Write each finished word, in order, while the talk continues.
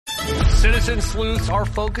Citizen sleuths are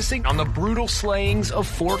focusing on the brutal slayings of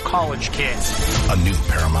 4 college kids. A new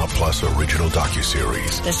Paramount Plus original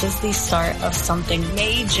docuseries. This is the start of something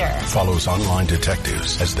major. Follows online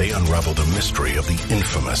detectives as they unravel the mystery of the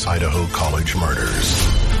infamous Idaho College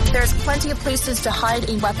murders. There's plenty of places to hide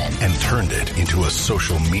a weapon. And turned it into a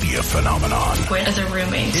social media phenomenon. Where are the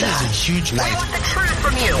roommates It is a huge night. I want the truth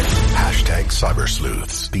from you. Hashtag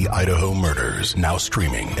Cybersleuths. The Idaho Murders. Now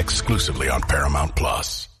streaming exclusively on Paramount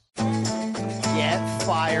Plus. Get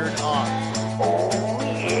fired up. Oh,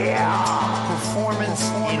 yeah. Performance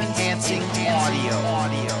enhancing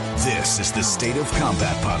audio. This is the State of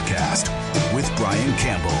Combat Podcast with Brian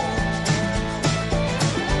Campbell.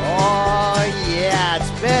 Oh, yeah.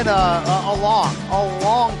 It's been a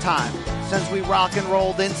long time since we rock and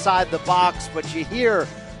rolled inside the box, but you hear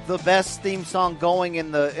the best theme song going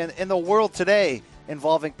in the world today,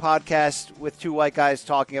 involving podcasts with 2 white guys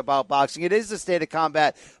talking about boxing. It is the State of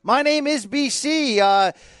Combat. My name is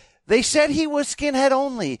BC. They said he was skinhead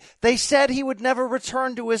only. They said he would never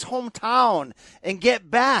return to his hometown and get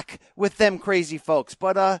back with them crazy folks.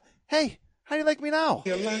 But, hey, how do you like me now?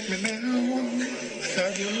 You like me now? How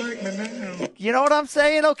you like me now? You know what I'm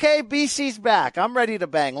saying? Okay, BC's back. I'm ready to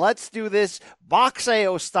bang. Let's do this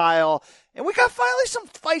Boxeo style. And we got finally some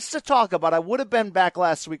fights to talk about. I would have been back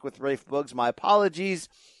last week with Rafe Boogs. My apologies.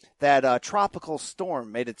 That tropical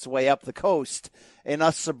storm made its way up the coast. And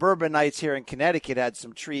us suburbanites here in Connecticut had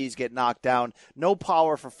some trees get knocked down. No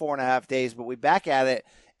power for 4.5 days, but we back at it.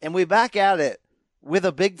 And we back at it with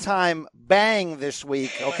a big-time bang this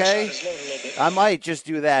week, okay? I might just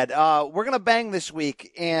do that. We're going to bang this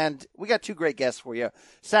week, and we got 2 great guests for you.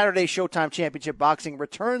 Saturday Showtime Championship Boxing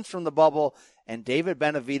returns from the bubble, and David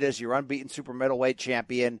Benavidez, your unbeaten super middleweight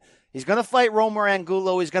champion. He's going to fight Romer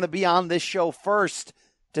Angulo. He's going to be on this show first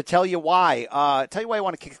to tell you why. Tell you why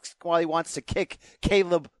he wants to kick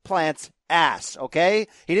Caleb Plant's ass, okay?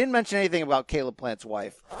 He didn't mention anything about Caleb Plant's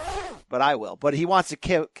wife, but I will. But he wants to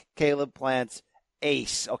kick Caleb Plant's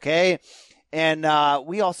ace, okay? And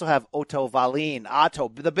we also have Otto Wallin, Otto,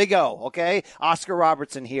 the big O, okay? Oscar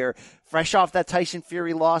Robertson here, fresh off that Tyson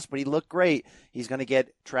Fury loss, but he looked great. He's going to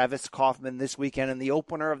get Travis Kaufman this weekend in the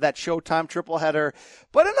opener of that Showtime tripleheader.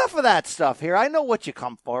 But enough of that stuff here. I know what you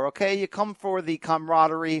come for, okay? You come for the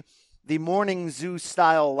camaraderie, the morning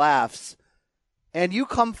zoo-style laughs, and you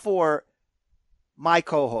come for my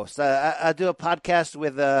co-host. I do a podcast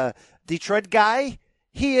with Detroit Guy.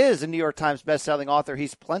 He is a New York Times bestselling author.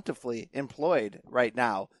 He's plentifully employed right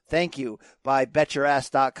now. Thank you by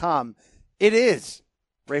betyourass.com. It is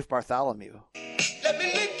Rafe Bartholomew. Let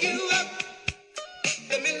me lick you up.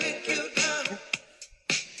 Let me lick you down.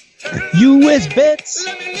 U.S. bets,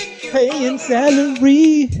 paying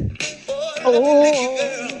salary.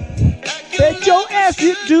 Oh, bet your ass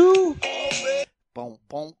you do. Boom,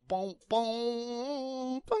 boom, boom,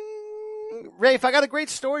 boom, boom. Rafe, I got a great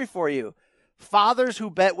story for you. Fathers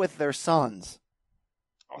who bet with their sons.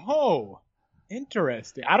 Oh,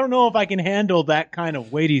 interesting. I don't know if I can handle that kind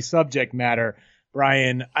of weighty subject matter,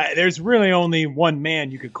 Brian. There's really only one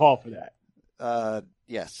man you could call for that.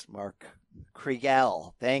 Yes, Mark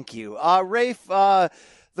Kriegel. Thank you. Rafe, the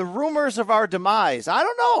rumors of our demise, I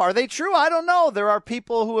don't know. Are they true? I don't know. There are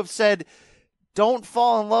people who have said, don't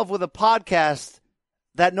fall in love with a podcast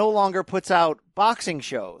that no longer puts out boxing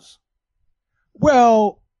shows.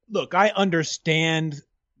 Well, look, I understand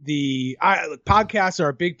podcasts are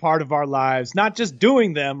a big part of our lives, not just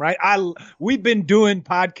doing them, right? We've been doing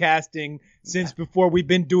podcasting since before we've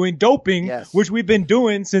been doing doping, yes, which we've been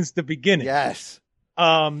doing since the beginning. Yes.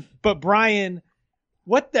 But Brian,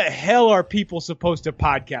 what the hell are people supposed to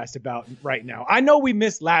podcast about right now? I know we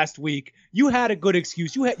missed last week. You had a good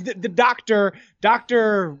excuse. You had the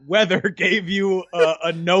Dr. Weather gave you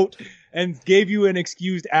a note and gave you an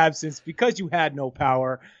excused absence because you had no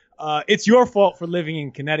power. It's your fault for living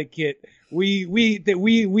in Connecticut. We've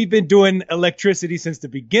been doing electricity since the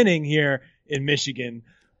beginning here in Michigan,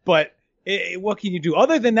 but what can you do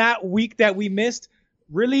other than that week that we missed?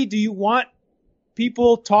 Really, do you want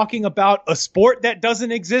people talking about a sport that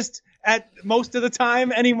doesn't exist at most of the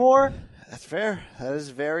time anymore? That's fair. That is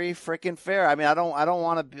very freaking fair. I mean, I don't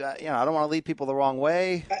want to, I don't want to lead people the wrong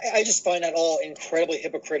way. I just find that all incredibly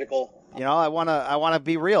hypocritical. I want to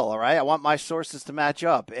be real. All right. I want my sources to match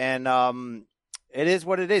up, and it is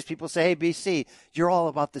what it is. People say, "Hey, BC, you're all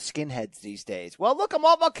about the skinheads these days." Well, look, I'm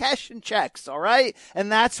all about cash and checks. All right, and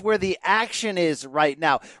that's where the action is right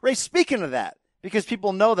now. Ray, speaking of that, because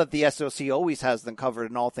people know that the SOC always has them covered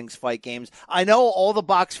in all things fight games. I know all the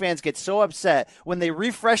box fans get so upset when they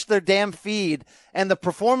refresh their damn feed and the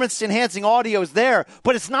performance-enhancing audio is there,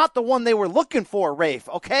 but it's not the one they were looking for, Rafe,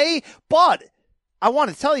 okay? But I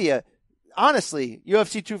want to tell you, honestly,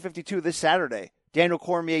 UFC 252 this Saturday, Daniel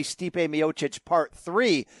Cormier, Stipe Miocic Part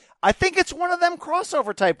 3. I think it's one of them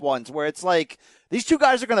crossover type ones where it's like, these two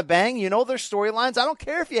guys are going to bang. You know their storylines. I don't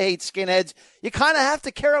care if you hate skinheads. You kind of have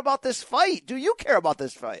to care about this fight. Do you care about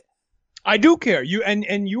this fight? I do care.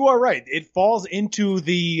 And you are right. It falls into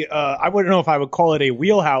the I wouldn't know if I would call it a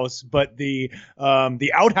wheelhouse, but the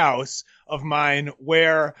outhouse of mine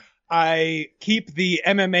where I keep the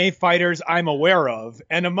MMA fighters I'm aware of,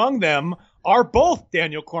 and among them are both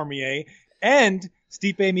Daniel Cormier and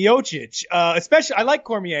Stipe Miocic. Especially, I like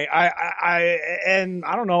Cormier. And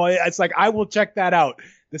I don't know. It's like I will check that out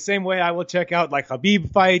the same way I will check out like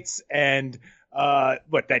Khabib fights and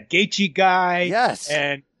that Gaethje guy. Yes.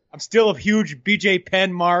 And I'm still a huge BJ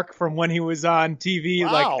Penn mark from when he was on TV,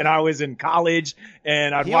 Wow. and I was in college,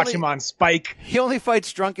 and I'd watch him on Spike. He only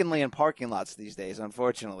fights drunkenly in parking lots these days,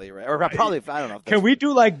 unfortunately. Right? Or probably, I don't know. If Can we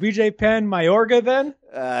do like BJ Penn Mayorga then?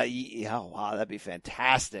 Oh, wow, that'd be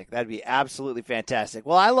fantastic. That'd be absolutely fantastic.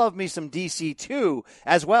 Well, I love me some DC too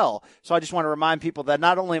as well. So I just want to remind people that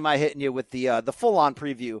not only am I hitting you with the full-on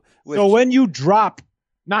preview. So when you drop.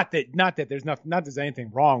 Not that there's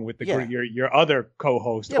anything wrong with your other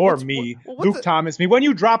co-host or me, Luke Thomas. When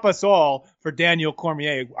you drop us all for Daniel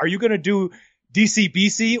Cormier, are you going to do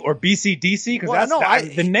DCBC or BCDC? Because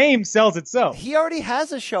the name sells itself. He already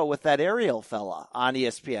has a show with that Ariel fella on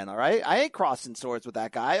ESPN. All right, I ain't crossing swords with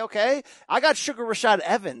that guy. Okay, I got Sugar Rashad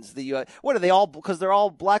Evans. What are they all? Because they're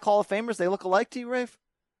all Black Hall of Famers. They look alike to you, Rafe?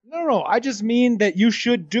 No. I just mean that you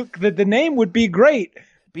should do the name would be great.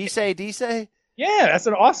 Bise Dise. Yeah, that's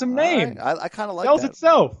an awesome name. Right. I kind of like Sells that.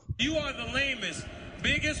 itself. You are the lamest,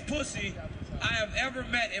 biggest pussy I have ever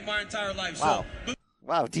met in my entire life. Wow.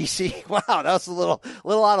 Wow, DC. Wow, that was a little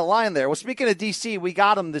out of line there. Well, speaking of DC, we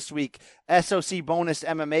got him this week. SOC bonus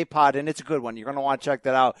MMA pod, and it's a good one. You're going to want to check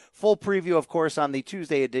that out. Full preview, of course, on the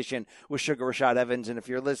Tuesday edition with Sugar Rashad Evans. And if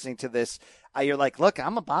you're listening to this, you're like, look,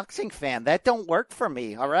 I'm a boxing fan. That don't work for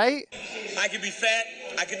me, all right? I can be fat.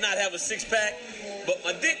 I could not have a six-pack. But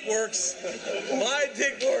my dick works. My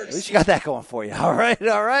dick works. At least you got that going for you. All right.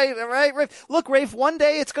 Rafe. Look, Rafe, one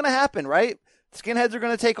day it's going to happen, right? Skinheads are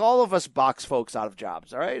going to take all of us box folks out of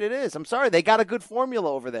jobs. All right. It is. I'm sorry. They got a good formula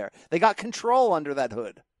over there. They got control under that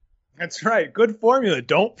hood. That's right. Good formula.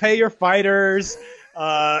 Don't pay your fighters.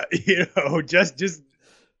 Just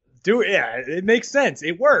do it. Yeah, it makes sense.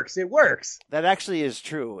 It works. That actually is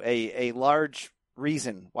true. A large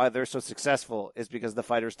reason why they're so successful is because the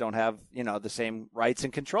fighters don't have, the same rights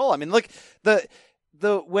and control. I mean, look,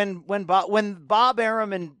 when Bob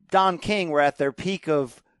Arum and Don King were at their peak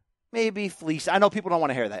of maybe fleece. I know people don't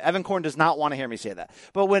want to hear that. Evan Korn does not want to hear me say that.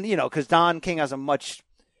 But when, because Don King has a much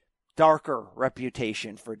darker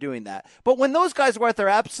reputation for doing that. But when those guys were at their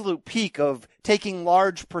absolute peak of taking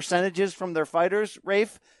large percentages from their fighters,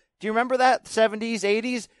 Rafe, do you remember that? 70s,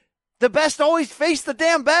 80s? The best always face the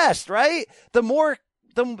damn best, right?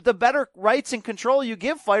 The better rights and control you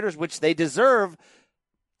give fighters, which they deserve,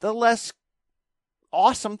 the less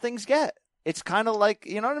awesome things get. It's kind of like,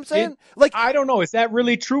 you know what I'm saying? I don't know. Is that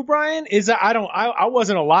really true, Brian? I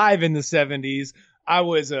wasn't alive in the 70s. I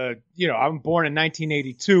was I'm born in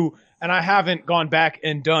 1982, and I haven't gone back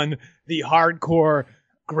and done the hardcore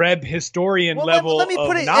Greb historian level let me of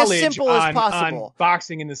put it knowledge as simple as possible. On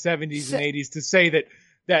boxing in the 70s and 80s to say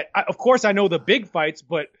that of course I know the big fights,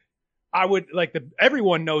 but I would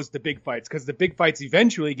everyone knows the big fights because the big fights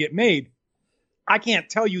eventually get made. I can't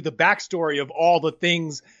tell you the backstory of all the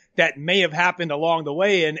things that may have happened along the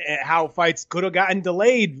way and how fights could have gotten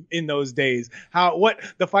delayed in those days. What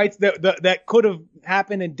the fights that could have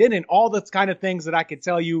happened and didn't. All the kind of things that I could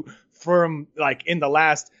tell you from in the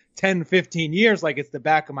last 10, 15 years, like it's the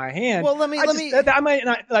back of my hand. Well,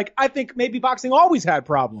 I think maybe boxing always had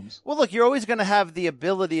problems. Well, look, you're always going to have the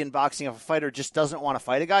ability in boxing if a fighter just doesn't want to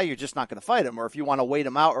fight a guy, you're just not going to fight him, or if you want to wait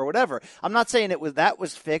him out or whatever. I'm not saying that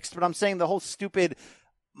was fixed, but I'm saying the whole stupid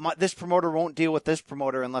this promoter won't deal with this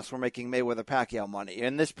promoter unless we're making Mayweather-Pacquiao money,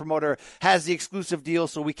 and this promoter has the exclusive deal,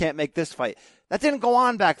 so we can't make this fight. That didn't go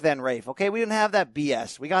on back then, Rafe, okay? We didn't have that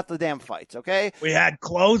BS. We got the damn fights, okay? We had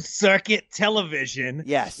closed-circuit television.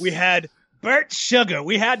 Yes. We had Burt Sugar.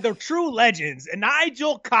 We had the true legends. And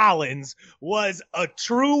Nigel Collins was a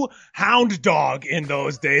true hound dog in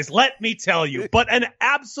those days, let me tell you, but an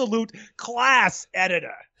absolute class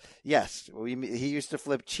editor. Yes, he used to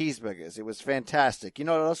flip cheeseburgers. It was fantastic. You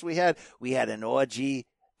know what else we had? We had an orgy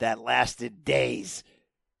that lasted days.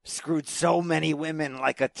 Screwed so many women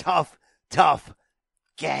like a tough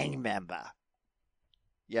gang member.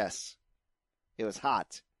 Yes. It was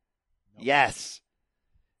hot. No. Yes.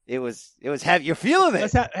 It was heavy. You're feeling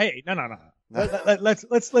it. No. Let's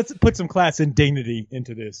put some class and dignity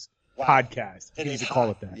into this. podcast. You need to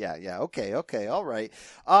call it that. Yeah. Okay. All right.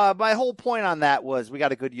 My whole point on that was we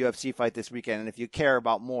got a good UFC fight this weekend, and if you care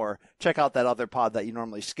about more, check out that other pod that you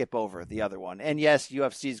normally skip over, the other one. And yes,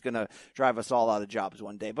 UFC is going to drive us all out of jobs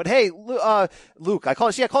one day. But hey, Luke, I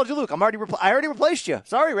called you Luke. I already replaced you.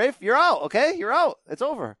 Sorry, Rafe. You're out. Okay, you're out. It's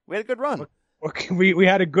over. We had a good run. We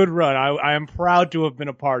had a good run. I am proud to have been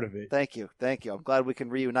a part of it. Thank you. I'm glad we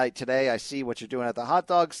can reunite today. I see what you're doing at the hot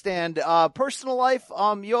dog stand. Personal life,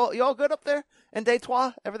 you all good up there in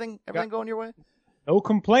Detroit? Everything going your way? No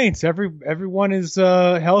complaints. Everyone is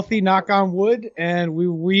healthy, knock on wood, and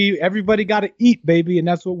everybody got to eat, baby, and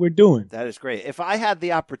that's what we're doing. That is great. If I had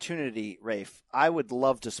the opportunity, Rafe, I would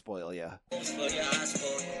love to spoil you. I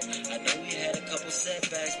know we had a couple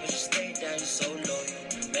setbacks, but you stayed down, you're so loyal.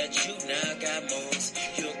 Met you, now I got moments.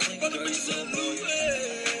 You're a clean girl, you're so loyal.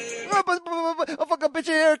 I fuck a bitch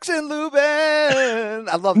Erickson Lubin.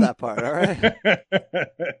 I love that part. All right.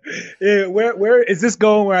 Yeah, where is this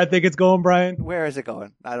going? Where I think it's going, Brian? Where is it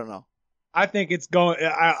going? I don't know. I think it's going.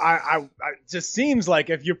 I just seems like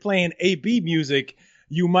if you're playing AB music,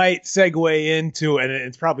 you might segue into, and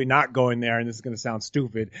it's probably not going there, and this is going to sound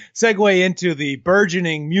stupid. Segue into the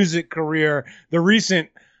burgeoning music career, the recent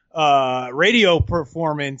radio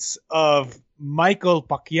performance of Michael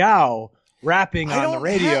Pacquiao rapping on the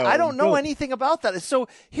radio. I don't know anything about that. So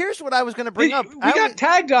here's what I was going to bring up. We got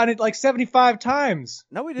tagged on it like 75 times.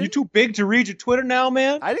 No, we didn't. You too big to read your Twitter now,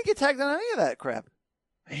 man? I didn't get tagged on any of that crap.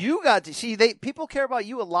 You got to see. People care about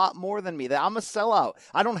you a lot more than me. I'm a sellout.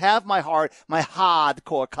 I don't have my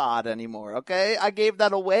hardcore card anymore. Okay, I gave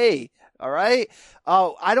that away. All right.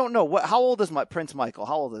 Oh, I don't know how old is Prince Michael?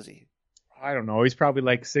 How old is he? I don't know. He's probably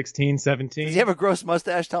like 16, 17. Does he have a gross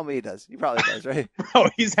mustache? Tell me he does. He probably does, right? Bro,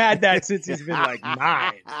 he's had that since he's been like 9.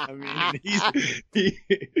 I mean,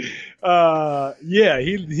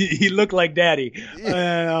 he looked like daddy.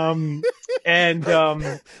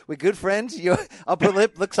 We're good friends. Your upper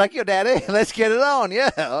lip looks like your daddy. Let's get it on. Yeah.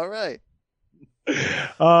 All right.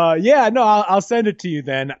 I'll send it to you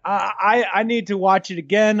then. I need to watch it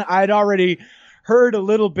again. I'd already heard a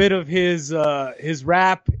little bit of his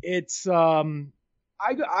rap. It's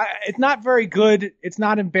it's not very good. It's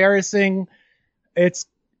not embarrassing. It's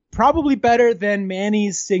probably better than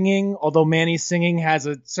Manny's singing, although Manny's singing has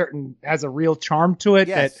a real charm to it.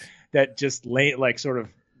 Yes. that just sort of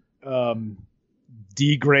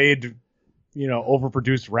degrade,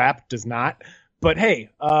 overproduced rap does not. But hey,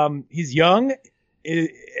 he's young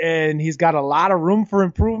and he's got a lot of room for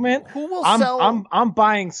improvement. Who will sell? I'm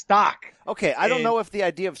buying stock. Okay, I don't know if the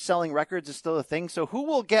idea of selling records is still a thing. So who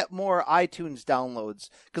will get more iTunes downloads?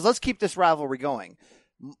 Because let's keep this rivalry going.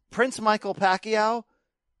 Prince Michael Pacquiao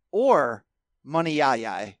or Money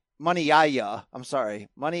Yaya? I'm sorry.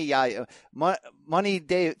 Money Yaya.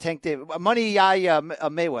 Tank David. Money Yaya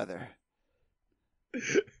Mayweather.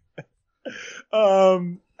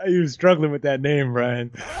 He was struggling with that name,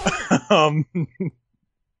 Brian.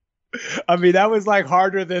 I mean, that was like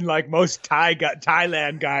harder than like most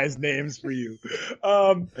Thailand guys' names for you.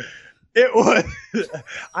 It was.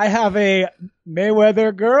 I have a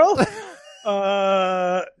Mayweather girl.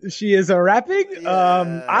 She is a rapping.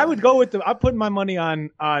 Yeah. I would go with I'm putting my money on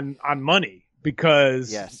Money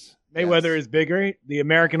because Mayweather is bigger. The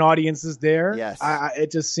American audience is there. Yes.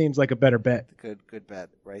 It just seems like a better bet. Good bet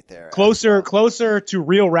right there. Closer to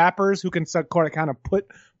real rappers who can kind of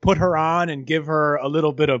put her on and give her a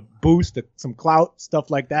little bit of boost, some clout, stuff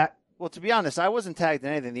like that. Well, to be honest, I wasn't tagged in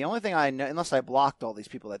anything. The only thing I know, unless I blocked all these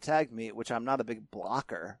people that tagged me, which I'm not a big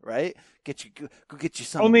blocker, right? Go get you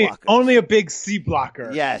some blockers. Only a big C blocker.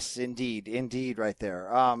 Yes, indeed, right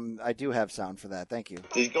there. I do have sound for that. Thank you.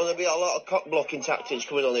 There's going to be a lot of cock blocking tactics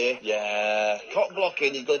coming on here. Yeah, cock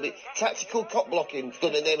blocking is going to be tactical cock blocking. It's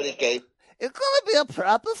going to be the name of this game. It's going to be a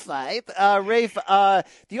proper fight. Rafe,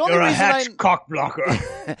 the only You're reason a hatch cock blocker.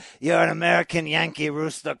 You're an American Yankee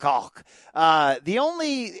rooster cock. The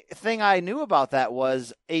only thing I knew about that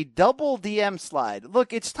was a double DM slide.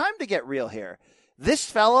 Look, it's time to get real here. This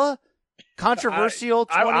fella, controversial.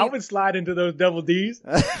 I would slide into those double Ds.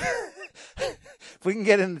 If we can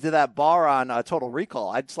get into that bar on Total Recall,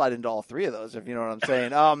 I'd slide into all three of those, if you know what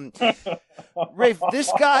I'm saying. Rafe,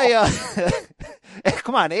 this guy,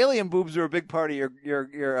 come on, alien boobs are a big part of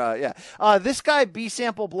your this guy,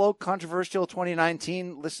 B-Sample Bloke, controversial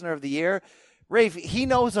 2019 listener of the year. Rafe, he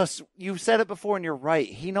knows us. You've said it before, and you're right.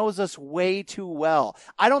 He knows us way too well.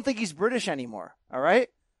 I don't think he's British anymore, all right?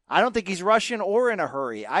 I don't think he's Russian or in a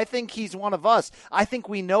hurry. I think he's one of us. I think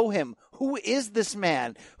we know him. Who is this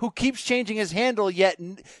man who keeps changing his handle yet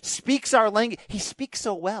speaks our language? He speaks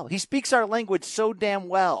so well. He speaks our language so damn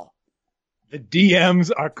well. The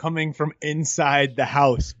DMs are coming from inside the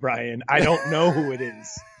house, Brian. I don't know who it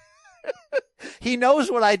is. He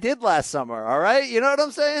knows what I did last summer, all right? You know what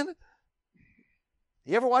I'm saying?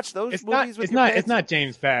 You ever watch those movies with your kids? It's not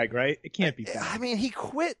James Bagg, right? It can't be Bagg. I mean, he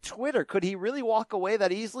quit Twitter. Could he really walk away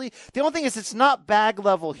that easily? The only thing is it's not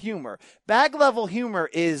Bagg-level humor. Bagg-level humor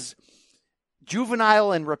is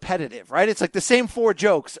juvenile and repetitive, right? It's like the same 4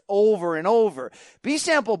 jokes over and over.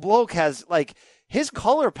 B-Sample Bloke has, like, his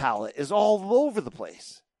color palette is all over the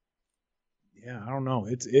place. Yeah, I don't know.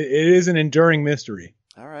 It is an enduring mystery.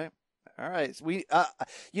 All right. So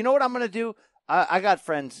you know what I'm going to do? I got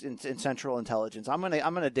friends in Central Intelligence. I'm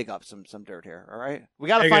gonna dig up some dirt here. All right, we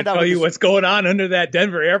got to find out. Tell you what's going on under that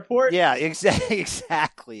Denver airport. Yeah,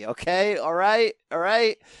 exactly. Okay, all right.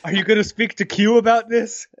 Are you gonna speak to Q about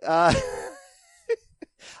this? I'm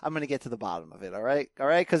gonna get to the bottom of it. All right,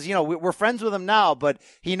 because we're friends with him now, but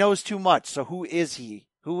he knows too much. So who is he?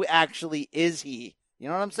 Who actually is he? You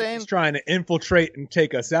know what I'm saying? He's trying to infiltrate and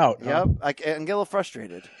take us out. Yep, huh? I can get a little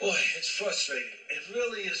frustrated. Boy, it's frustrating. It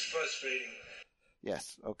really is frustrating.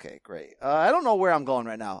 Yes. Okay, great. I don't know where I'm going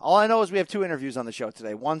right now. All I know is we have 2 interviews on the show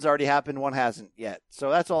today. One's already happened, one hasn't yet.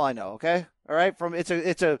 So that's all I know. Okay. All right. It's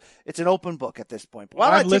an open book at this point.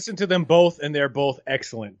 I've listened to them both, and they're both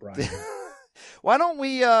excellent, Brian. Why don't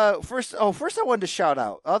we first I wanted to shout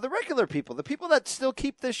out the regular people, the people that still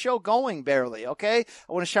keep this show going barely. Okay.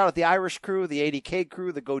 I want to shout out the Irish crew, the 80K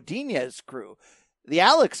crew, the Godinez crew. The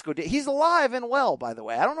Alex Godinez, he's alive and well, by the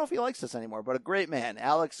way. I don't know if he likes us anymore, but a great man,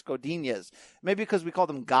 Alex Godinez. Maybe because we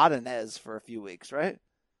called him Godinez for a few weeks, right?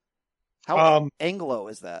 How Anglo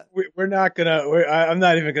is that? We're not gonna. I'm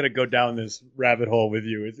not even gonna go down this rabbit hole with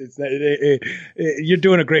you. You're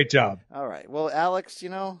doing a great job. All right. Well, Alex,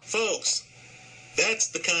 Folks, that's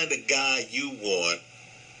the kind of guy you want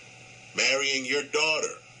marrying your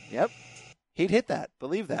daughter. Yep. He'd hit that.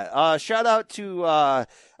 Believe that. Shout out to, I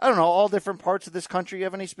don't know, all different parts of this country. You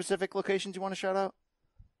have any specific locations you want to shout out?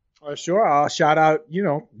 Sure. I'll shout out,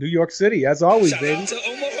 New York City, as always, Shout baby. out to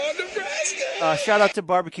Omaha, Nebraska. Shout out to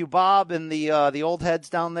Barbecue Bob and the old heads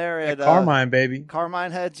down there at Carmine, baby.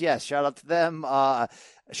 Carmine heads, yes. Shout out to them.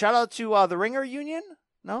 Shout out to the Ringer Union.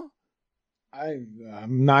 No?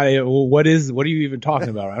 I'm not. What are you even talking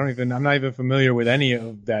about? I'm not even familiar with any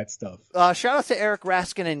of that stuff. Shout out to Eric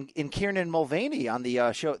Raskin and Kieran Mulvaney on the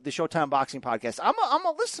Showtime Boxing Podcast. I'm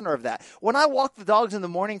a listener of that. When I walk the dogs in the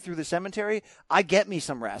morning through the cemetery, I get me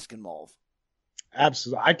some Raskin Mulv.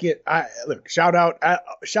 Absolutely. Look, shout out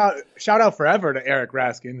forever to Eric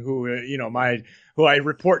Raskin, who I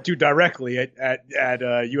report to directly at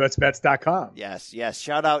usbets.com. Yes.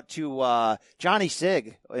 Shout out to Johnny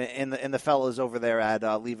Sig and the fellas over there at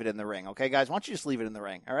Leave It in the Ring. Okay, guys, why don't you just leave it in the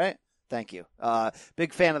ring? All right. Thank you.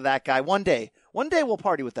 Big fan of that guy. One day we'll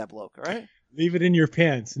party with that bloke. All right. Leave It in Your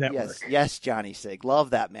Pants Network. Yes, Johnny Sig. Love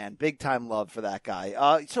that man. Big time love for that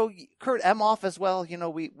guy. So Kurt Emhoff as well.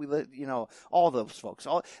 We all those folks.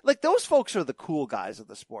 Those folks are the cool guys of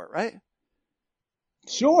the sport, right?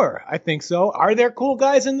 Sure, I think so. Are there cool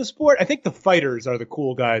guys in the sport? I think the fighters are the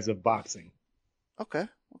cool guys of boxing. Okay.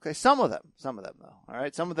 Some of them though. All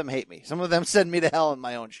right. Some of them hate me. Some of them send me to hell in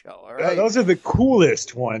my own show. All right. Those are the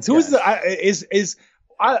coolest ones. Who's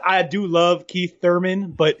I do love Keith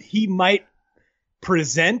Thurman, but he might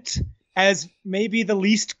present as maybe the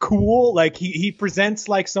least cool. Like he presents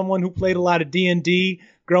like someone who played a lot of D&D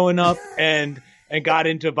growing up and got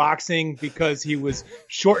into boxing because he was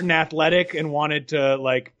short and athletic and wanted to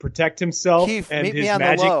protect himself and his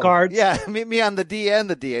magic cards. Yeah, meet me on the D and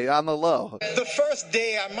the D on the low. The first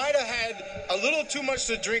day I might have had a little too much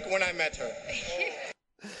to drink when I met her.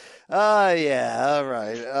 Yeah, all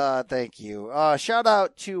right. Thank you. Shout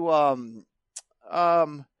out to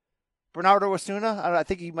Bernardo Osuna. I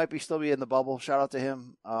think he might still be in the bubble. Shout out to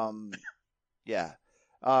him. Yeah.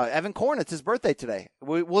 Evan Korn, it's his birthday today.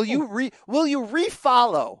 Will you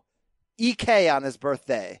refollow EK on his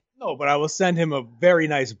birthday? No, but I will send him a very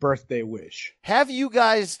nice birthday wish. Have you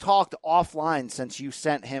guys talked offline since you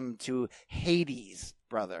sent him to Hades,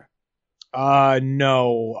 brother?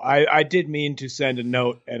 No. I did mean to send a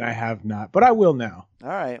note, and I have not, but I will now. All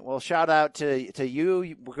right. Well, shout out to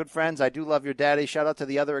you. We're good friends. I do love your daddy. Shout out to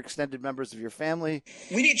the other extended members of your family.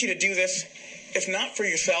 We need you to do this, if not for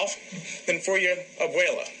yourself, then for your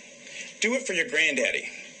abuela. Do it for your granddaddy.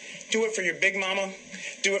 Do it for your big mama.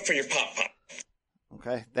 Do it for your pop-pop.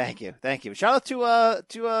 Okay, thank you. Shout out to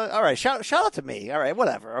all right, shout out to me. All right,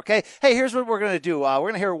 whatever. Okay, hey, here's what we're gonna do. We're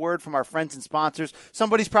gonna hear a word from our friends and sponsors.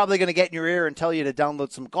 Somebody's probably gonna get in your ear and tell you to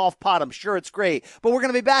download some Golf Pod. I'm sure it's great, but we're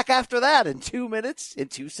gonna be back after that in 2 minutes and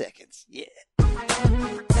 2 seconds. Yeah.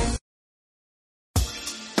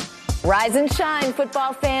 Rise and shine,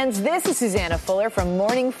 football fans. This is Susanna Fuller from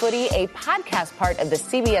Morning Footy, a podcast part of the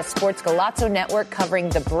CBS Sports Golazo Network covering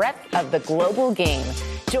the breadth of the global game.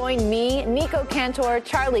 Join me, Nico Cantor,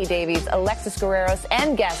 Charlie Davies, Alexis Guerreros,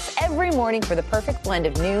 and guests every morning for the perfect blend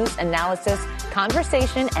of news, analysis,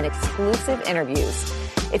 conversation, and exclusive interviews.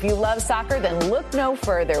 If you love soccer, then look no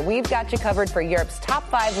further. We've got you covered for Europe's top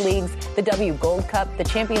 5 leagues, the W Gold Cup, the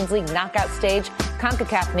Champions League knockout stage,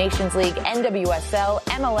 CONCACAF Nations League, NWSL,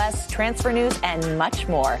 MLS, transfer news, and much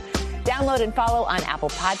more. Download and follow on Apple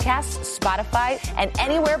Podcasts, Spotify, and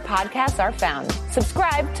anywhere podcasts are found.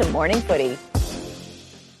 Subscribe to Morning Footy.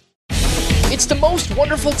 It's the most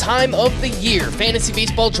wonderful time of the year. Fantasy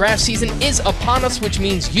baseball draft season is upon us, which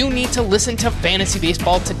means you need to listen to Fantasy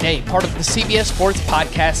Baseball Today, part of the CBS Sports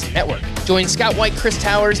Podcast Network. Join Scott White, Chris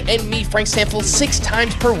Towers, and me, Frank Stanfield, 6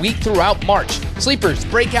 times per week throughout March. Sleepers,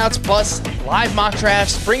 breakouts, busts, live mock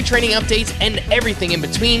drafts, spring training updates, and everything in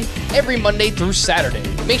between every Monday through Saturday.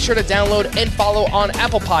 Make sure to download and follow on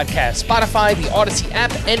Apple Podcasts, Spotify, the Odyssey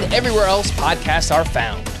app, and everywhere else podcasts are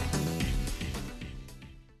found.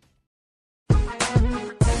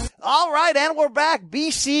 All right, and we're back.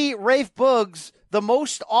 BC Rafe Boogs, the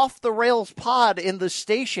most off-the-rails pod in the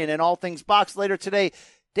station and all things box. Later today,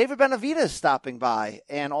 David Benavidez stopping by,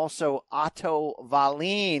 and also Otto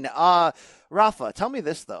Wallin. Rafa, tell me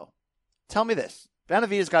this, though. Tell me this.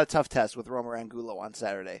 Benavidez got a tough test with Romer Angulo on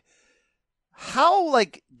Saturday. How,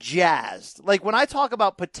 jazzed? When I talk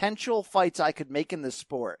about potential fights I could make in this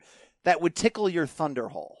sport that would tickle your thunder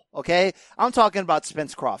hole, okay? I'm talking about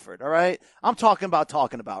Spence Crawford, all right? I'm talking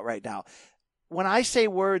about right now. When I say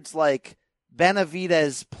words like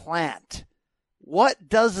Benavidez plant, what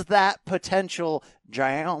does that potential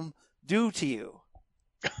jam do to you?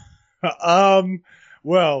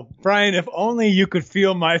 Well, Brian, if only you could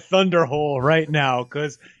feel my thunder hole right now,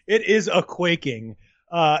 because it is a quaking.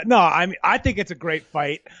 I think it's a great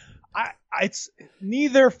fight. It's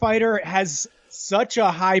neither fighter has such a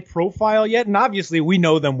high profile yet, and obviously we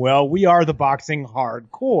know them well. We are the boxing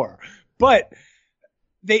hardcore, but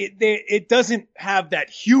it doesn't have that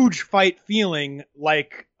huge fight feeling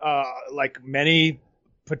like many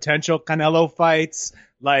potential Canelo fights,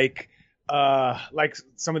 like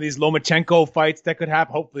some of these Lomachenko fights that could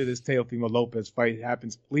happen. Hopefully this Teofimo Lopez fight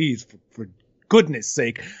happens, please, for goodness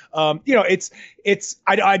sake. I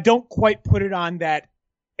don't quite put it on that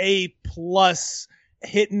A+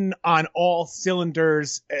 hitting on all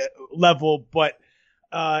cylinders level, but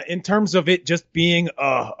in terms of it just being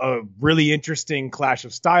a really interesting clash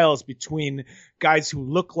of styles between guys who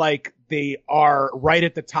look like they are right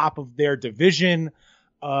at the top of their division,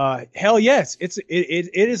 hell yes, it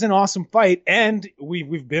is an awesome fight, and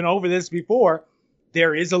we've been over this before.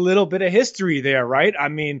 There is a little bit of history there, right? I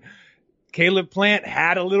mean, Caleb Plant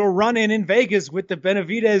had a little run-in in Vegas with the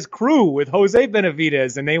Benavidez crew, with Jose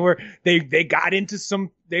Benavidez, and they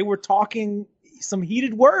were talking some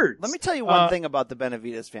heated words. Let me tell you one thing about the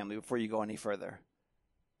Benavidez family before you go any further.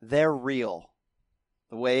 They're real.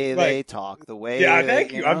 The way they talk, the way... Yeah,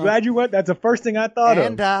 thank you. I'm glad you went. That's the first thing I thought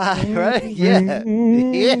of. Right? Yeah.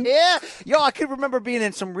 Yeah. Yo, I could remember being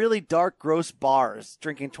in some really dark, gross bars,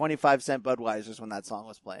 drinking 25-cent Budweisers when that song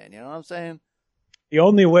was playing. You know what I'm saying? The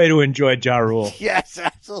only way to enjoy Ja Rule. Yes,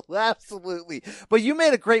 absolutely. But you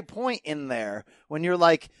made a great point in there when you're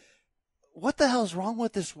like, what the hell's wrong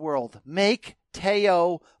with this world? Make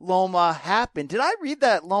Teo Loma happen. Did I read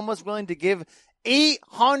that Loma's willing to give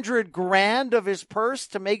 $800,000 of his purse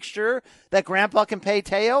to make sure that Grandpa can pay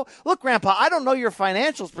Teo? Look, Grandpa, I don't know your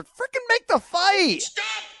financials, but freaking make the fight. Stop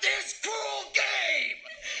this cruel game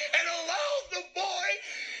and allow the boy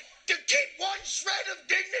to keep one shred of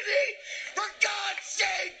dignity. For God's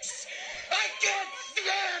sakes, I can't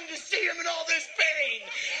stand to see him in all this pain.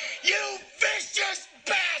 You vicious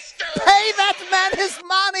bastard! Pay that man his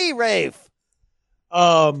money, Rafe.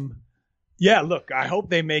 Yeah, look, I hope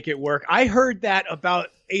they make it work. I heard that about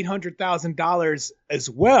 $800,000 as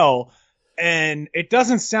well, and it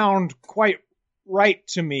doesn't sound quite right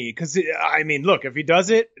to me. Because, look, if he does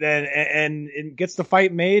it and gets the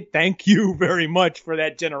fight made, thank you very much for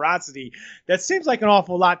that generosity. That seems like an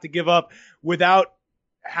awful lot to give up without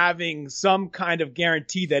having some kind of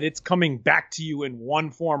guarantee that it's coming back to you in one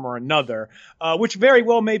form or another, which very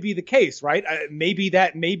well may be the case, right? Maybe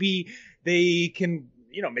they can...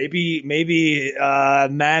 maybe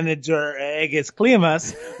manager Egis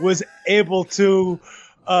Klimas was able to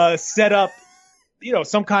set up,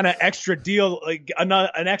 some kind of extra deal, like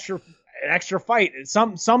an extra fight,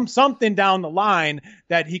 something down the line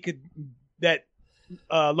that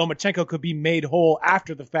Lomachenko could be made whole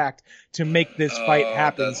after the fact to make this fight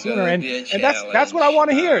happen sooner. And that's what I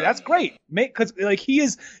want to hear. That's great. Because like he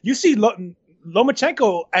is, you see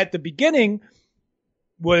Lomachenko at the beginning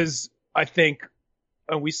was, I think,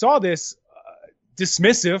 and we saw this,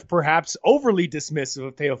 dismissive, perhaps overly dismissive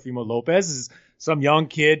of Teofimo Lopez. Is some young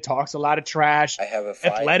kid, talks a lot of trash,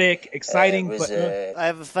 athletic, exciting. But I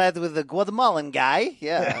have a fight with a Guatemalan guy.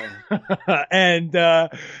 Yeah.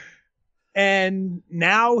 and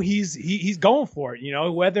now he's going for it. You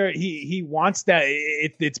know, whether he wants that,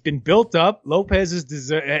 it's been built up. Lopez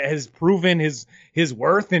has proven his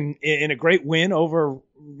worth in a great win over,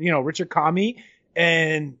 Richard Kami,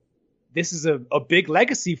 and this is a big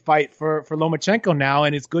legacy fight for Lomachenko now,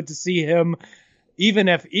 and it's good to see him, even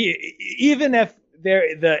if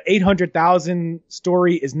the 800,000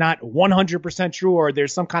 story is not 100% true, or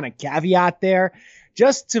there's some kind of caveat there,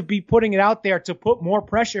 just to be putting it out there to put more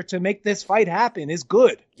pressure to make this fight happen is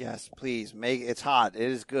good. Yes, please it's hot. It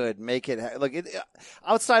is good. Make it look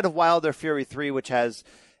outside of Wilder Fury 3, which has,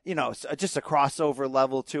 just a crossover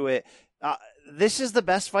level to it. This is the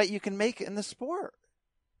best fight you can make in the sport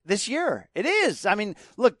this year. It is. I mean,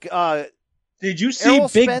 look, did you see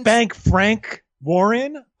Big Bank Frank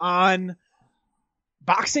Warren on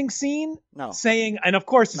Boxing Scene? No. Saying, and of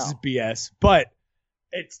course this is BS, but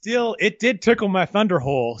it did tickle my thunder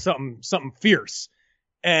hole, something fierce.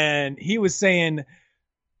 And he was saying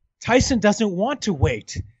Tyson doesn't want to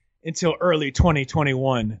wait until early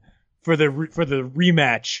 2021 for the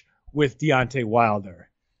rematch with Deontay Wilder.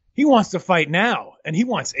 He wants to fight now, and he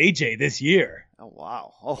wants AJ this year. Oh,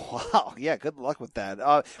 wow. Yeah, good luck with that.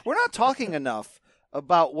 We're not talking enough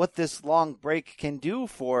about what this long break can do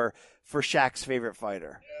for Shaq's favorite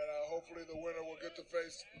fighter. And hopefully the winner will get to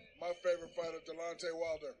face my favorite fighter, Deontay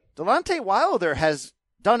Wilder. Deontay Wilder has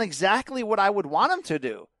done exactly what I would want him to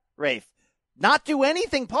do, Rafe. Not do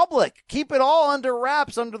anything public. Keep it all under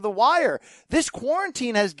wraps, under the wire. This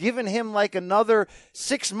quarantine has given him like another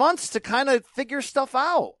 6 months to kind of figure stuff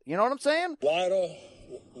out. You know what I'm saying?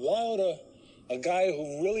 Wilder, a guy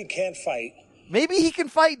who really can't fight. Maybe he can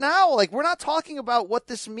fight now. Like, we're not talking about what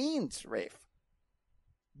this means, Rafe.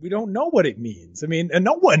 We don't know what it means. I mean, and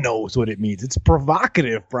no one knows what it means. It's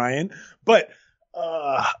provocative, Brian. But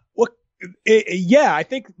I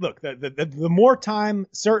think, look, the more time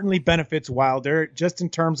certainly benefits Wilder, just in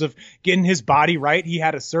terms of getting his body right. He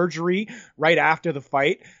had a surgery right after the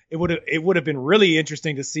fight. It would have been really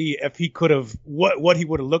interesting to see if he could have what he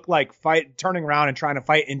would have looked like turning around and trying to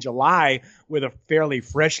fight in July with a fairly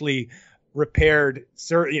freshly repaired,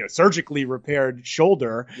 surgically repaired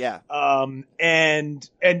shoulder. Yeah. And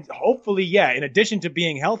hopefully, in addition to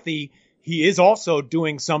being healthy, he is also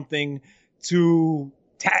doing something to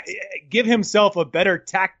give himself a better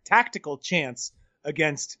tactical chance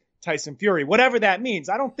against Tyson Fury, whatever that means.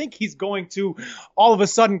 I don't think he's going to all of a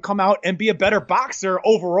sudden come out and be a better boxer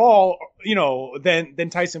overall, than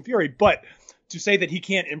Tyson Fury. But to say that he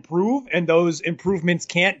can't improve and those improvements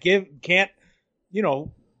can't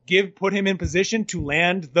put him in position to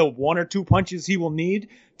land the one or two punches he will need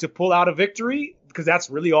to pull out a victory, because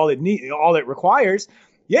that's really all it requires.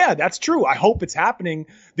 Yeah, that's true. I hope it's happening.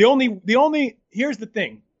 Here's the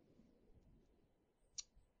thing.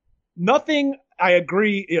 I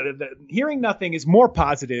agree. Hearing nothing is more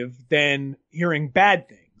positive than hearing bad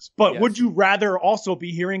things. But Would you rather also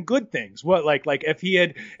be hearing good things? What, like if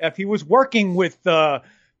he was working with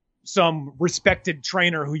some respected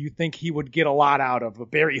trainer who you think he would get a lot out of, a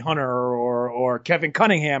Barry Hunter or Kevin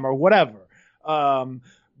Cunningham or whatever,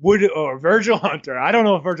 or Virgil Hunter. I don't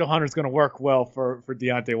know if Virgil Hunter is going to work well for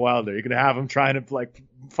Deontay Wilder. You're going to have him trying to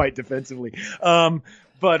fight defensively.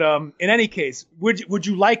 But in any case, would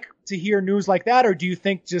you like to hear news like that, or do you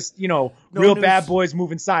think just real news. Bad boys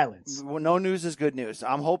move in silence? Well, no news is good news.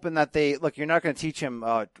 I'm hoping that you're not going to teach him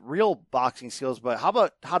real boxing skills, but how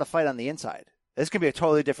about how to fight on the inside? This could be a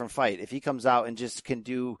totally different fight if he comes out and just can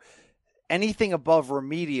do anything above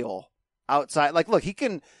remedial outside. Like, look, he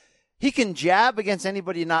can jab against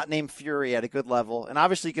anybody not named Fury at a good level, and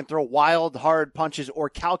obviously he can throw wild, hard punches or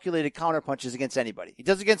calculated counter punches against anybody. He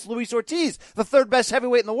does against Luis Ortiz, the third best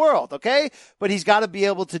heavyweight in the world, okay? But he's got to be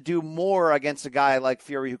able to do more against a guy like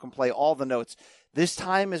Fury who can play all the notes. This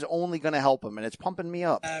time is only going to help him, and it's pumping me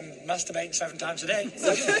up. Masturbating 7 times a day.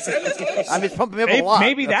 It's pumping me up a lot.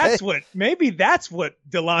 Maybe that's what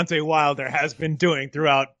Deontay Wilder has been doing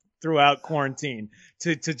throughout quarantine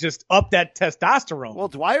to just up that testosterone. Well,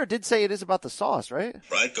 Dwyer did say it is about the sauce, right?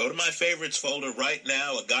 Right. Go to my favorites folder right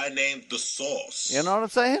now. A guy named The Sauce. You know what I'm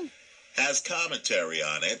saying? Has commentary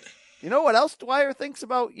on it. You know what else Dwyer thinks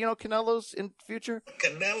about, Canelo's in future?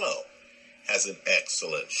 Canelo has an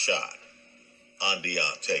excellent shot on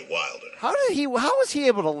Deontay Wilder. How was he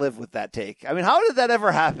able to live with that take? I mean, how did that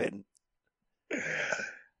ever happen?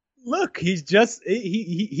 Look, he's just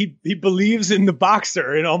he believes in the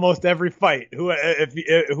boxer in almost every fight.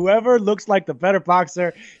 Whoever looks like the better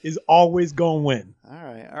boxer is always going to win.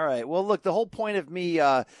 All right. Well, look, the whole point of me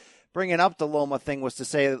bringing up the Loma thing was to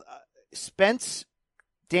say Spence,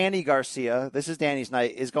 Danny Garcia, this is Danny's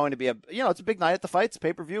night, is going to be it's a big night at the fights,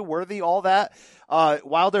 pay-per-view, worthy, all that.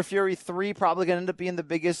 Wilder Fury 3 probably going to end up being the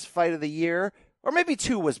biggest fight of the year, or maybe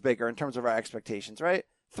 2 was bigger in terms of our expectations, right?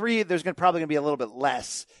 3, there's probably going to be a little bit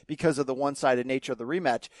less because of the one-sided nature of the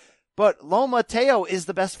rematch. But Loma Teo is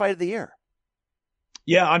the best fight of the year.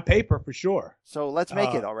 Yeah, on paper, for sure. So let's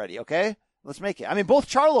make it already, okay? Let's make it. I mean, both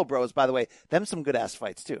Charlo bros, by the way, them some good-ass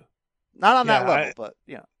fights, too. Not on that level, but,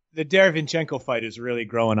 The Derevyanchenko fight is really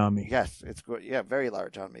growing on me. Yes, it's good. Yeah, very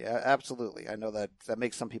large on me. Absolutely. I know that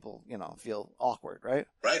makes some people, feel awkward, right?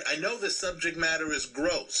 Right. I know the subject matter is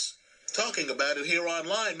gross. Talking about it here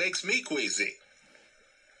online makes me queasy.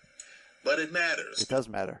 But it matters. It does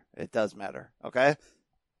matter. It does matter. Okay?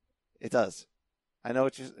 It does. I know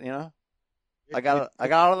what I got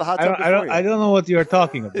out of the hot tub before you. I don't know what you are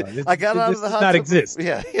talking about. I got out of the hot tub. Does not exist.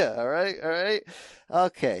 Yeah. All right.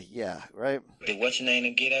 Okay, yeah, right. Did what's your name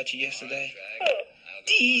and get at you yesterday?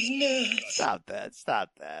 These nuts. Stop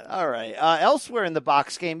that. All right. Elsewhere in the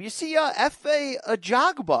box game, you see F.A.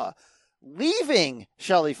 Ajagba leaving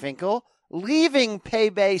Shelly Finkel, leaving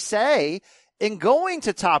Pei Say, and going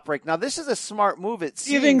to Top Rank. Now, this is a smart move. It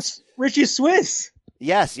seems. Leaving Richie Swiss.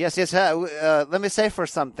 Yes. Let me say for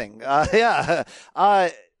something.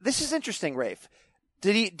 This is interesting, Rafe.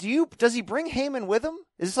 Does he bring Heyman with him?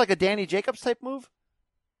 Is this like a Danny Jacobs type move?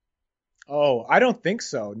 Oh, I don't think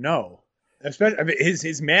so. No. Especially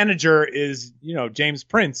his manager is, James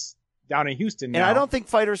Prince down in Houston now. And I don't think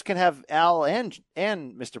fighters can have Al and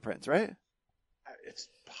Mr. Prince, right? It's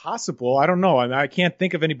possible. I don't know. I mean, I can't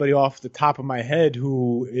think of anybody off the top of my head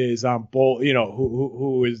who is on both,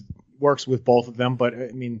 who works with both of them, but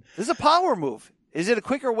I mean, this is a power move. Is it a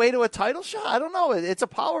quicker way to a title shot? I don't know. It's a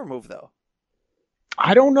power move though.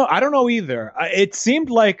 I don't know either. It seemed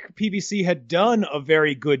like PBC had done a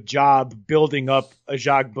very good job building up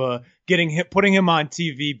Ajagba, putting him on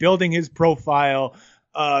TV, building his profile,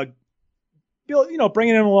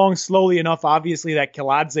 bringing him along slowly enough. Obviously, that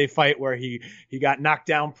Kiladze fight where he got knocked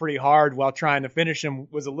down pretty hard while trying to finish him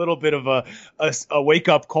was a little bit of a wake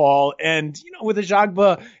up call. And with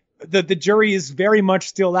Ajagba, the jury is very much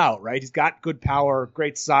still out. Right, he's got good power,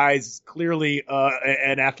 great size, clearly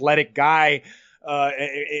an athletic guy.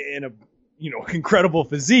 In a incredible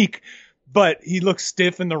physique, but he looks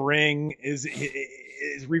stiff in the ring. His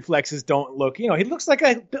reflexes don't look. He looks like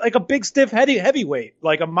a big stiff heavyweight,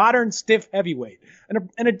 like a modern stiff heavyweight,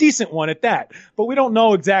 and a decent one at that. But we don't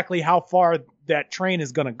know exactly how far that train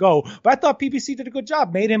is going to go. But I thought PBC did a good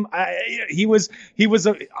job. Made him. He was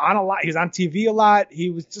on a lot. He was on TV a lot. He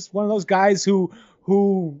was just one of those guys who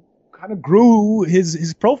kind of grew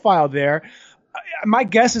his profile there. My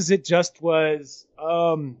guess is it just was,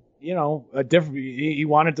 a different. He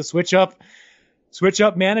wanted to switch up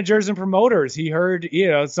managers and promoters. He heard,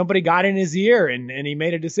 somebody got in his ear and he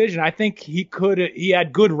made a decision. I think he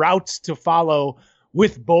had good routes to follow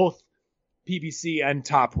with both PBC and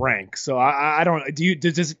Top Rank. So I don't.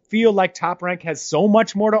 Does it feel like Top Rank has so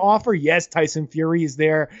much more to offer? Yes, Tyson Fury is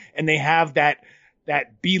there, and they have that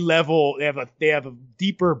B level. They have a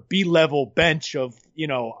deeper B level bench of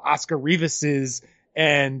Oscar Riveses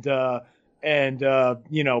and Beavis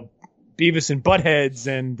and Buttheads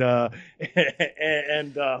and who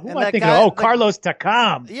am I thinking of? Carlos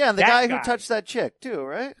Takam. Yeah, and the guy who touched that chick too,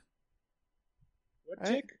 right? What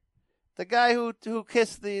chick? The guy who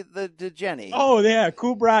kissed the Jenny. Oh yeah,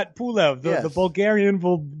 Kubrat Pulev, the Bulgarian,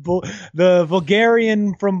 the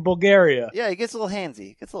Bulgarian from Bulgaria. Yeah, he gets a little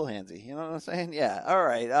handsy. You know what I'm saying? Yeah. All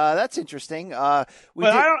right. That's interesting. What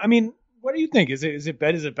do you think? Is it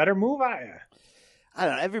a better move? I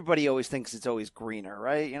don't know. Everybody always thinks it's always greener,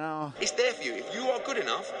 right? It's there for you. If you are good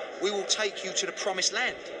enough, we will take you to the promised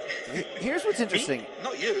land. Here's what's interesting. Me?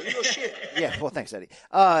 Not you. You're shit. Yeah. Well, thanks, Eddie.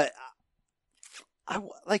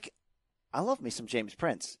 I love me some James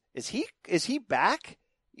Prince. Is he back?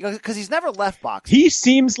 Because he's never left boxing. He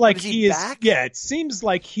seems like he is back? Yeah, it seems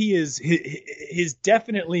like he's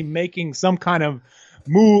definitely making some kind of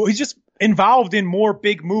move. He's just involved in more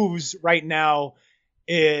big moves right now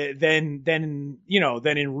than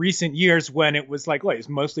in recent years when it was like, he's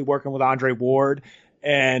mostly working with Andre Ward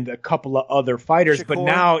and a couple of other fighters. But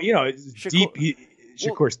now,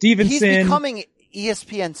 Shakur Stevenson. He's becoming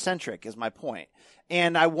ESPN centric is my point.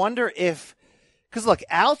 And I wonder because look,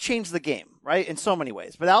 Al changed the game, right? In so many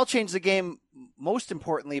ways, but Al changed the game most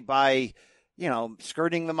importantly by,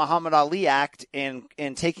 skirting the Muhammad Ali Act and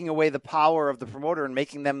taking away the power of the promoter and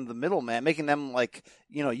making them the middleman, making them like,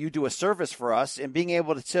 you do a service for us, and being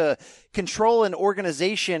able to control an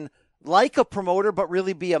organization like a promoter, but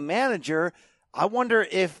really be a manager. I wonder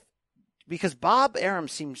if, because Bob Arum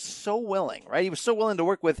seems so willing, right? He was so willing to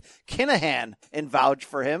work with Kinahan and vouch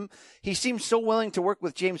for him. He seems so willing to work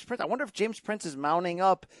with James Prince. I wonder if James Prince is mounting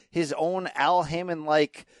up his own Al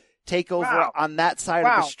Haymon-like takeover on that side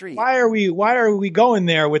of the street. Why are we going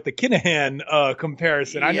there with the Kinahan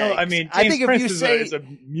comparison? I know. I mean, James Prince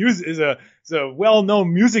is a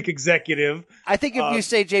well-known music executive. I think if you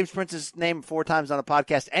say James Prince's name 4 times on a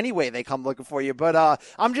podcast, anyway, they come looking for you. But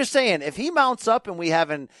I'm just saying, if he mounts up and we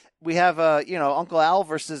have Uncle Al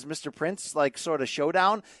versus Mr. Prince, like sort of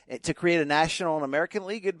showdown to create a national and American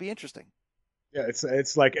league, it'd be interesting. Yeah,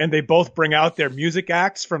 it's like, and they both bring out their music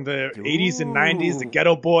acts from the 80s and 90s, the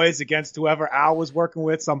Ghetto Boys against whoever Al was working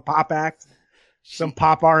with, some pop act, some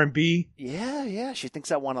pop R&B. Yeah. She thinks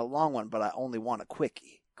I want a long one, but I only want a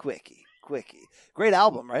quickie. Great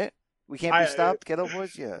album, right? We Can't Be Stopped, Ghetto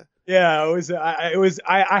Boys, yeah. Yeah,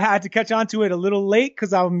 I had to catch on to it a little late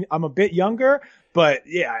because I'm a bit younger. But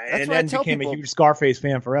yeah, and then became a huge Scarface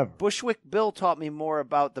fan forever. Bushwick Bill taught me more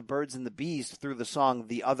about the birds and the bees through the song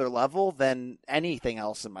 "The Other Level" than anything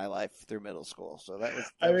else in my life through middle school. So that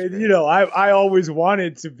was. I always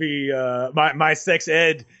wanted to be my sex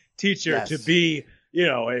ed teacher to be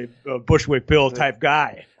a Bushwick Bill type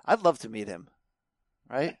guy. I'd love to meet him.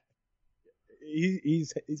 Right.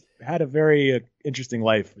 He's had a very interesting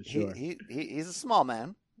life for sure. He's a small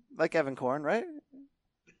man, like Evan Korn, right?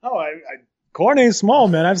 Oh, Korn ain't small,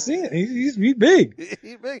 man. I've seen it. He's big.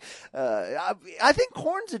 He's big. I think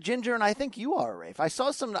Korn's a ginger, and I think you are, Rafe. I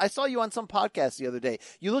saw you on some podcast the other day.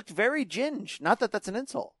 You looked very ginge. Not that that's an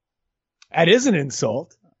insult. That is an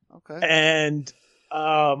insult. Okay. And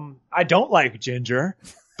I don't like ginger,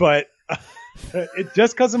 but it's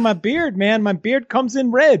just because of my beard, man. My beard comes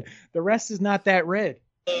in red. The rest is not that red.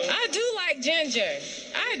 I do like ginger.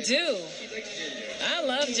 I do. I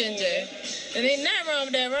love ginger. And ain't nothing wrong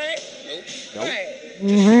with that, right? Nope. Right.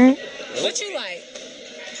 Mm-hmm. What you like?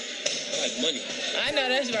 I like money. I know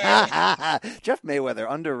that's right. Jeff Mayweather,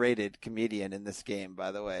 underrated comedian in this game,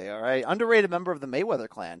 by the way. All right, underrated member of the Mayweather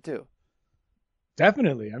clan too.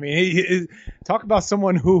 Definitely. I mean, he talk about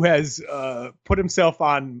someone who has put himself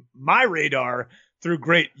on my radar through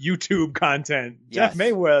great YouTube content. Yes. Jeff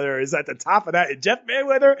Mayweather is at the top of that. Jeff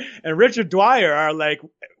Mayweather and Richard Dwyer are like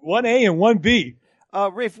 1A and 1B.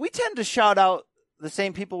 Rafe, we tend to shout out the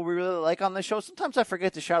same people we really like on the show. Sometimes I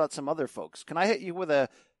forget to shout out some other folks. Can I hit you with a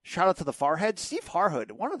shout out to the Farhead? Steve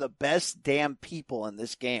Harhood, one of the best damn people in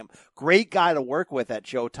this game. Great guy to work with at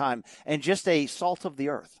Showtime, and just a salt of the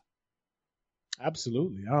earth.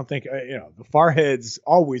 Absolutely. I don't think, the Farheads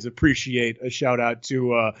always appreciate a shout out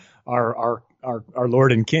to our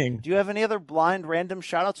Lord and King. Do you have any other blind random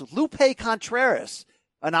shout outs? Lupe Contreras,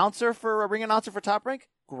 ring announcer for Top Rank.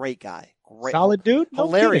 Great guy. Great. Solid dude.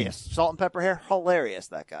 Hilarious. No Salt and pepper hair. Hilarious,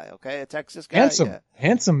 that guy. Okay. A Texas guy. Handsome. Yeah.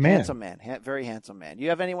 Handsome man. Handsome man. Very handsome man. You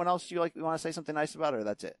have anyone else you want to say something nice about, or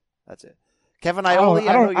that's it? Kevin Iole.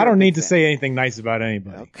 I don't need to say anything nice about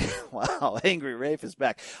anybody. Okay. Wow. Angry Rafe is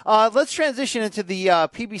back. Let's transition into the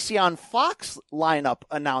PBC on Fox lineup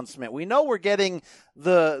announcement. We know we're getting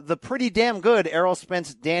the pretty damn good Errol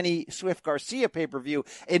Spence, Danny Swift Garcia pay-per-view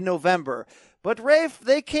in November. But Rafe,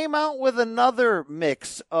 they came out with another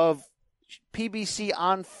mix of PBC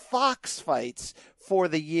on Fox fights for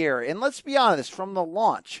the year. And let's be honest, from the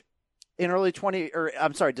launch in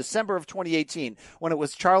December of 2018, when it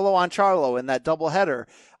was Charlo on Charlo in that doubleheader,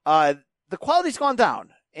 the quality's gone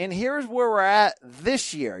down. And here's where we're at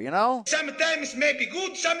this year, Sometimes maybe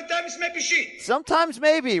good, sometimes maybe shit. Sometimes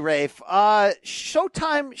maybe, Rafe.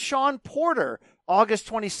 Showtime Sean Porter, August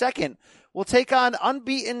 22nd, will take on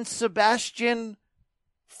unbeaten Sebastian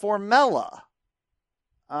Formella.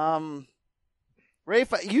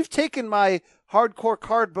 Rafe, you've taken my hardcore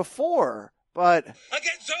card before, but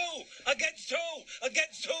Against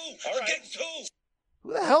who?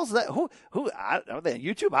 Who the hell's that? Who? Are they on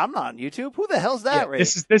YouTube? I'm not on YouTube. Who the hell's that? Yeah,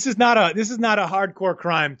 this is not a hardcore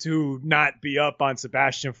crime to not be up on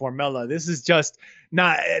Sebastian Formella. This is just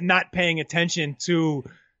not paying attention to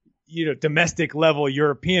domestic level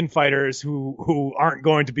European fighters who aren't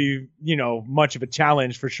going to be, much of a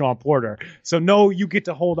challenge for Sean Porter. So no, you get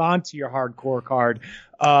to hold on to your hardcore card.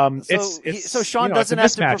 So Sean doesn't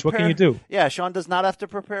have to prepare. What can you do? Yeah, Sean does not have to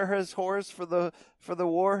prepare his whores for the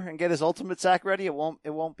war and get his ultimate sack ready. It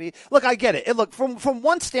won't be. Look, I get it. Look, from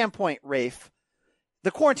one standpoint, Rafe,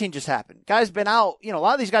 the quarantine just happened. Guys been out. A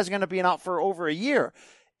lot of these guys are going to be out for over a year.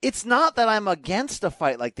 it's not that I'm against a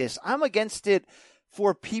fight like this. I'm against it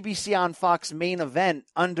for PBC on Fox main event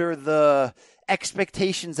under the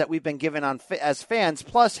expectations that we've been given as fans.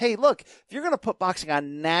 Plus, hey, look, if you're going to put boxing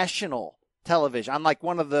on national television, on like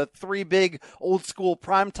one of the 3 big old school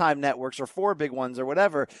primetime networks or 4 big ones or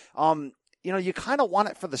whatever, you kind of want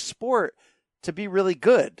it for the sport to be really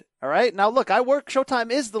good. All right. Now, look,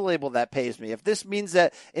 Showtime is the label that pays me. If this means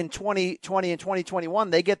that in 2020 and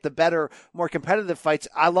 2021, they get the better, more competitive fights,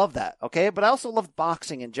 I love that. Okay. But I also love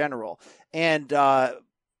boxing in general. And,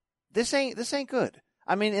 this ain't good.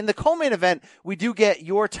 I mean, in the co-main event, we do get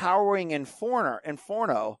your towering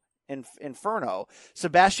Inferno,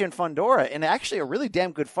 Sebastian Fundora, and actually a really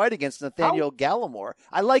damn good fight against Nathaniel Gallimore.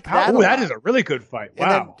 I like that. That is a really good fight.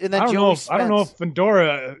 Wow. And then I don't know if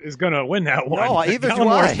Fundora is going to win that one. No, either do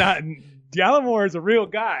I. Gallimore is a real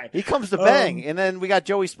guy. He comes to bang. And then we got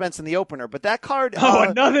Joey Spence in the opener. But that card...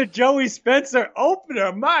 another Joey Spencer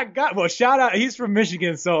opener. My God. Well, shout out. He's from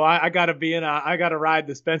Michigan, so I got to ride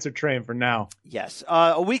the Spencer train for now. Yes.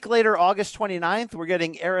 A week later, August 29th, we're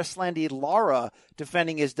getting Arislandi Lara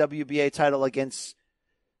defending his WBA title against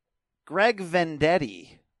Greg Vendetti.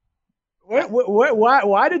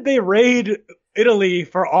 Why did they raid Italy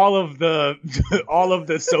for all of the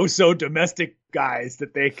so-so domestic guys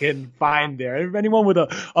that they can find there? Anyone with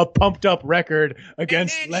a pumped up record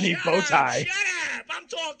against Lenny Bowtie. Shut up! I'm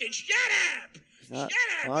talking. Shut up!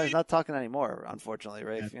 Well, he's not talking anymore, unfortunately,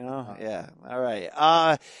 Rafe. Yeah. All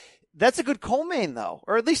right. That's a good co-main, though,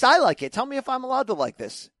 or at least I like it. Tell me if I'm allowed to like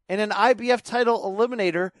this. In an IBF title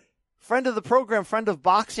eliminator, friend of the program, friend of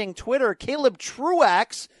boxing Twitter, Caleb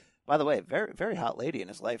Truax. By the way, very, very hot lady in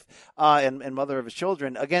his life, and mother of his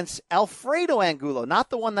children, against Alfredo Angulo, not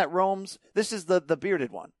the one that roams. This is the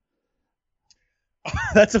bearded one.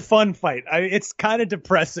 That's a fun fight. It's kind of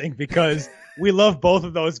depressing because we love both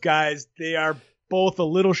of those guys. They are both a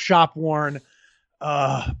little shop worn,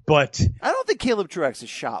 but I don't think Caleb Truax is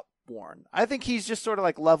shop worn. I think he's just sort of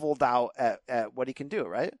like leveled out at what he can do,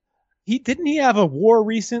 right? Didn't he have a war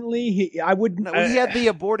recently? He had the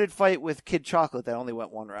aborted fight with Kid Chocolate that only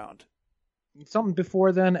went 1 round. Something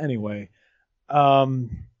before then, anyway. Look,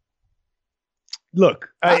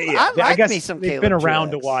 I guess they've Caleb been around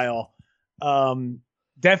Truax. a while.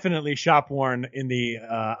 Definitely shop worn in the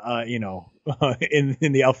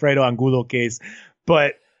in the Alfredo Angulo case.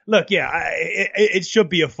 But look, it should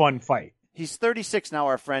be a fun fight. He's 36 now,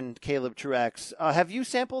 our friend Caleb Truax. Have you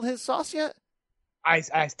sampled his sauce yet?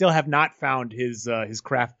 I still have not found his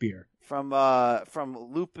craft beer from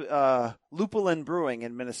Lupulin Brewing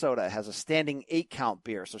in Minnesota. It has a standing 8-count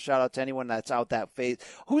beer. So shout out to anyone that's out that phase.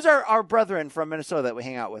 Who's our brethren from Minnesota that we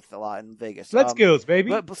hang out with a lot in Vegas? Sled Skills,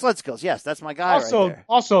 baby. Sled Skills, yes, that's my guy right there.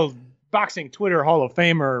 Also, boxing Twitter Hall of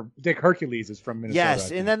Famer Dick Hercules is from Minnesota.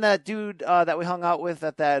 Yes, and then that dude that we hung out with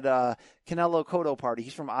at that Canelo Cotto party,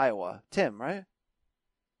 he's from Iowa. Tim, right?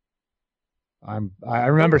 I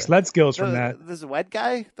remember Sled Skills from that. This white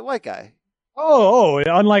guy? The white guy. Oh,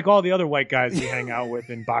 unlike all the other white guys we hang out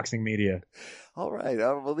with in boxing media. All right,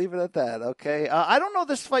 we'll leave it at that, okay? I don't know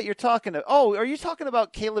this fight you're talking about. Oh, are you talking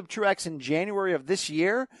about Caleb Truax in January of this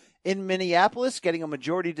year in Minneapolis getting a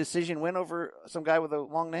majority decision win over some guy with a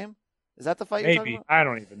long name? Is that the fight you're talking about? I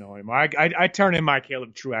don't even know anymore. I turn in my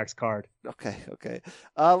Caleb Truax card. Okay.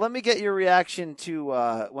 Let me get your reaction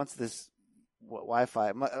to once this...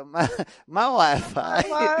 Wi-Fi. My Wi-Fi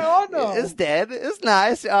is dead. It's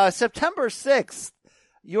nice. September 6th,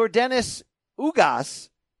 your Dennis Ugas,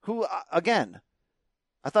 who, again,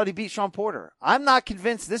 I thought he beat Sean Porter. I'm not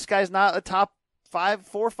convinced this guy's not a top 4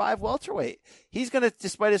 or 5 welterweight. He's going to,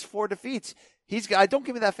 despite his 4 defeats, don't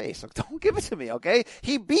give me that face. Don't give it to me, okay?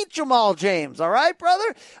 He beat Jamal James, all right,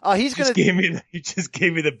 brother? He just gave me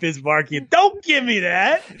the Bismarckian. Don't give me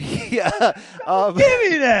that. Yeah.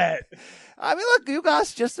 Give me that. I mean, look,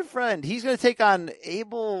 Ugas just a friend. He's going to take on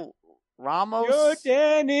Abel Ramos. Your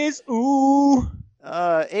Dennis, ooh.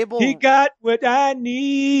 Abel. He got what I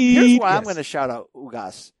need. Here's why I'm going to shout out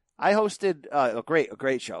Ugas. I hosted a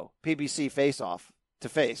great show, PBC Face Off to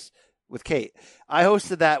Face with Kate. I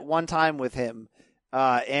hosted that one time with him,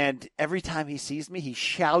 and every time he sees me, he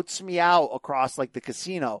shouts me out across like the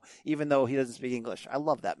casino, even though he doesn't speak English. I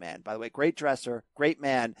love that man, by the way. Great dresser, great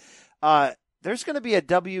man. There's going to be a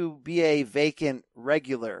WBA vacant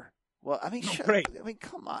regular. Well, I mean, great. I mean,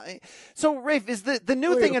 come on. So, Rafe, is the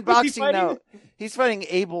new thing in boxing now? He's fighting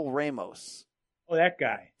Abel Ramos. Oh, that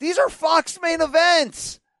guy. These are Fox main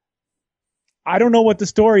events. I don't know what the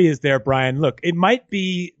story is there, Brian. Look, it might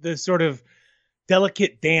be the sort of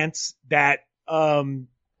delicate dance that PBC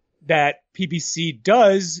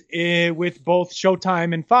does with both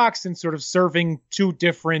Showtime and Fox, and sort of serving 2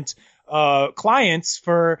 different clients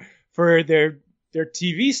for their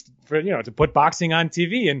TV, to put boxing on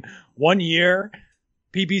TV. And 1 year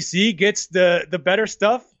PBC gets the better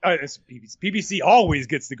stuff. PBC always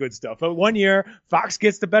gets the good stuff. But 1 year Fox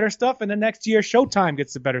gets the better stuff, and the next year Showtime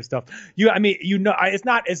gets the better stuff. It's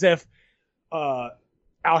not as if Al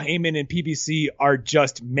Heyman and PBC are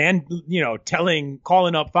just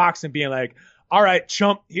calling up Fox and being like, all right,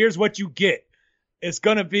 chump, here's what you get. It's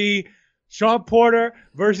going to be Sean Porter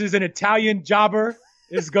versus an Italian jobber.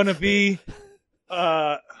 It's going to be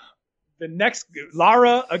the next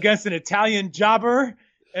Lara against an Italian jobber.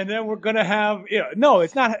 And then we're going to have, no,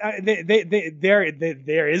 it's not.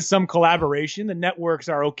 There is some collaboration. The networks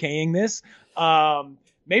are okaying this.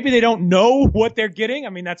 Maybe they don't know what they're getting. I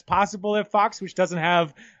mean, that's possible at Fox, which doesn't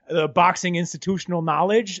have the boxing institutional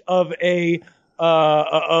knowledge of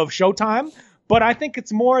Showtime. But I think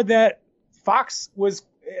it's more that Fox was,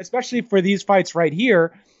 especially for these fights right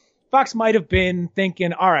here, Fox might have been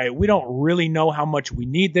thinking, all right, we don't really know how much we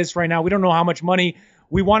need this right now. We don't know how much money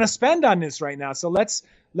we want to spend on this right now. So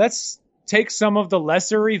let's take some of the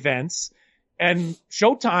lesser events, and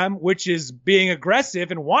Showtime, which is being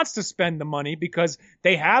aggressive and wants to spend the money because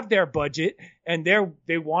they have their budget and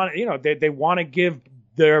they want to give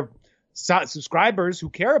their subscribers who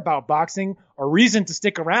care about boxing a reason to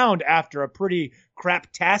stick around after a pretty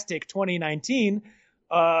craptastic 2019.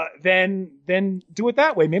 Then do it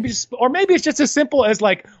that way. Maybe it's just as simple as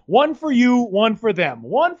like one for you, one for them,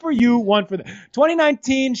 one for you, one for them.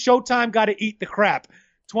 2019 Showtime got to eat the crap.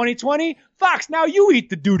 2020 Fox, now you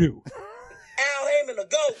eat the doo-doo. Al Heyman a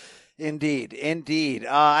goat. Indeed.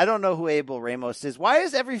 I don't know who Abel Ramos is. Why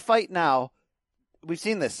is every fight now? We've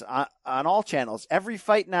seen this on all channels. Every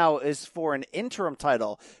fight now is for an interim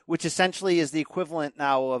title, which essentially is the equivalent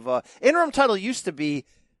now of interim title used to be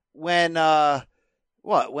when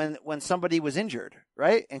somebody was injured,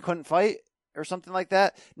 right, and couldn't fight or something like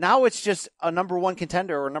that. Now it's just a number one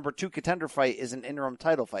contender or number two contender fight is an interim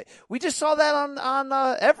title fight. We just saw that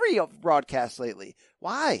on every broadcast lately.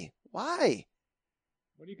 Why?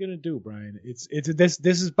 What are you gonna do, Brian? This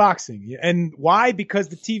is boxing, and why? Because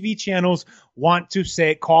the TV channels want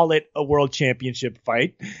to call it a world championship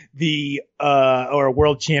fight, or a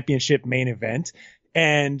world championship main event,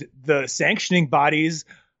 and the sanctioning bodies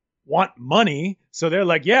want money, so they're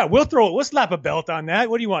like, yeah, we'll slap a belt on that.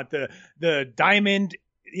 What do you want? The diamond.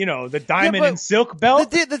 The diamond and silk belt?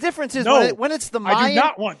 The difference is when it's the Mayan... I do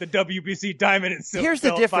not want the WBC diamond and silk belt. Here's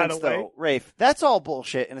the difference, though, Rafe. That's all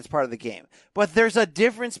bullshit, and it's part of the game. But there's a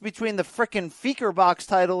difference between the frickin' Feker box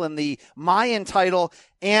title and the Mayan title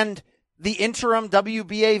and the interim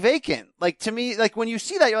WBA vacant. Like, to me, like, when you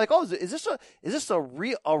see that, you're like, oh, is this a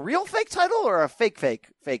real fake title or a fake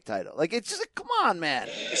title? Like, it's just like, come on, man.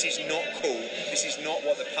 This is not cool. This is not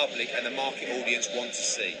what the public and the market audience want to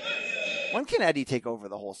see. When can Eddie take over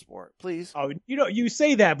the whole sport, please? Oh, you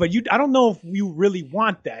say that, but I don't know if you really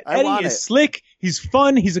want that. Eddie is slick. He's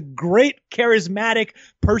fun. He's a great, charismatic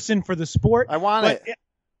person for the sport. I want it.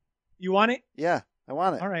 You want it? Yeah, I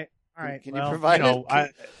want it. All right. Can you provide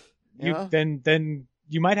it? Then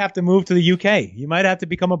you might have to move to the UK. You might have to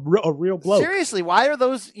become a real bloke. Seriously, why are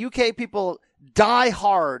those UK people die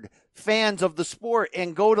hard fans of the sport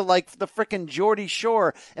and go to like the frickin' Geordie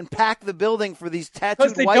Shore and pack the building for these tattooed white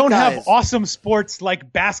guys? Because they don't have awesome sports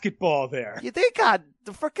like basketball there. Yeah, they got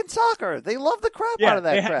the frickin' soccer. They love the crap out of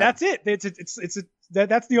that crap. That's it.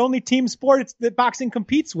 That's the only team sport that boxing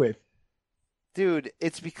competes with. Dude,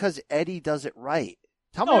 it's because Eddie does it right.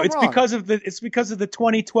 It's because of the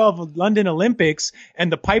 2012 London Olympics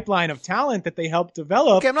and the pipeline of talent that they helped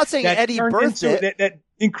develop. Okay, I'm not saying Eddie birthed it. That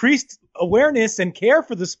increased awareness and care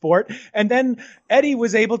for the sport, and then Eddie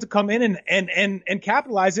was able to come in and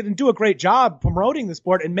capitalize it and do a great job promoting the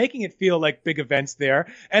sport and making it feel like big events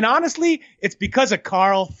there. And honestly, it's because of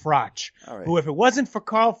Carl Froch, who, if it wasn't for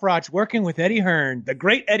Carl Froch working with Eddie Hearn, the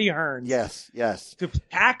great Eddie Hearn, yes, to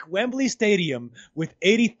pack Wembley Stadium with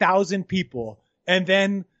 80,000 people, and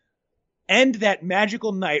then end that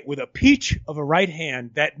magical night with a peach of a right hand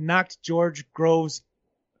that knocked George Groves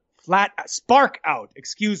spark out,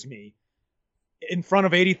 in front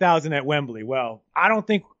of 80,000 at Wembley. Well, I don't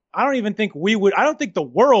even think the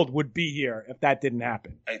world would be here if that didn't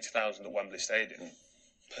happen. 80,000 at Wembley Stadium,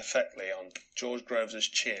 perfectly on George Groves'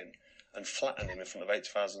 chin and flatten him in front of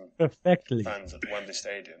 80,000 fans at Wembley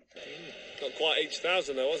Stadium. Not quite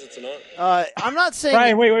 80,000 though, was it tonight? I'm not saying...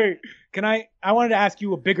 Brian, wait. I wanted to ask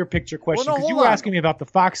you a bigger picture question, because you were asking me about the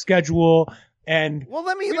Fox schedule and... Well,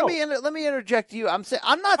 let me interject you. I'm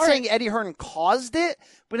not saying Eddie Hearn caused it,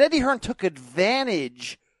 but Eddie Hearn took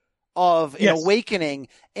advantage of an awakening,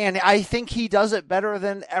 and I think he does it better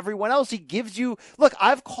than everyone else. He gives you – look,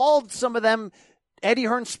 I've called some of them Eddie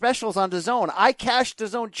Hearn specials on DAZN. I cashed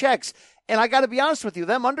DAZN checks, and I got to be honest with you,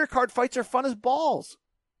 them undercard fights are fun as balls.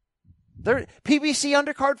 They're PBC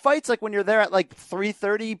undercard fights, like when you're there at like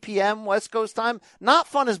 3:30 p.m. West Coast time, not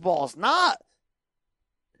fun as balls, not.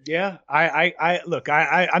 Yeah,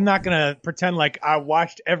 I'm not going to pretend like I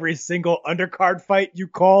watched every single undercard fight you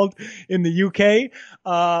called in the UK.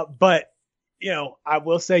 But, I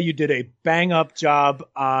will say you did a bang up job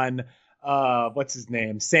on, what's his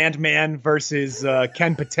name? Sandman versus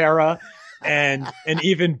Ken Patera, and an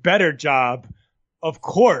even better job, of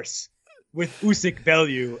course, with Usyk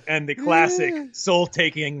Bellew and the classic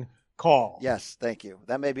soul-taking call. Yes, thank you.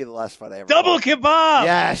 That may be the last fight I ever Double called. kebab.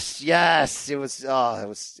 Yes. It was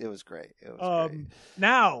great. It was great.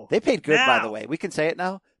 Now they paid good, by the way. We can say it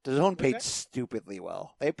now. DAZN paid stupidly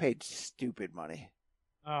well. They paid stupid money.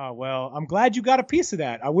 Oh, well, I'm glad you got a piece of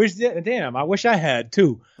that. I wish I had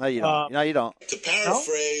too. No, you don't. No, you don't. To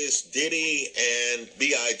paraphrase Diddy and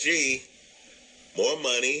B.I.G., more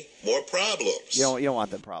money, more problems. You don't want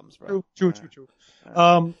them problems, bro. True.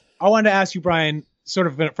 I wanted to ask you, Brian, sort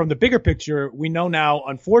of from the bigger picture, we know now,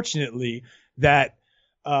 unfortunately, that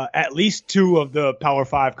at least 2 of the Power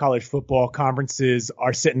 5 college football conferences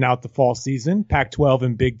are sitting out the fall season, Pac-12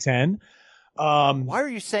 and Big Ten. Why are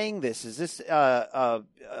you saying this? Is this I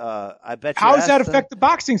bet you how does that affect the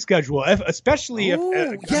boxing schedule? Especially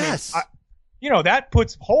yes. That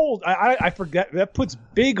puts holes. I forget that puts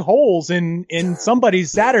big holes in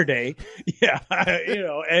somebody's Saturday. Yeah,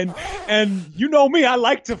 and you know me, I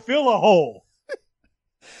like to fill a hole.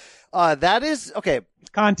 That is okay.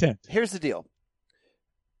 Content. Here's the deal.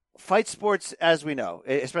 Fight sports, as we know,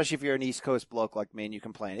 especially if you're an East Coast bloke like me and you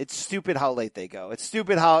complain, it's stupid how late they go. It's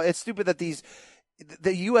stupid that the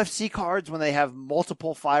UFC cards, when they have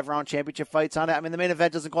multiple 5-round championship fights on it, I mean, the main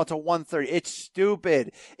event doesn't go until 1:30. It's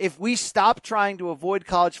stupid. If we stop trying to avoid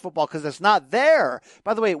college football because it's not there,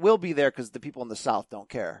 by the way, it will be there because the people in the South don't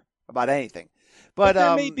care about anything. But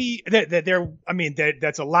there may be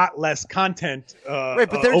that's a lot less content right,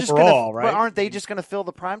 but they're overall, right? But aren't they just going to fill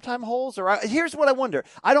the primetime holes? Or here's what I wonder.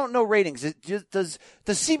 I don't know ratings. Does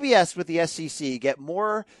CBS with the SEC get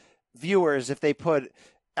more viewers if they put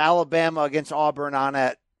Alabama against Auburn on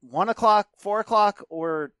at 1 o'clock, 4 o'clock,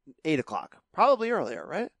 or 8 o'clock? Probably earlier,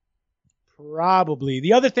 right? Probably.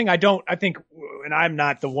 The other thing I think, and I'm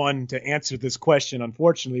not the one to answer this question,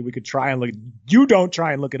 unfortunately, we could try and look. You don't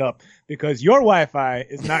try and look it up because your Wi-Fi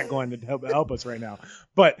is not going to help us right now.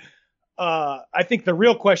 But I think the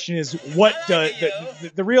real question is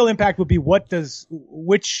the real impact would be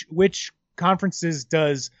which conferences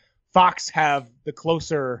does Fox have the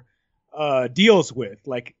closer deals with?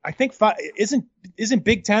 Like, I think isn't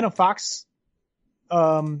Big Ten a Fox?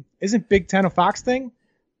 Isn't Big Ten a Fox thing?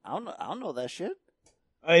 I don't know that shit.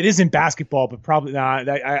 It is in basketball, but probably not.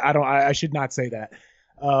 I should not say that.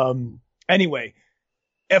 Anyway,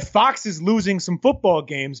 if Fox is losing some football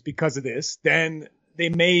games because of this, then they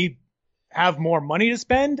may have more money to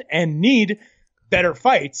spend and need better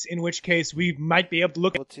fights, in which case we might be able to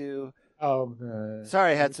look to.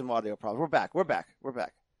 Sorry, I had some audio problems. We're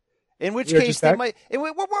back. In which case they might.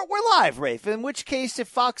 We're live, Rafe. In which case, if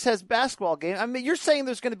Fox has basketball game, I mean, you're saying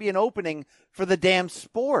there's going to be an opening for the damn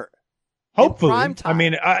sport. Hopefully, I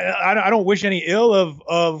mean, I don't wish any ill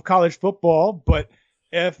of college football, but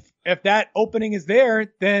if that opening is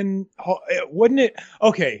there, then wouldn't it?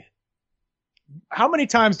 Okay. How many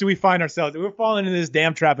times do we find ourselves? We're falling into this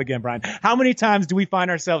damn trap again, Brian. How many times do we find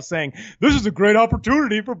ourselves saying, this is a great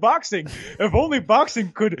opportunity for boxing? If only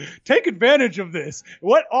boxing could take advantage of this.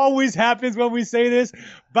 What always happens when we say this?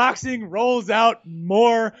 Boxing rolls out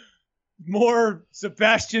more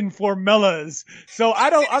Sebastian Formellas. So I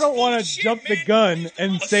don't want to jump the gun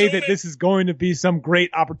and say that this is going to be some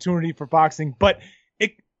great opportunity for boxing, but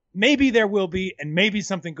maybe there will be, and maybe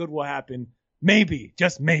something good will happen. Maybe,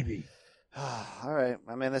 just maybe. All right.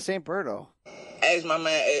 I mean, this ain't Berto. Ask my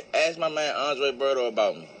man Andre Berto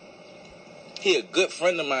about me. He a good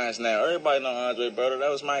friend of mine now. Everybody know Andre Berto. That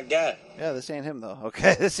was my guy. Yeah, this ain't him though.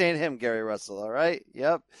 Okay, this ain't him, Gary Russell. All right.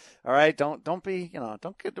 Yep. All right. Don't be.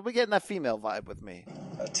 Don't be getting that female vibe with me.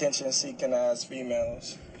 Attention-seeking ass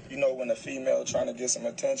females. You know when a female trying to get some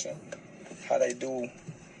attention, how they do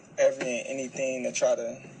every and anything to try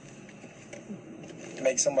to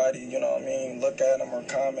make somebody, look at them or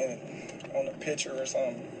comment on a picture or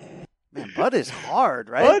something. Man, Bud is hard,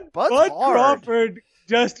 right? Bud Crawford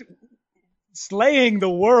just slaying the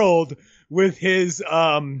world with his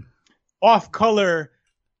off-color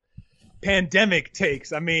pandemic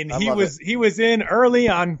takes. I mean, he was in early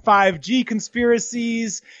on 5G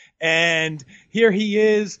conspiracies And here he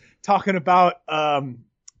is talking about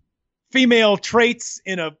female traits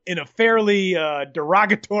in a fairly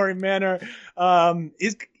derogatory manner.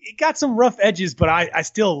 He got some rough edges, but I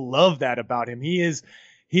still love that about him. He's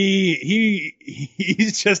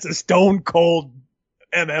just a stone cold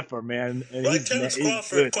MFer, man. And right, Terrence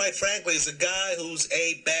Crawford, quite frankly, is a guy who's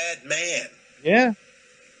a bad man. Yeah.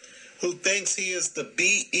 Who thinks he is the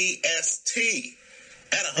BEST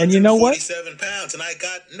at 147 and you know what? pounds. And I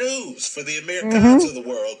got news for the Americans of the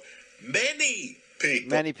world. Many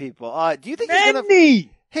people. Do you think he's gonna?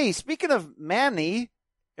 Hey, speaking of Manny,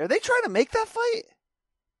 are they trying to make that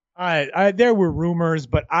fight? There were rumors,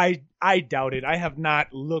 but I doubt it. I have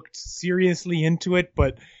not looked seriously into it,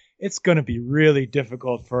 but it's going to be really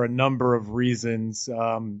difficult for a number of reasons.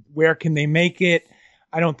 Where can they make it?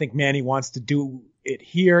 I don't think Manny wants to do it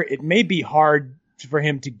here. It may be hard for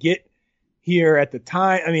him to get here at the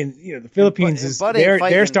time. I mean, the Philippines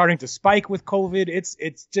they're starting to spike with COVID. It's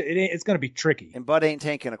going to be tricky. And Bud ain't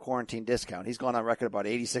taking a quarantine discount. He's gone on record about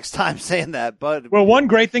 86 times saying that. Bud. Well, one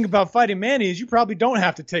great thing about fighting Manny is you probably don't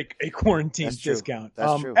have to take a quarantine discount.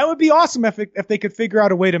 That's true. That would be awesome if they could figure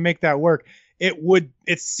out a way to make that work.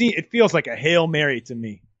 It feels like a Hail Mary to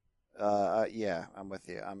me. Yeah, I'm with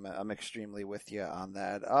you. I'm extremely with you on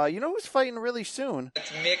that. You know who's fighting really soon?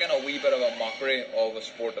 It's making a wee bit of a mockery of a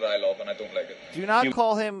sport that I love, and I don't like it. Do not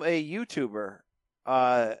call him a YouTuber.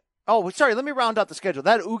 Sorry. Let me round out the schedule.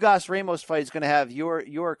 That Ugas Ramos fight is going to have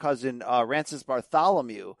your cousin Rancis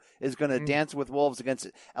Bartholomew is going to dance with wolves against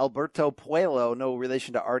Alberto Puello, no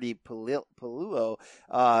relation to Artie Pelulo,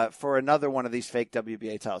 for another one of these fake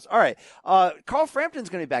WBA titles. All right. Carl Frampton's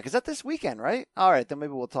going to be back. Is that this weekend, right? All right. Then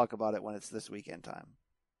maybe we'll talk about it when it's this weekend time.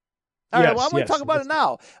 All right. Well, I'm going to talk about it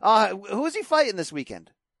now. Who is he fighting this weekend?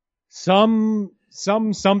 Something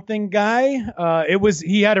guy.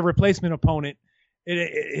 He had a replacement opponent.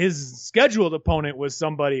 His scheduled opponent was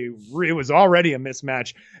somebody. It was already a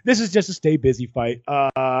mismatch. This is just a stay busy fight.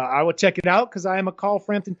 I will check it out because I am a Carl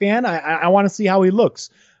Frampton fan. I want to see how he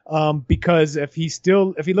looks. Because if he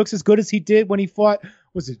looks as good as he did when he fought,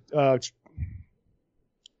 was it the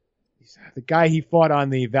guy he fought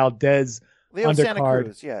on the Valdez Leo undercard? Santa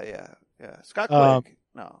Cruz. Yeah. Scott Quigg.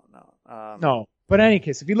 No. But in any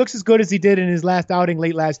case, if he looks as good as he did in his last outing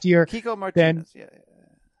late last year, Kiko Martinez. Then,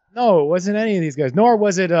 no, it wasn't any of these guys. Nor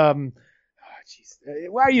was it. Why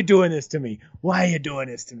are you doing this to me? But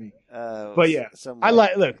yeah,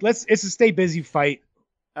 look. It's a stay busy fight.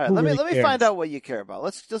 All right, let me find out what you care about.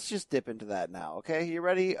 Let's just dip into that now. Okay, you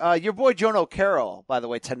ready? Your boy Joan O'Carroll, by the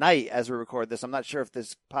way, tonight as we record this. I'm not sure if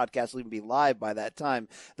this podcast will even be live by that time.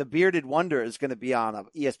 The Bearded Wonder is going to be on a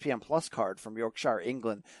ESPN Plus card from Yorkshire,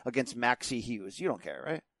 England, against Maxie Hughes. You don't care,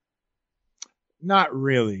 right? Not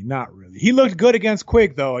really. He looked good against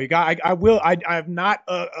Quigg, though. I'm not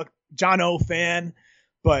a John O fan,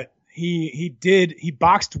 but he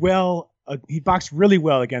boxed well. He boxed really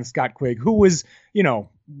well against Scott Quigg, who was,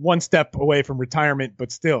 one step away from retirement, but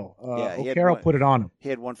still, O'Carroll put it on him. He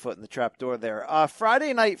had one foot in the trap door there.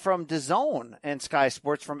 Friday night from DAZN and Sky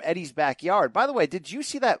Sports from Eddie's Backyard. By the way, did you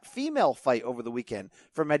see that female fight over the weekend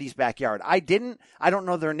from Eddie's Backyard? I didn't. I don't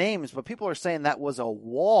know their names, but people are saying that was a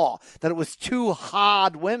wall, that it was two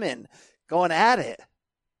hard women going at it.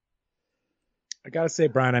 I got to say,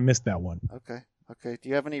 Brian, I missed that one. Okay. Do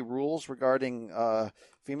you have any rules regarding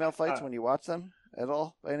female fights when you watch them at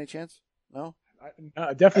all, by any chance? No?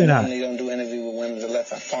 Definitely not. I normally don't do interviews with women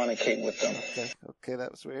unless I fornicate with them. Okay, that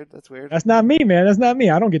was weird. That's weird. That's not me, man. That's not me.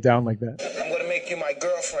 I don't get down like that. I'm going to make you my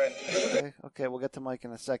girlfriend. Okay, we'll get to Mike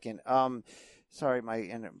in a second. Sorry,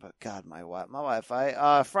 my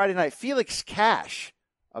Wi-Fi. Friday night, Felix Cash.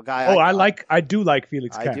 A guy. I do like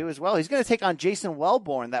Felix Cash. I do as well. He's going to take on Jason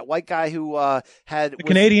Wellborn, that white guy who had the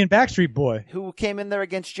Canadian Backstreet Boy, who came in there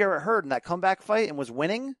against Jarrett Hurd in that comeback fight and was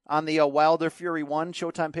winning on the Wilder Fury 1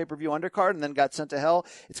 Showtime pay-per-view undercard, and then got sent to hell.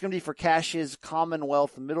 It's going to be for Cash's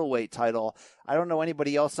Commonwealth middleweight title. I don't know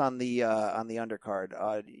anybody else on the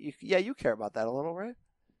undercard. You care about that a little, right?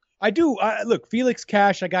 I do. Look, Felix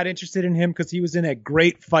Cash. I got interested in him because he was in a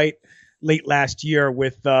great fight late last year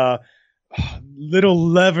with little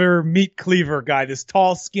lever meat cleaver guy, this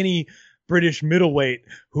tall, skinny British middleweight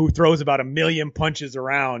who throws about 1 million punches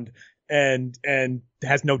around and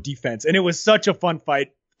has no defense. And it was such a fun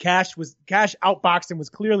fight. Cash outboxed him, was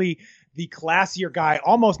clearly the classier guy,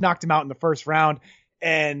 almost knocked him out in the first round.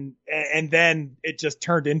 And then it just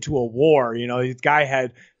turned into a war. This guy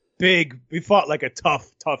had we fought like a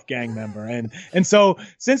tough gang member. And so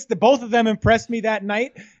since both of them impressed me that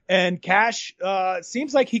night, and Cash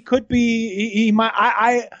seems like he could be,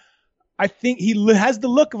 I think he has the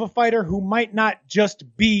look of a fighter who might not just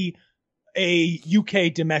be a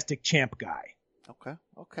UK domestic champ guy.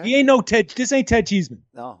 Okay. He ain't no Ted. This ain't Ted Cheeseman.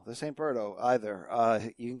 No, this ain't Berto either.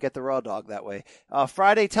 You can get the raw dog that way.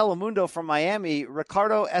 Friday, Telemundo from Miami.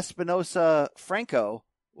 Ricardo Espinosa Franco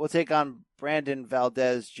will take on Brandon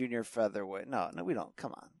Valdez Jr. featherweight. No, we don't.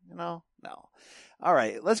 Come on. No. All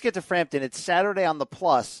right, let's get to Frampton. It's Saturday on the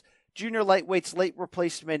Plus. Junior lightweight's late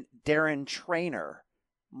replacement Darren Trainer.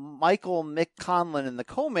 Michael Mick Conlon in the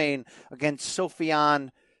co-main against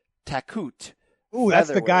Sofiane Takut. Ooh, that's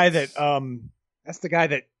the guy that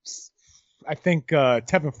I think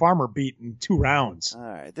Tevin Farmer beat in 2 rounds. All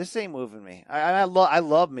right, this ain't moving me. I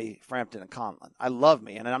love me Frampton and Conlon. I love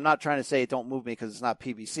me, and I'm not trying to say it don't move me because it's not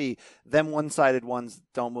PBC. Them one-sided ones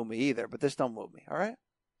don't move me either, but this don't move me. All right,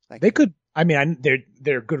 they could. I mean,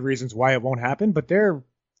 there are good reasons why it won't happen, but they're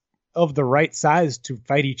of the right size to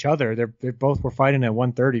fight each other. They both were fighting at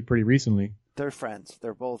 130 pretty recently. They're friends.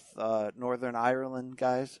 They're both Northern Ireland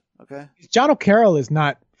guys. Okay. John O'Carroll is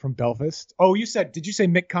not from Belfast. Oh, did you say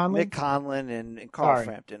Mick Conlon? Mick Conlon and Carl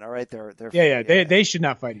Frampton. All right. They're they should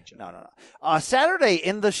not fight each other. No. Saturday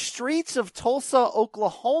in the streets of Tulsa,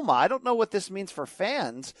 Oklahoma. I don't know what this means for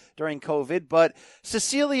fans during COVID, but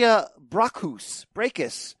Cecilia Brakkus,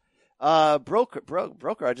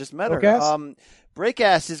 Broker. I just met her.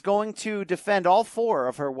 Breakas is going to defend all 4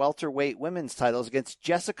 of her welterweight women's titles against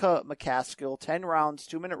Jessica McCaskill, 10 rounds,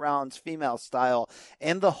 2-minute rounds, female style,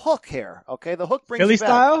 and the hook here. Okay, the hook brings Philly you back.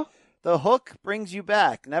 Style? The hook brings you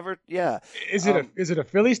back. Never, yeah. Is it a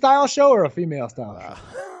Philly style show or a female style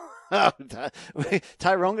show?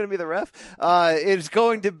 Tyrone going to be the ref? It's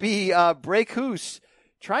going to be Breakus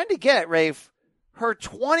trying to get, Rafe, her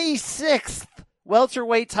 26th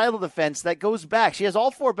welterweight title defense that goes back. She has all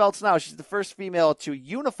 4 belts now. She's the first female to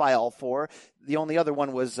unify all 4. The only other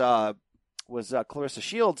one was Clarissa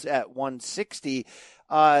Shields at 160.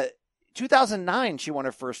 2009, she won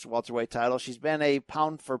her first welterweight title. She's been a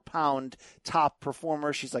pound-for-pound top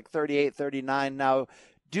performer. She's like 38, 39 now.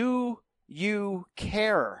 Do you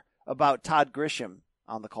care about Todd Grisham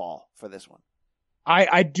on the call for this one?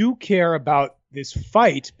 I do care about this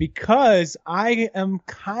fight because I am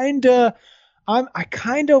kind of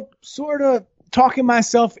sort of talking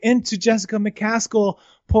myself into Jessica McCaskill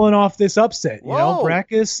pulling off this upset. Whoa. You know,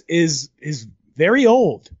 Brakkus is very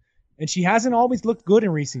old, and she hasn't always looked good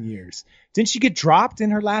in recent years. Didn't she get dropped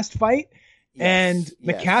in her last fight? Yes, and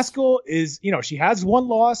McCaskill is, she has 1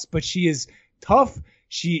 loss, but she is tough.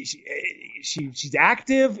 She's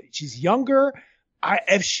active. She's younger.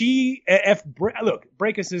 Brakkus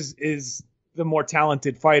is the more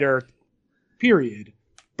talented fighter, period.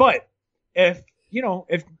 But if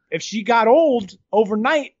she got old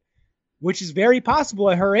overnight, which is very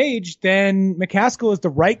possible at her age, then McCaskill is the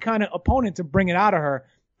right kind of opponent to bring it out of her.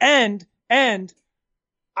 And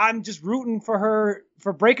I'm just rooting for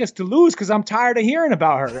Brakkus to lose because I'm tired of hearing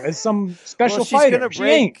about her as some special fighter.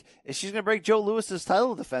 She's going to break Joe Lewis's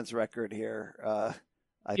title defense record here.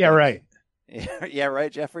 Right. Yeah,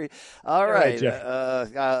 right, Jeffrey. All right.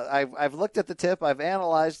 Jeffrey. I've looked at the tip. I've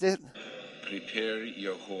analyzed it. Prepare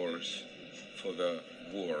your horse for the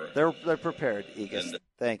war. They're prepared, Egas.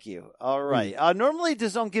 Thank you. All right. Normally,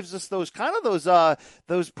 DAZN gives us those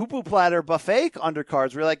poo-poo platter buffet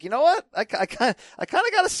undercards. We're like, you know what? I kind of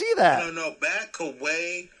got to see that. No, back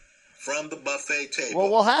away from the buffet table.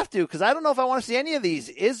 Well, we'll have to because I don't know if I want to see any of these.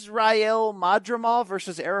 Israel Madrimov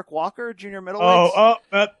versus Eric Walker, junior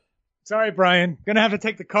middleweights. Sorry, Brian. Gonna have to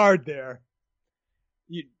take the card there.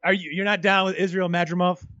 You're not down with Israel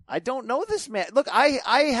Madrimov? I don't know this man. Look, I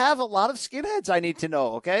have a lot of skinheads I need to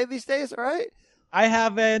know, okay, these days, all right? I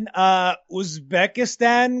have an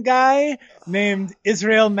Uzbekistan guy named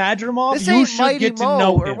Israel Madrimov. This you ain't should Mighty get Mo, to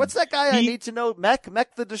know him. Or what's that guy I need to know? Mech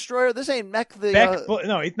the Destroyer? This ain't Mech the...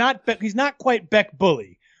 No, he's not quite Beck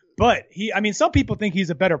Bully. But some people think he's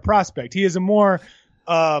a better prospect. He is he's a more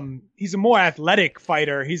athletic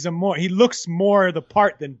fighter. He looks more the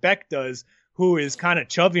part than Beck does, who is kind of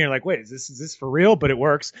chubby and like, wait, is this for real? But it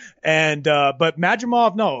works. And but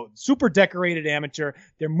Madrimov, no, super decorated amateur.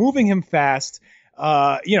 They're moving him fast.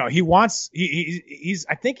 I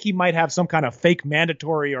think he might have some kind of fake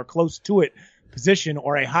mandatory or close to it position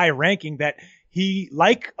or a high ranking that he,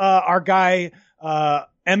 like our guy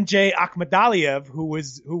MJ Akhmadaliev,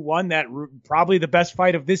 who won that probably the best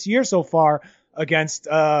fight of this year so far against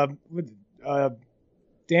Danny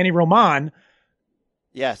Roman.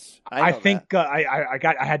 Yes, I think I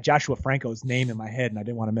had Joshua Franco's name in my head and I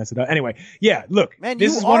didn't want to mess it up. Anyway, yeah, look, man,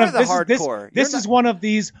 this is one of hardcore. This is one of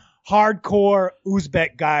these hardcore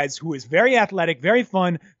Uzbek guys who is very athletic, very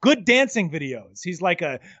fun, good dancing videos. He's like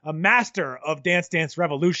a master of Dance Dance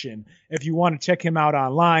Revolution. If you want to check him out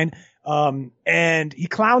online. And he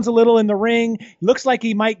clowns a little in the ring. Looks like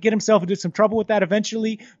he might get himself into some trouble with that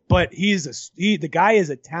eventually, but the guy is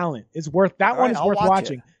a talent. It's worth that. All one right, is worth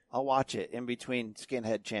watching. I'll watch it in between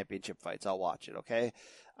Skinhead Championship fights. I'll watch it. Okay.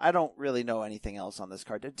 I don't really know anything else on this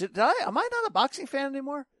card. Am I not a boxing fan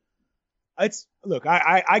anymore? Look,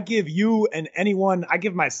 I give you and anyone, I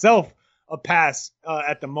give myself a pass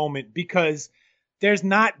at the moment because there's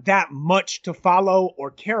not that much to follow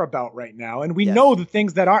or care about right now. And we know the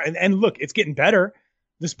things that are, and look, it's getting better.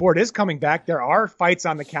 The sport is coming back. There are fights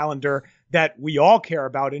on the calendar that we all care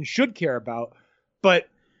about and should care about, but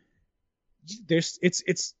it's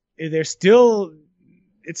still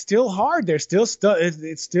hard. There's still stuff.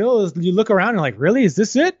 It's still, you look around and like, really, is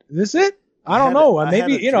this it? I don't know.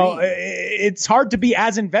 Maybe, it's hard to be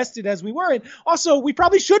as invested as we were. And also, we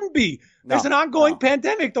probably shouldn't be. There's an ongoing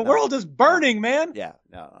pandemic. The world is burning, man. Yeah,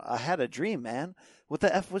 no. I had a dream, man. What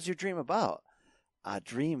the F was your dream about? A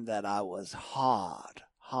dream that I was hard.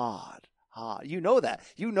 You know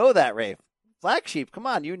that, Rafe. Black Sheep, come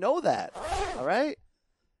on. You know that. All right?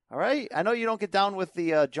 I know you don't get down with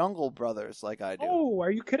the Jungle Brothers like I do. Oh, are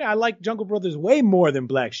you kidding? I like Jungle Brothers way more than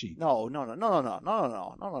Black Sheep. No.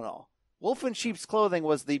 Wolf in Sheep's Clothing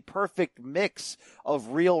was the perfect mix of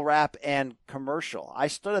real rap and commercial. I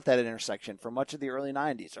stood at that intersection for much of the early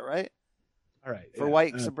 90s, all right? All right. For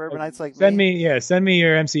white suburbanites like send me. Send me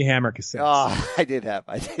your MC Hammer cassettes. Oh, I did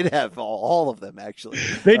have all of them, actually.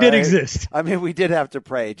 They did exist. I mean, we did have to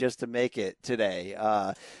pray just to make it today.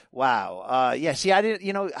 Wow. Yeah, see, I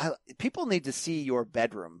didn't, people need to see your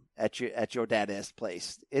bedroom at your dad's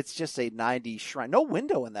place. It's just a 90s shrine. No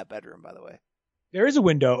window in that bedroom, by the way. There is a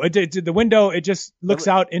window. The window, it just looks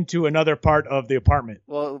out into another part of the apartment.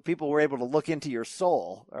 Well, people were able to look into your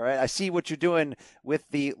soul. All right. I see what you're doing with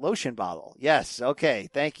the lotion bottle. Yes. Okay.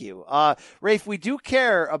 Thank you. Rafe, we do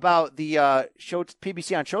care about the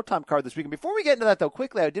PBC on Showtime card this week. And before we get into that, though,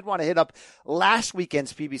 quickly, I did want to hit up last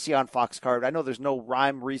weekend's PBC on Fox card. I know there's no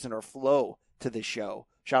rhyme, reason, or flow to this show.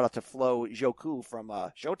 Shout out to Flo Joku from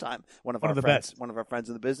Showtime, one of our friends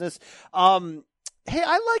in the business. Hey,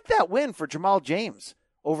 I like that win for Jamal James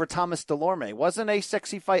over Thomas Delorme. Wasn't a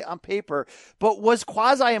sexy fight on paper, but was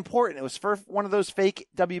quasi-important. It was for one of those fake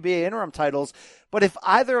WBA interim titles. But if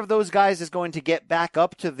either of those guys is going to get back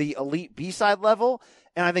up to the elite B-side level,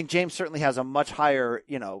 and I think James certainly has a much higher,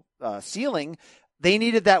 ceiling, they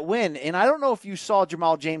needed that win. And I don't know if you saw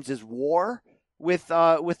Jamal James's war with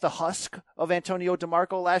the husk of Antonio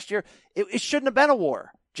DeMarco last year. It shouldn't have been a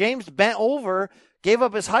war. James bent over, gave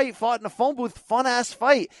up his height, fought in a phone booth, fun-ass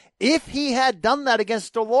fight. If he had done that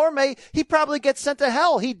against Delorme, he probably gets sent to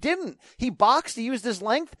hell. He didn't. He boxed. He used his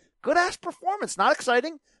length. Good-ass performance. Not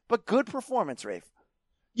exciting, but good performance, Rafe.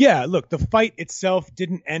 Yeah, look, the fight itself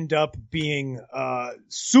didn't end up being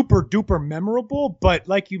super-duper memorable, but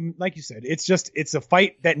like you said, it's a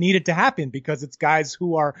fight that needed to happen because it's guys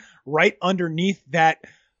who are right underneath that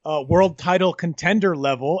world title contender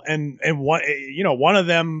level, and one of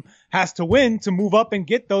them has to win to move up and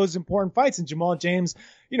get those important fights. And Jamal James,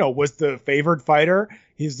 was the favored fighter.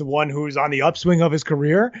 He's the one who's on the upswing of his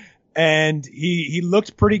career, and he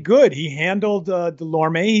looked pretty good. He handled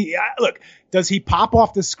Delorme. Look, does he pop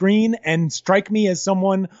off the screen and strike me as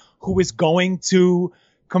someone who is going to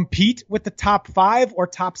compete with the top 5 or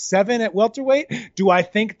top 7 at welterweight? Do I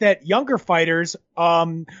think that younger fighters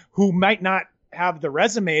who might not have the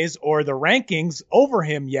resumes or the rankings over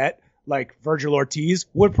him yet, like Virgil Ortiz,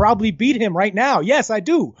 would probably beat him right now? Yes, I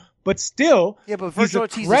do. But still, he's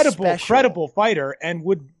a credible fighter and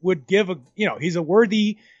would give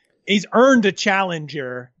he's earned a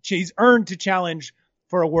challenger. He's earned to challenge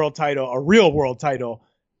for a world title, a real world title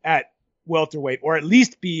at welterweight, or at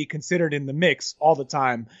least be considered in the mix all the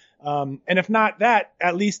time. And if not that,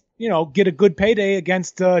 at least, get a good payday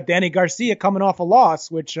against Danny Garcia coming off a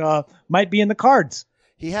loss, which might be in the cards.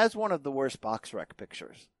 He has one of the worst BoxRec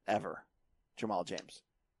pictures ever, Jamal James.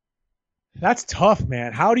 That's tough,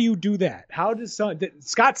 man. How do you do that?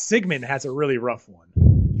 Scott Sigmund has a really rough one.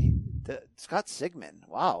 Scott Sigmund.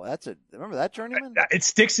 Wow, remember that journeyman? It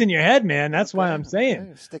sticks in your head, man. That's why I'm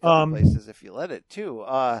saying. Stick other places if you let it too.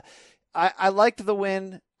 I liked the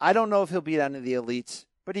win. I don't know if he'll beat any of the elites,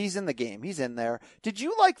 but he's in the game. He's in there. Did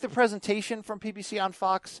you like the presentation from PBC on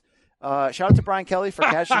Fox? Shout out to Brian Kelly for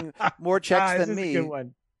cashing more checks than me. Good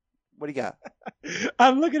one. What do you got?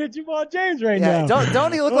 I'm looking at Jamal James right now.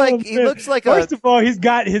 Don't he look like he looks like First of all, he's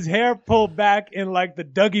got his hair pulled back in like the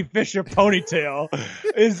Dougie Fisher ponytail.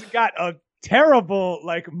 He's got a terrible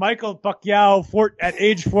like Michael Pacquiao at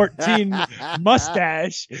age 14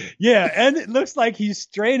 mustache. Yeah, and it looks like he's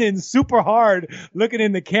straining super hard looking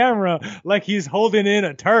in the camera like he's holding in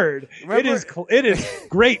a turd. It is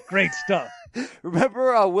great stuff.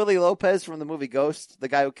 Remember Willie Lopez from the movie Ghost, the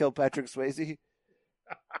guy who killed Patrick Swayze?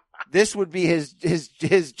 This would be his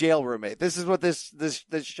jail roommate. This is what this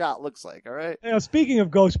shot looks like. All right. You know, speaking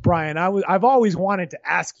of Ghost, Brian, I've always wanted to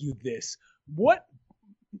ask you this: what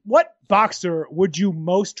boxer would you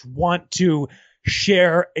most want to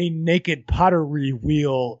share a naked pottery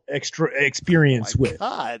wheel experience with?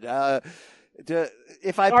 God,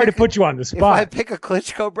 if Sorry to put you on the spot. If I pick a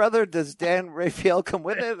Klitschko brother, does Dan Raphael come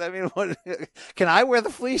with it? I mean, can I wear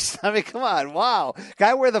the fleece? I mean, come on. Wow. Can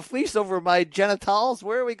I wear the fleece over my genitals?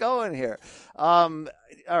 Where are we going here? All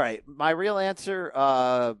right. My real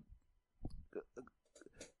answer,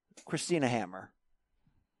 Christina Hammer.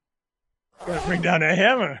 Gotta bring down a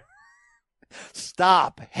hammer.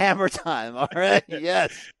 Stop. Hammer time. All right.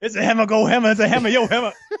 Yes. It's a hammer. Go hammer. It's a hammer. Yo,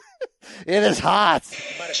 hammer. It is hot.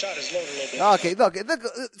 You might have shot his load a little bit. Okay, look.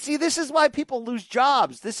 See, this is why people lose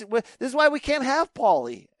jobs. This is why we can't have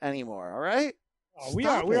Paulie anymore. All right. Oh, we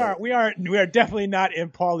are definitely not in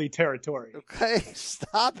Paulie territory. Okay,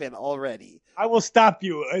 stop it already. I will stop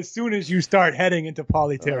you as soon as you start heading into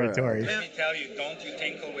Paulie territory. Let me tell you, don't you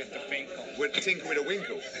tinkle with the finkle. Tinkle with a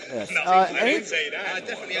winkle. Yes. No, I didn't say that. I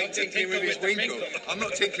definitely ain't tinkling with his winkle. I'm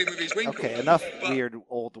not tinkling with his winkle. Okay, enough weird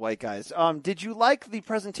old white guys. Did you like the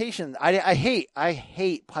presentation? I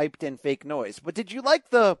hate piped in fake noise. But did you like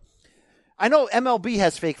the? I know MLB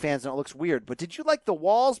has fake fans and it looks weird, but did you like the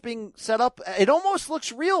walls being set up? It almost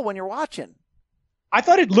looks real when you're watching. I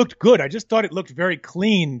thought it looked good. I just thought it looked very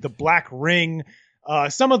clean. The black ring,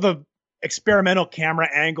 some of the experimental camera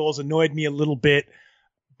angles annoyed me a little bit.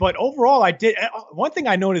 But overall, I did. One thing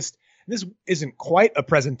I noticed, this isn't quite a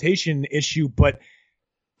presentation issue, but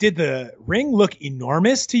did the ring look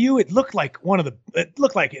enormous to you? It looked like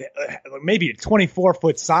maybe a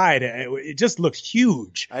 24-foot side. It just looks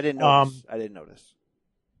huge. I didn't notice.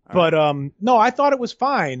 But no, I thought it was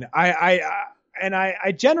fine.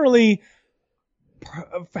 I generally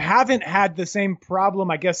haven't had the same problem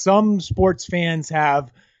I guess some sports fans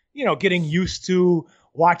have, getting used to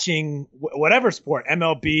watching whatever sport,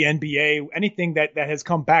 MLB, NBA, anything that has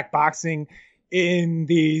come back, boxing, in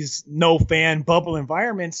these no fan bubble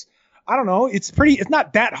environments. I don't know. It's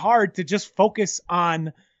not that hard to just focus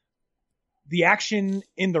on the action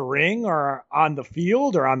in the ring or on the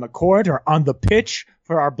field or on the court or on the pitch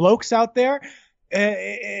for our blokes out there.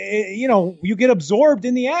 You get absorbed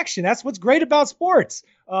in the action. That's what's great about sports.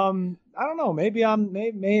 I don't know. Maybe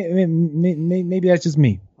that's just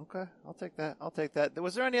me. Okay. I'll take that.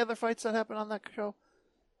 Was there any other fights that happened on that show?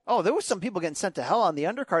 Oh, there was some people getting sent to hell on the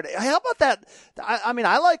undercard. How about that? I mean,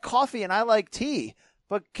 I like coffee and I like tea,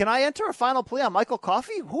 but can I enter a final plea on Michael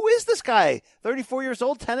Coffey? Who is this guy? 34 years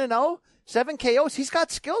old, 10-0, 7 KOs. He's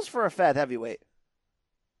got skills for a fat heavyweight.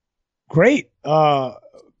 Great.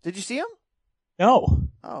 Did you see him? No.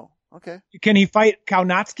 Oh, okay. Can he fight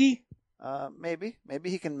Kaunatsky? Maybe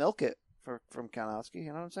he can milk it from Kaunatsky. You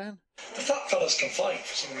know what I'm saying? The fat fellas can fight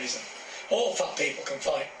for some reason. All fat people can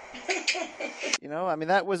fight. I mean,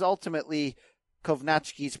 that was ultimately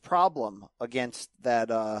Kovnatski's problem against that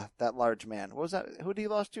large man. What was that? Who did he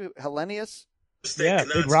lose to? Hellenius? Yeah,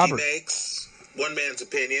 Big Robert. Makes, one man's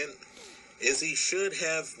opinion, is he should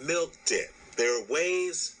have milked it. There are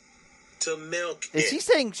ways to milk it. Is he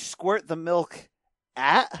saying squirt the milk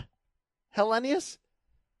at Hellenius?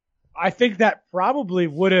 I think that probably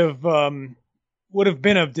would have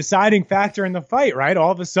been a deciding factor in the fight, right?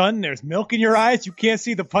 All of a sudden, there's milk in your eyes. You can't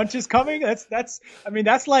see the punches coming. That's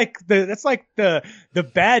like the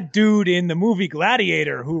bad dude in the movie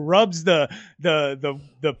Gladiator who rubs the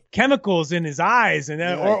chemicals in his eyes, and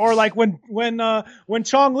or like when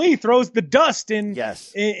Chong Li throws the dust in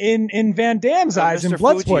Van Damme's eyes in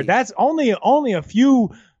Bloodsport. That's only a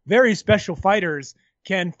few very special fighters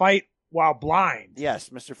can fight while blind. Yes,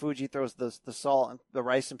 Mr. Fuji throws the salt and the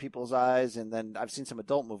rice in people's eyes, and then I've seen some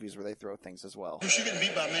adult movies where they throw things as well. You should get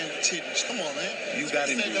beat by a man with titties. Come on, man. You got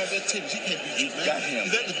him. He can't beat you, man. Got him.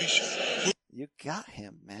 You got to beat you. You got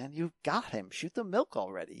him, man. You got him. Shoot the milk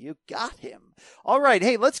already. You got him. All right.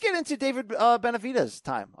 Hey, let's get into David Benavidez'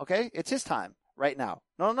 time, okay? It's his time right now.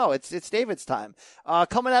 No, it's David's time.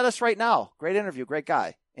 Coming at us right now. Great interview. Great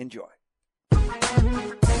guy. Enjoy.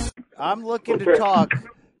 I'm looking to talk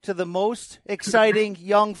to the most exciting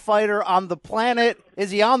young fighter on the planet. Is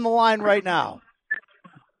he on the line right now?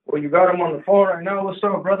 Well, you got him on the phone right now. What's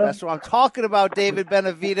up, brother? That's what I'm talking about, David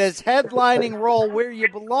Benavidez. Headlining role where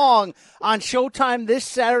you belong on Showtime this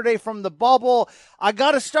Saturday from the bubble. I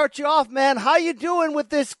got to start you off, man. How you doing with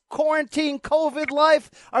this quarantine COVID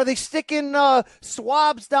life? Are they sticking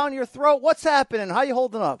swabs down your throat? What's happening? How you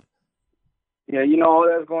holding up? Yeah, all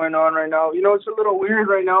that's going on right now. It's a little weird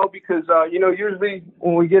right now because, usually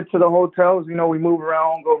when we get to the hotels, we move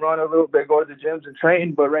around, go run a little bit, go to the gyms and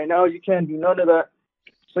train. But right now you can't do none of that.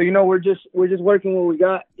 So, we're just working what we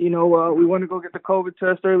got. We went to go get the COVID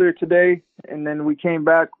test earlier today, and then we came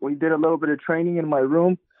back. We did a little bit of training in my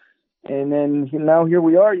room, and then now here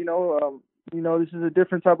we are. This is a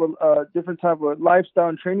different type of lifestyle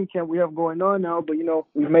and training camp we have going on now. But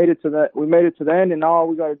we made it to that. We made it to the end, and now all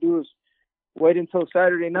we got to do is wait until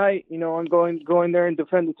Saturday night. I'm going there and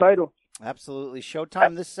defend the title. Absolutely,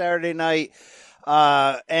 Showtime this Saturday night.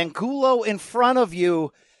 Angulo in front of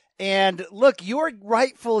you. And look, you're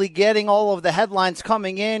rightfully getting all of the headlines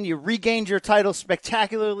coming in. You regained your title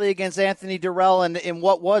spectacularly against Anthony Dirrell in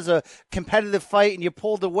what was a competitive fight, and you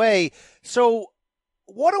pulled away. So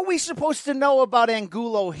what are we supposed to know about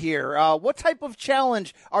Angulo here? What type of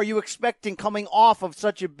challenge are you expecting coming off of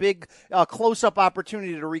such a big close-up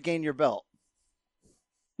opportunity to regain your belt?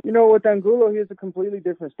 With Angulo, he has a completely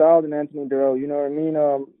different style than Anthony Dirrell. You know what I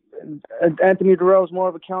mean? Anthony Dirrell is more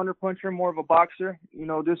of a counter puncher, more of a boxer.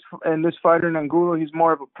 This fighter in Angulo, he's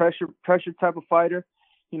more of a pressure type of fighter.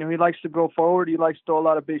 He likes to go forward. He likes to throw a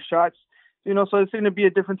lot of big shots. So it's going to be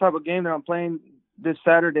a different type of game that I'm playing this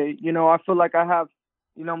Saturday. I feel like I have,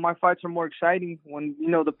 my fights are more exciting when,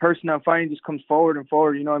 the person I'm fighting just comes forward and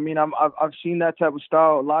forward. You know what I mean? I've seen that type of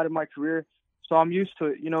style a lot in my career, so I'm used to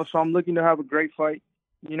it. So I'm looking to have a great fight.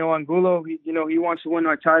 Angulo, he wants to win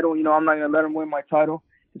my title. I'm not going to let him win my title.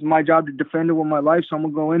 It's my job to defend it with my life, so I'm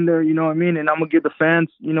going to go in there, you know what I mean, and I'm going to give the fans,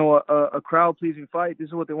 a crowd-pleasing fight. This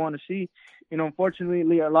is what they want to see.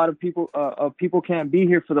 Unfortunately, a lot of people can't be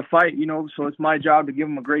here for the fight, so it's my job to give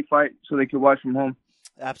them a great fight so they can watch from home.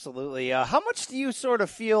 Absolutely. How much do you sort of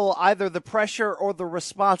feel either the pressure or the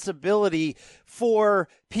responsibility for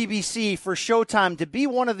PBC, for Showtime, to be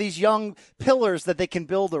one of these young pillars that they can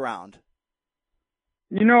build around?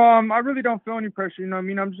 I really don't feel any pressure. I'm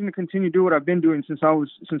just going to continue to do what I've been doing since I was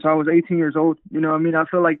 18 years old. I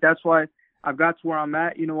feel like that's why I've got to where I'm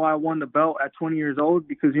at. Why I won the belt at 20 years old,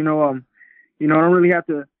 because I don't really have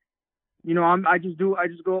to. I just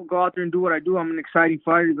go out there and do what I do. I'm an exciting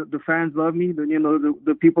fighter. The fans love me.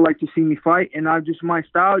 The people like to see me fight, and my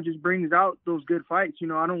style just brings out those good fights.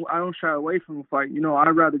 I don't shy away from a fight. I'd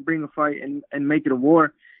rather bring a fight and make it a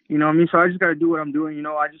war. So I just got to do what I'm doing.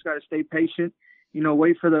 I just got to stay patient.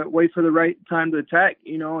 Wait for the right time to attack,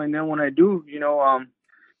 and then when I do,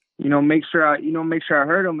 make sure I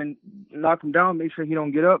hurt him and knock him down, make sure he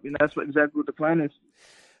don't get up, and that's exactly what the plan is.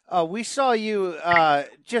 We saw you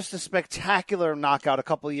just a spectacular knockout a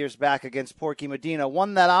couple of years back against Porky Medina,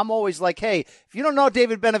 one that I'm always like, hey, if you don't know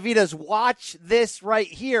David Benavidez, watch this right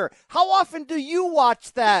here. How often do you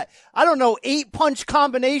watch that, 8-punch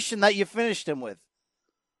combination that you finished him with?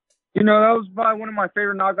 That was probably one of my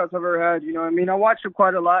favorite knockouts I've ever had. I watched it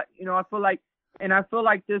quite a lot. I feel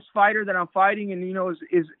like this fighter that I'm fighting, and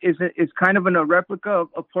is kind of a replica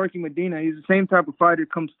of Porky Medina. He's the same type of fighter,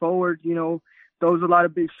 comes forward, throws a lot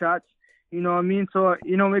of big shots. So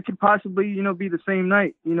it could possibly be the same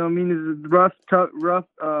night. He's a rough, tough,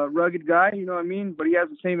 rugged guy. But he has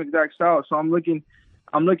the same exact style. So I'm looking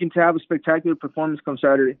to have a spectacular performance come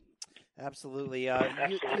Saturday. Absolutely.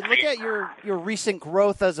 You look at your recent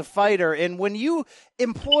growth as a fighter, and when you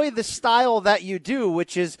employ the style that you do,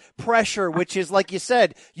 which is pressure, which is, like you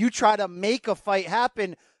said, you try to make a fight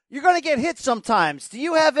happen, you're going to get hit sometimes. Do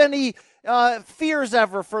you have any fears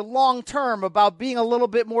ever for long term about being a little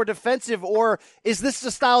bit more defensive, or is this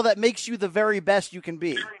the style that makes you the very best you can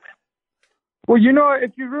be? Well,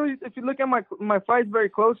 if you look at my fights very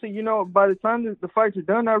closely, by the time the fights are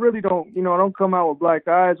done, I really don't, I don't come out with black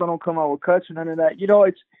eyes. I don't come out with cuts or none of that.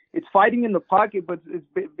 It's fighting in the pocket, but it's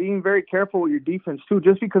being very careful with your defense too.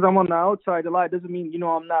 Just because I'm on the outside a lot doesn't mean,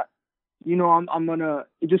 I'm not, I'm gonna,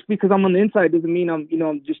 just because I'm on the inside doesn't mean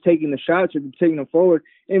I'm just taking the shots or taking them forward.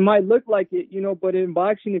 It might look like it, but in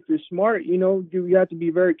boxing, if you're smart, you have to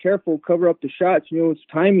be very careful, cover up the shots. It's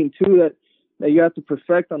timing too that you have to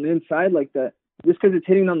perfect on the inside like that. Just because it's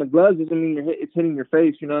hitting on the gloves doesn't mean it's hitting your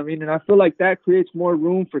face, you know what I mean? And I feel like that creates more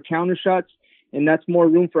room for counter shots, and that's more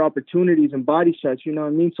room for opportunities and body shots, you know what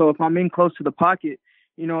I mean? So if I'm in close to the pocket,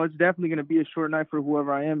 it's definitely going to be a short night for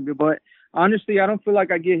whoever I am. But honestly, I don't feel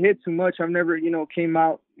like I get hit too much. I've never, came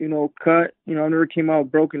out, cut, I never came out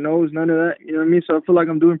broken nose, none of that, you know what I mean? So I feel like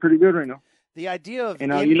I'm doing pretty good right now. The idea of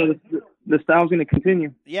the style's going to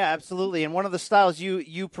continue. Yeah, absolutely. And one of the styles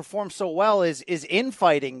you perform so well is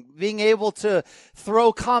infighting, being able to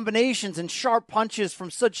throw combinations and sharp punches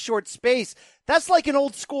from such short space. That's like an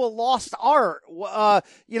old school lost art.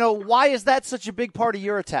 Why is that such a big part of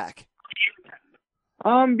your attack?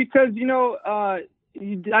 Because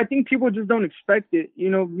I think people just don't expect it.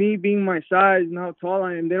 Me being my size and how tall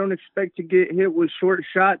I am, they don't expect to get hit with short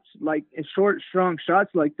shots, strong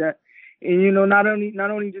shots like that. And not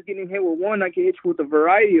only just getting hit with one, I can hit you with a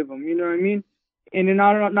variety of them. You know what I mean? And then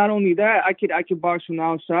not only that, I could box from the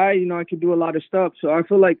outside. I could do a lot of stuff. So I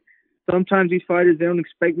feel like sometimes these fighters, they don't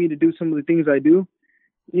expect me to do some of the things I do.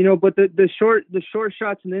 But the short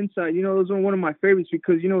shots and the inside, those are one of my favorites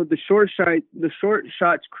because the short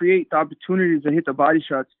shots create the opportunities to hit the body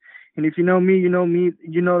shots. And if you know me, you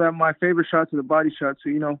know that my favorite shots are the body shots.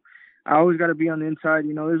 So I always got to be on the inside.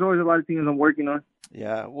 There's always a lot of things I'm working on.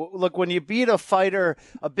 Yeah. Well, look, when you beat a fighter,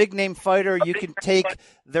 a big name fighter, you can take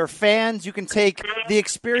their fans, you can take the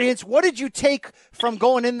experience. What did you take from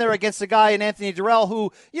going in there against a guy in Anthony Dirrell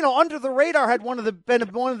who, under the radar had been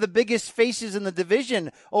one of the biggest faces in the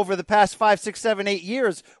division over the past 5, 6, 7, 8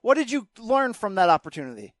 years? What did you learn from that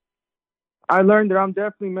opportunity? I learned that I'm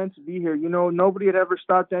definitely meant to be here. Nobody had ever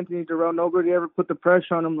stopped Anthony Dirrell. Nobody ever put the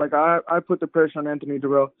pressure on him like I put the pressure on Anthony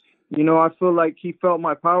Dirrell. I feel like he felt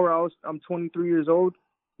my power. I'm 23 years old.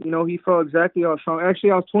 He felt exactly how strong.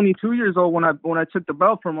 Actually, I was 22 years old when I took the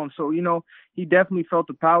belt from him. So, he definitely felt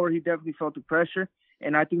the power. He definitely felt the pressure.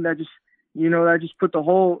 And I think that just put the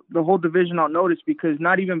whole division on notice because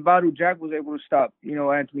not even Badou Jack was able to stop,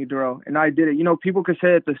 Anthony Dirrell. And I did it. People could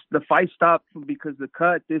say that the fight stopped because the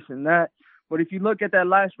cut, this and that. But if you look at that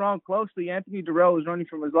last round closely, Anthony Dirrell was running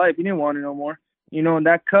from his life. He didn't want it no more. And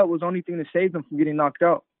that cut was the only thing that saved him from getting knocked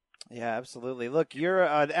out. Yeah, absolutely. Look, you're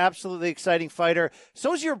an absolutely exciting fighter.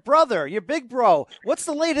 So's your brother, your big bro. What's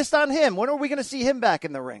the latest on him? When are we going to see him back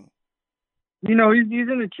in the ring? He's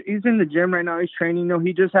in the gym right now. He's training.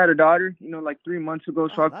 He just had a daughter, like 3 months ago.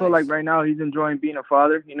 So I feel like right now he's enjoying being a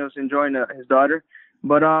father. He's enjoying his daughter.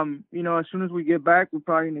 But as soon as we get back, we're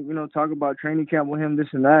probably gonna talk about training camp with him, this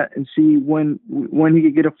and that, and see when he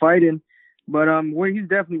could get a fight in. But he's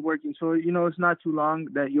definitely working, so it's not too long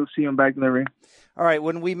that you'll see him back in the ring. All right,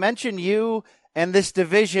 when we mention you and this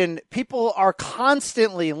division, people are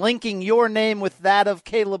constantly linking your name with that of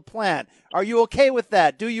Caleb Plant. Are you okay with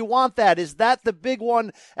that? Do you want that? Is that the big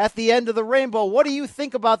one at the end of the rainbow? What do you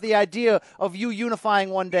think about the idea of you unifying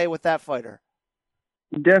one day with that fighter?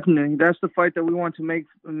 Definitely. That's the fight that we want to make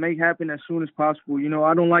happen as soon as possible.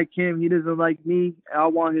 I don't like him. He doesn't like me. I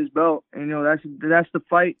want his belt. And, that's the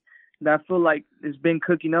fight that I feel like has been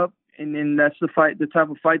cooking up, and then that's the type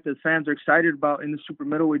of fight that fans are excited about in the super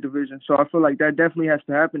middleweight division. So I feel like that definitely has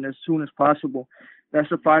to happen as soon as possible. That's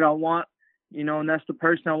the fight I want, and that's the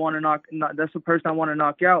person I want to knock. That's the person I want to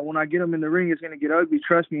knock out. When I get him in the ring, it's going to get ugly.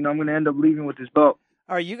 Trust me, and I'm going to end up leaving with his belt.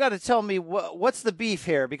 All right, you got to tell me what's the beef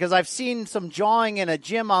here, because I've seen some jawing in a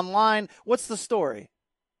gym online. What's the story?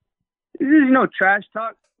 It's just, trash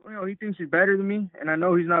talk. He thinks he's better than me, and I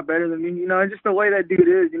know he's not better than me. It's just the way that dude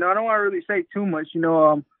is. I don't want to really say too much.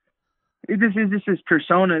 It's just his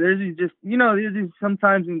persona. There's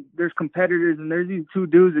sometimes there's competitors, and there's these two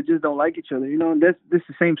dudes that just don't like each other. This is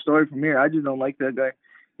the same story from here. I just don't like that guy.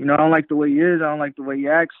 I don't like the way he is. I don't like the way he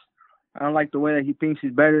acts. I don't like the way that he thinks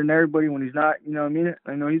he's better than everybody when he's not. You know what I mean?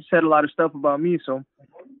 I know he's said a lot of stuff about me, so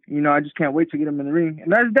I just can't wait to get him in the ring.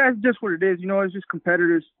 And that's just what it is. It's just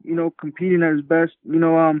competitors, competing at his best. He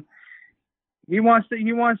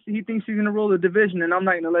thinks he's gonna rule the division, and I'm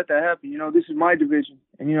not gonna let that happen. This is my division,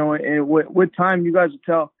 and and with time, you guys will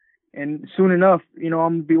tell. And soon enough, I'm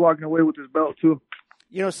gonna be walking away with this belt too.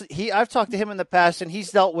 I've talked to him in the past, and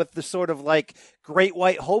he's dealt with the sort of like great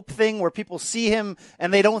white hope thing where people see him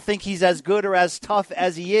and they don't think he's as good or as tough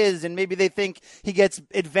as he is, and maybe they think he gets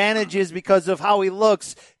advantages because of how he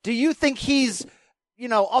looks. Do you think he's,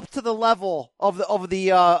 up to the level of the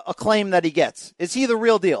acclaim that he gets? Is he the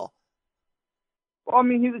real deal? Well,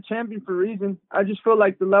 he's a champion for a reason. I just feel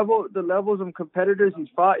like the levels of competitors he's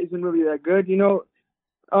fought isn't really that good.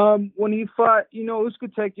 When he fought,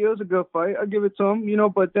 Uskuteki, it was a good fight. I'll give it to him,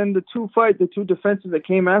 but then the two defenses that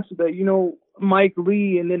came after that, Mike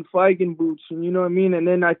Lee and then Feigen Boots, and you know what I mean? And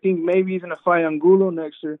then I think maybe he's going to fight Angulo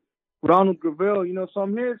next year, Ronald Graville, so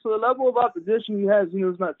I'm here. So the level of opposition he has,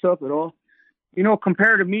 is not tough at all.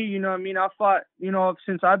 Compared to me, I fought,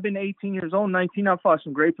 since I've been 18 years old, 19, I fought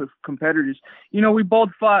some great competitors. We both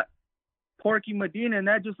fought Porky Medina, and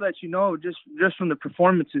that just lets you know, just from the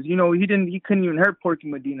performances, he couldn't even hurt Porky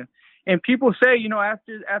Medina. And people say, you know,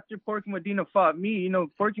 after Porky Medina fought me, you know,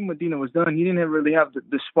 Porky Medina was done. He didn't really have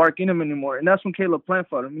the spark in him anymore. And that's when Caleb Plant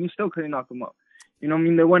fought him. And he still couldn't knock him out. You know what I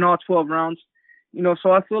mean? They went all 12 rounds. You know,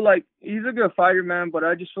 so I feel like he's a good fighter, man. But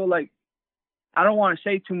I just feel like I don't want to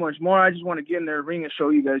say too much more. I just want to get in their ring and show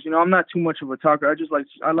you guys. You know, I'm not too much of a talker. I just like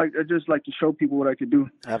to show people what I could do.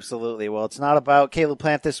 Absolutely. Well, it's not about Caleb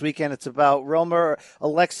Plant this weekend. It's about Romer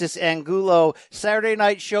Alexis Angulo. Saturday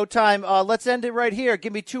night Showtime. Let's end it right here.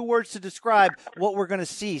 Give me 2 words to describe what we're going to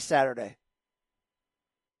see Saturday.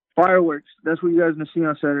 Fireworks. That's what you guys are going to see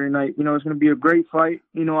on Saturday night. You know, it's going to be a great fight.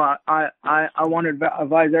 You know, I want to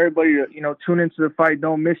advise everybody to, you know, tune into the fight.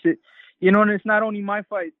 Don't miss it. You know, and it's not only my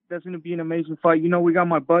fight that's going to be an amazing fight. You know, we got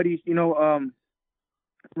my buddies, you know,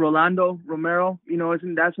 Rolando Romero, you know,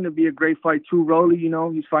 that's going to be a great fight too. Rolly, you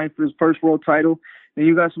know, he's fighting for his first world title. Then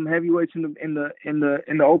you got some heavyweights in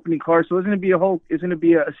the opening card. So it's going to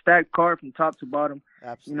be a stacked card from top to bottom.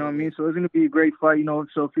 Absolutely. You know what I mean? So it's going to be a great fight, you know.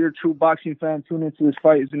 So if you're a true boxing fan, tune into this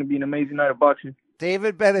fight. It's going to be an amazing night of boxing.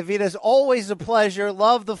 David Benavidez, always a pleasure.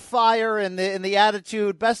 Love the fire and the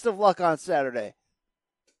attitude. Best of luck on Saturday.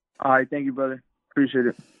 All right, thank you, brother. Appreciate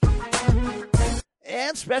it.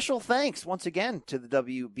 And special thanks once again to the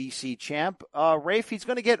WBC champ. Rafe, he's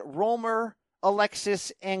going to get Romer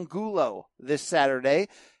Alexis Angulo this Saturday.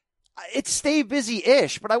 It's stay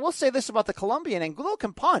busy-ish, but I will say this about the Colombian. Angulo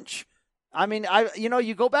can punch. I mean,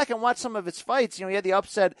 you go back and watch some of his fights. You know, he had the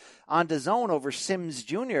upset on DAZN over Sims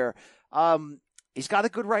Jr. He's got a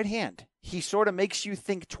good right hand. He sort of makes you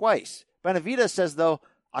think twice. Benavidez says, though,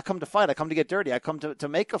 I come to fight. I come to get dirty. I come to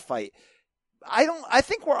make a fight. I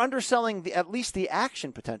think we're underselling at least the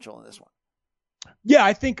action potential in this one. Yeah,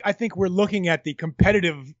 I think we're looking at the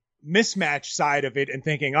competitive mismatch side of it and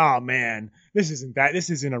thinking, oh man, this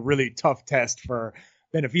isn't a really tough test for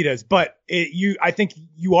Benavidez. But I think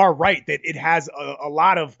you are right that it has a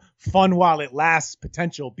lot of fun while it lasts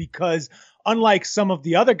potential, because unlike some of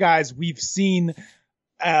the other guys we've seen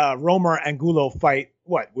Romer Angulo fight,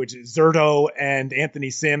 which is Zurdo and Anthony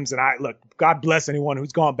Sims. And God bless anyone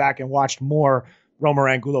who's gone back and watched more Romer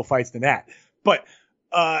Angulo fights than that. But,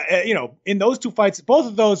 in those 2 fights,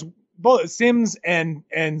 both Sims and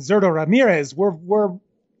Zurdo Ramirez were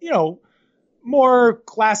more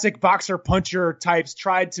classic boxer puncher types,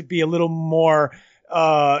 tried to be a little more,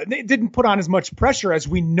 they didn't put on as much pressure as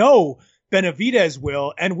we know Benavidez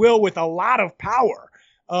will with a lot of power,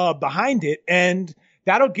 behind it. And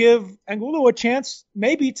that'll give Angulo a chance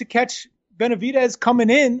maybe to catch Benavidez coming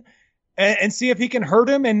in and see if he can hurt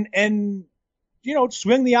him and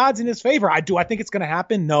swing the odds in his favor. I think it's going to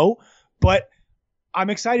happen? No, but I'm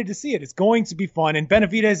excited to see it. It's going to be fun. And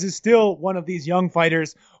Benavidez is still one of these young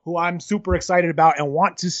fighters who I'm super excited about and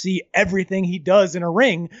want to see everything he does in a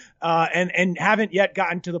ring, and haven't yet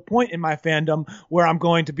gotten to the point in my fandom where I'm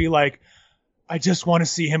going to be like, I just want to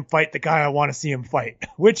see him fight the guy I want to see him fight,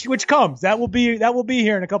 which comes. That will be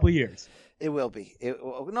here in a couple of years. It will be. A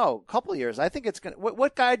couple of years. I think it's going to.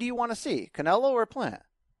 What guy do you want to see, Canelo or Plant?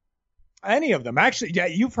 Any of them. Actually, yeah,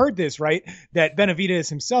 you've heard this, right? That Benavidez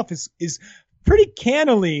himself is pretty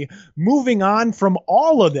cannily moving on from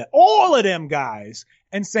all of them guys,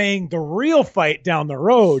 and saying the real fight down the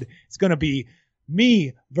road is going to be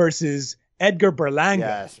me versus Edgar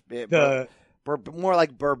Berlanga. Yes. More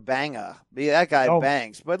like Burbanga. That guy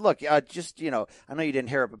bangs. But look, I know you didn't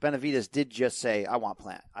hear it, but Benavidez did just say, I want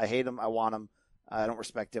Plant. I hate him. I want him. I don't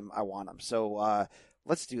respect him. I want him. So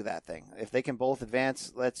let's do that thing. If they can both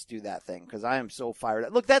advance, let's do that thing, because I am so fired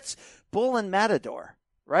up. Look, that's Bull and Matador,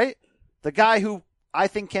 right? The guy who I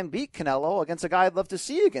think can beat Canelo against a guy I'd love to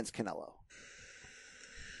see against Canelo.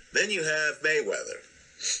 Then you have Mayweather.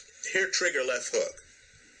 Hair trigger left hook.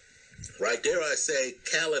 Right there, I say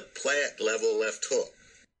Caleb Plant level left hook.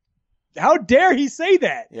 How dare he say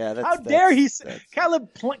that? Yeah, how dare he say Caleb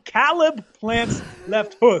Plant's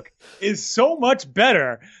left hook is so much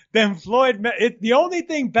better than Floyd. The only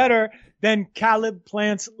thing better than Caleb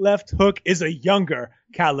Plant's left hook is a younger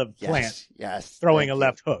Caleb Plant. Yes. Throwing a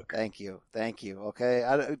left hook. Thank you. Okay.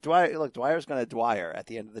 Dwyer's going to Dwyer at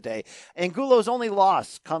the end of the day. Angulo's only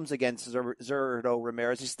loss comes against Zurdo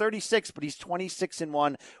Ramirez. He's 36, but he's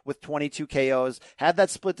 26-1 with 22 KOs. Had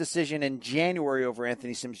that split decision in January over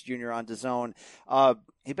Anthony Sims Jr. on DAZN.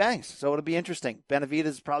 He bangs, so it'll be interesting. Benavidez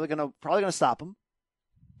is probably going to stop him,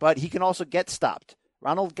 but he can also get stopped.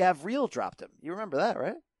 Ronald Gavril dropped him. You remember that,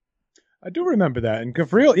 right? I do remember that. And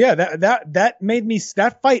Gavril, yeah, that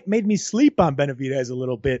fight made me sleep on Benavidez a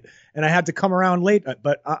little bit, and I had to come around late,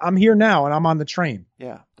 but I'm here now and I'm on the train.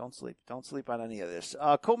 Yeah, don't sleep on any of this.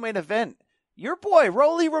 Co-main event, Your boy,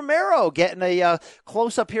 Rolly Romero, getting a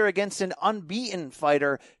close-up here against an unbeaten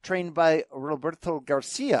fighter trained by Roberto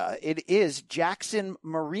Garcia. It is Jackson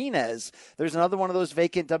Marinez. There's another one of those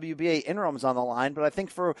vacant WBA interims on the line, but I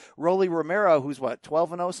think for Rolly Romero, who's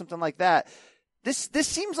 12-0, something like that, this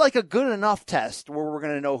seems like a good enough test where we're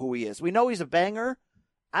going to know who he is. We know he's a banger.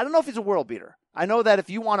 I don't know if he's a world beater. I know that if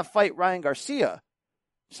you want to fight Ryan Garcia,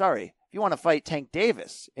 if you want to fight Tank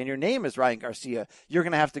Davis and your name is Ryan Garcia, you're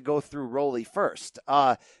going to have to go through Rolly first.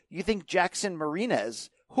 You think Jackson Marinez,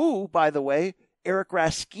 who, by the way, Eric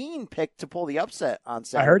Raskin picked to pull the upset on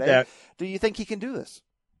Saturday. I heard that. Do you think he can do this?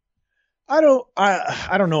 I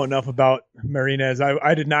don't know enough about Marinez.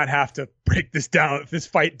 I did not have to break this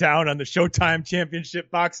fight down on the Showtime Championship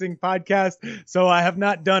Boxing podcast, so I have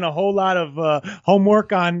not done a whole lot of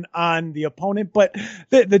homework on the opponent. But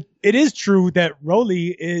it is true that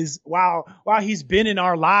Rolly is, while he's been in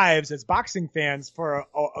our lives as boxing fans for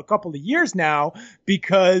a couple of years now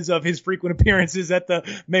because of his frequent appearances at the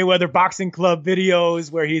Mayweather Boxing Club videos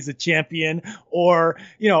where he's a champion, or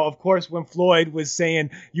of course when Floyd was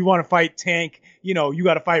saying, you want to fight Tank, you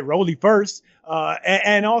got to fight Rolly first.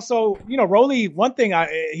 And also, Rolly, one thing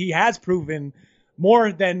he has proven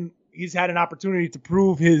more than he's had an opportunity to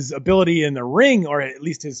prove his ability in the ring, or at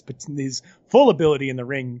least his full ability in the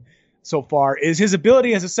ring so far, is his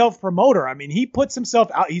ability as a self-promoter. I mean, he puts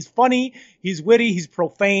himself out. He's funny, he's witty, he's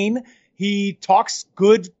profane, he talks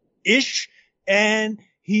good-ish, and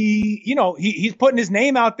he's putting his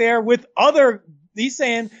name out there with he's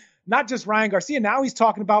saying, not just Ryan Garcia. Now he's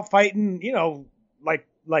talking about fighting,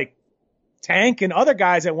 like Tank and other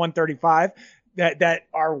guys at 135 that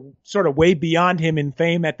are sort of way beyond him in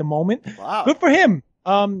fame at the moment. Wow. Good for him.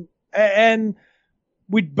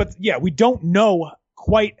 We don't know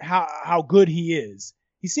quite how good he is.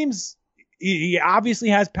 He obviously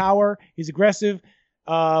has power. He's aggressive.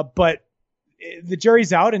 But the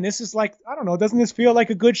jury's out, and this is like, I don't know, doesn't this feel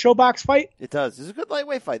like a good showbox fight? It does. This is a good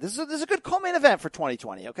lightweight fight. This is a good co-main event for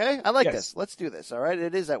 2020, okay? I like this. Let's do this, all right?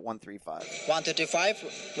 It is at 135.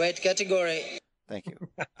 135, weight category. Thank you.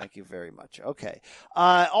 Thank you very much. Okay.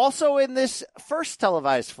 Also in this first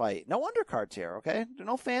televised fight, no undercards here, okay?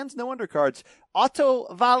 No fans, no undercards.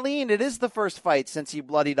 Otto Wallin, it is the first fight since he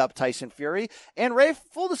bloodied up Tyson Fury. And Ray,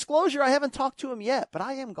 full disclosure, I haven't talked to him yet, but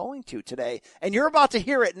I am going to today. And you're about to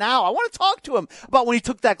hear it now. I want to talk to him about when he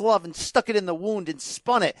took that glove and stuck it in the wound and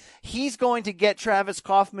spun it. He's going to get Travis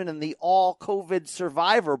Kaufman in the all-COVID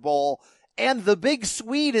Survivor Bowl. And the big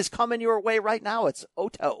Swede is coming your way right now. It's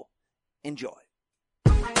Otto. Enjoy.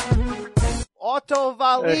 Otto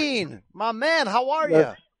Wallin, my man, how are you?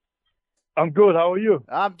 I'm good. How are you?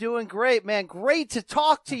 I'm doing great, man. Great to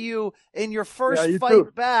talk to you in your first fight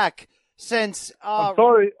too. back since. I'm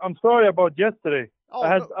sorry about yesterday.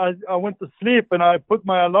 I went to sleep and I put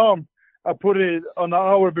my alarm. I put it an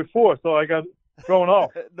hour before, so I got thrown off.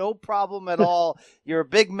 No problem at all. You're a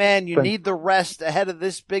big man. You need the rest ahead of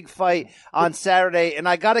this big fight on Saturday. And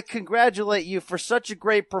I got to congratulate you for such a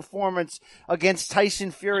great performance against Tyson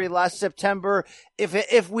Fury last September.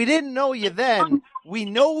 If we didn't know you then, we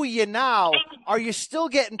know you now. Are you still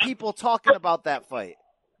getting people talking about that fight?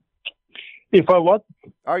 If I what?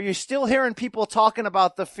 Are you still hearing people talking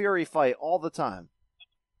about the Fury fight all the time?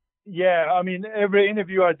 Yeah, I mean, every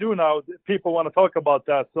interview I do now, people want to talk about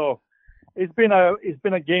that. So it's been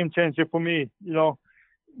a game changer for me.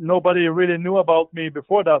 Nobody really knew about me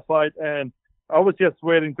before that fight, and I was just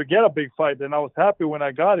waiting to get a big fight, and I was happy when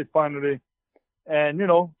I got it finally. And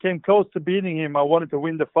came close to beating him. I wanted to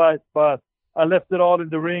win the fight, but I left it all in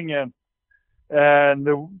the ring, and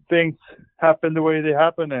the things happened the way they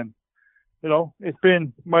happened, and it's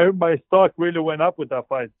been my stock really went up with that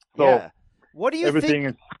fight. So yeah. What do you everything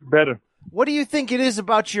is better. What do you think it is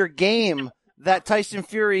about your game that Tyson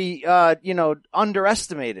Fury,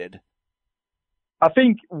 underestimated? I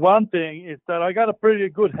think one thing is that I got a pretty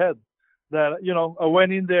good head. That I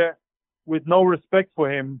went in there with no respect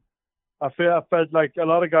for him. I felt like a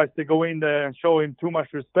lot of guys, they go in there and show him too much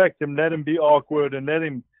respect and let him be awkward and let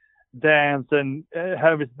him dance and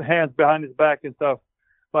have his hands behind his back and stuff.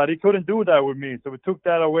 But he couldn't do that with me, so we took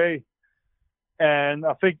that away. And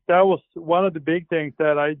I think that was one of the big things,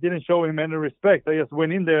 that I didn't show him any respect. I just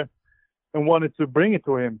went in there and wanted to bring it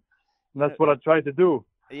to him. And that's what I tried to do.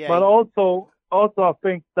 Yeah, but also I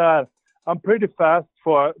think that I'm pretty fast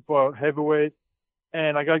for heavyweight,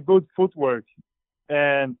 and I got good footwork,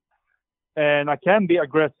 and I can be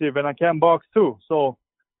aggressive, and I can box too. So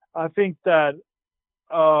I think that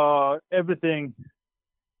everything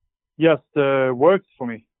just works for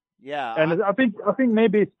me. Yeah. And I think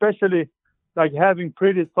maybe especially like having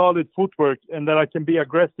pretty solid footwork and that I can be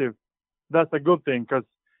aggressive. That's a good thing, because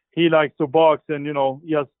he likes to box, and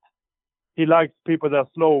he likes people that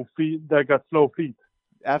got slow feet.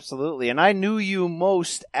 Absolutely. And I knew you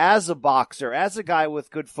most as a boxer, as a guy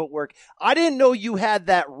with good footwork. I didn't know you had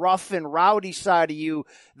that rough and rowdy side of you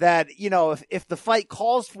that, if the fight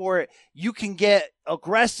calls for it, you can get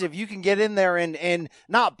aggressive. You can get in there and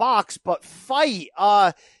not box, but fight.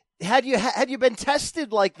 Had you been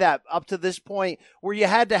tested like that up to this point where you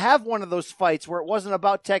had to have one of those fights where it wasn't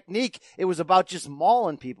about technique, it was about just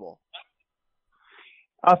mauling people?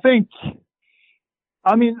 I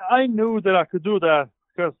knew that I could do that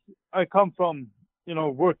because I come from,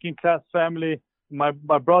 working class family. My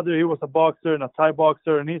brother, he was a boxer and a Thai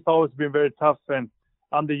boxer, and he's always been very tough. And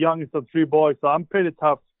I'm the youngest of 3 boys, so I'm pretty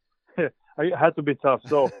tough. I had to be tough.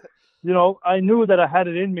 So, I knew that I had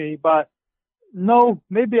it in me, but no,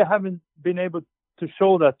 maybe I haven't been able to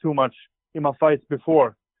show that too much in my fights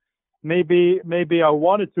before. Maybe I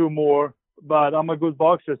wanted to more, but I'm a good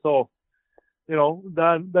boxer, so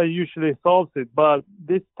that usually solves it. But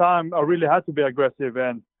this time I really had to be aggressive,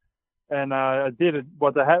 and I did it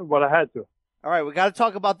what I had to. All right, we got to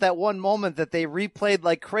talk about that one moment that they replayed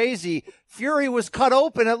like crazy. Fury was cut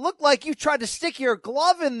open. It looked like you tried to stick your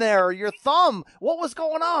glove in there or your thumb. What was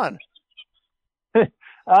going on?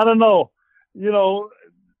 I don't know.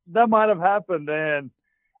 That might have happened, and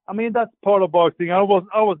that's part of boxing. I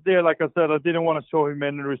was there, like I said. I didn't want to show him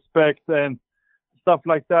any respect and stuff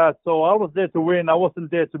like that. So I was there to win. I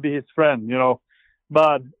wasn't there to be his friend,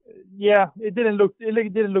 But yeah, it didn't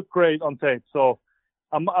look great on tape. So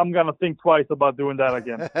I'm gonna think twice about doing that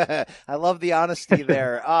again. I love the honesty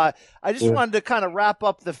there. I just wanted to kind of wrap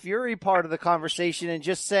up the Fury part of the conversation and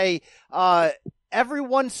just say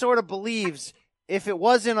everyone sort of believes if it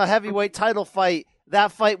wasn't a heavyweight title fight,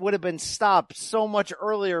 that fight would have been stopped so much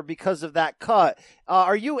earlier because of that cut.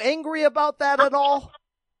 Are you angry about that at all?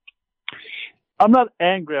 I'm not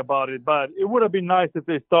angry about it, but it would have been nice if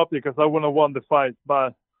they stopped it because I wouldn't have won the fight.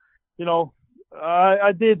 But,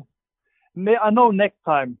 I did. I know next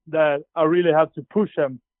time that I really have to push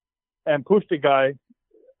him and push the guy,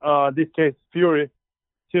 this case Fury,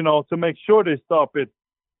 to make sure they stop it.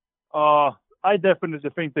 I definitely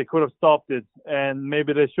think they could have stopped it, and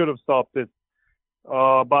maybe they should have stopped it.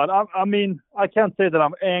 But I can't say that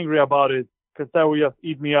I'm angry about it because that would just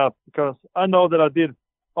eat me up, because I know that I did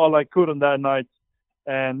all I could on that night,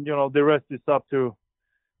 and the rest is up to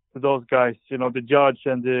those guys, the judge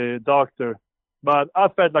and the doctor. But I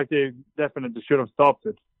felt like they definitely should have stopped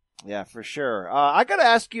it. Yeah, for sure. I got to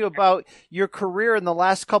ask you about your career in the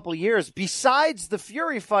last couple of years. Besides the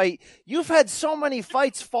Fury fight, you've had so many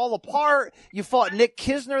fights fall apart. You fought Nick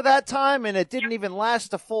Kisner that time, and it didn't even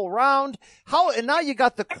last a full round. And now you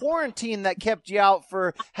got the quarantine that kept you out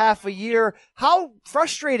for half a year. How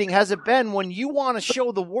frustrating has it been when you want to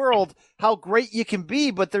show the world how great you can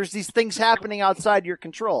be, but there's these things happening outside your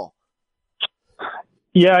control?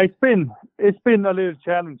 Yeah, it's been a little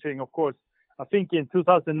challenging, of course. I think in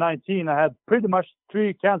 2019, I had pretty much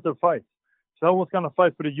 3 canceled fights. So I was going to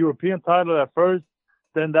fight for the European title at first.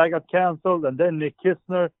 Then that got canceled. And then Nick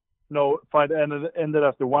Kisner, fight ended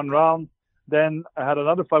after 1 round. Then I had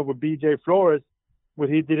another fight with BJ Flores, but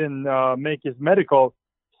he didn't make his medical.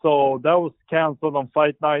 So that was canceled on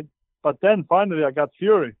fight night. But then finally I got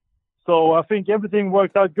Fury. So I think everything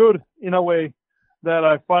worked out good in a way that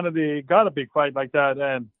I finally got a big fight like that.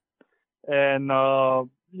 And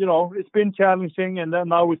it's been challenging, and then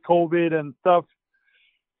now with COVID and stuff.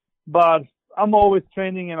 But I'm always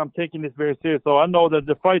training, and I'm taking this very serious. So I know that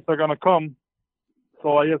the fights are going to come.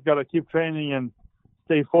 So I just got to keep training and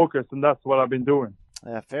stay focused, and that's what I've been doing.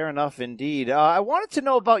 Yeah, fair enough indeed. I wanted to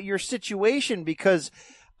know about your situation because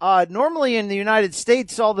normally in the United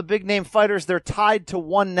States, all the big-name fighters, they're tied to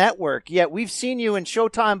one network. Yet we've seen you in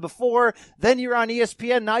Showtime before. Then you're on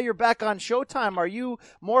ESPN. Now you're back on Showtime. Are you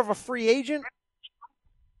more of a free agent?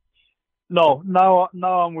 No, now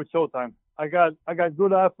I'm with Showtime. I got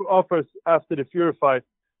good offers after the Fury fight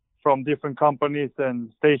from different companies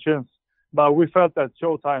and stations, but we felt that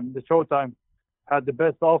the Showtime had the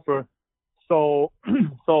best offer, so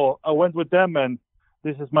I went with them, and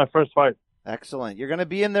this is my first fight. Excellent. You're going to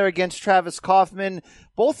be in there against Travis Kaufman.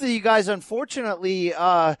 Both of you guys, unfortunately,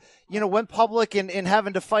 went public in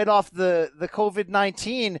having to fight off the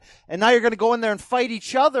COVID-19, and now you're going to go in there and fight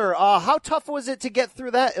each other. How tough was it to get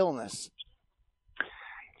through that illness?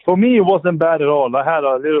 For me, it wasn't bad at all. I had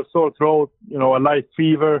a little sore throat, a light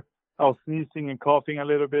fever. I was sneezing and coughing a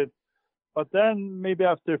little bit. But then maybe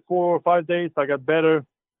after 4 or 5 days, I got better.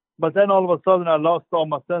 But then all of a sudden, I lost all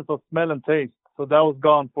my sense of smell and taste. So that was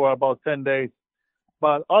gone for about 10 days.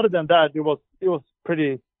 But other than that, it was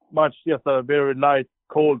pretty much just a very light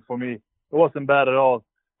cold for me. It wasn't bad at all.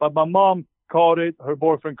 But my mom caught it, her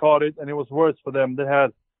boyfriend caught it, and it was worse for them. They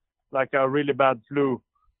had like a really bad flu,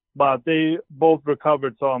 but they both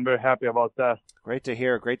recovered, so I'm very happy about that. Great to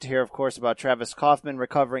hear. Great to hear, of course, about Travis Kaufman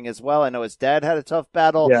recovering as well. I know his dad had a tough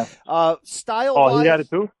battle. Yeah. Style-wise, Oh, he had it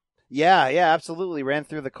too? Yeah, absolutely. Ran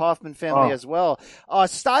through the Kaufman family as well.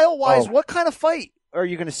 Style-wise, what kind of fight are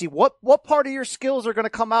you going to see? What part of your skills are going to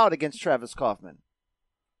come out against Travis Kaufman?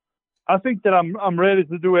 I think that I'm ready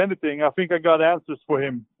to do anything. I think I got answers for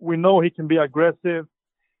him. We know he can be aggressive.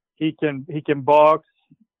 He can box.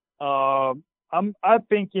 I'm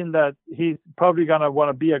thinking that he's probably gonna want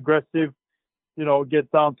to be aggressive,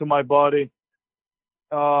 get down to my body.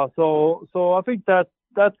 So I think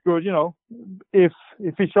that's good. If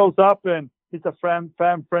he shows up and he's a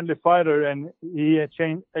fan-friendly fighter and he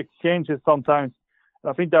exchanges sometimes,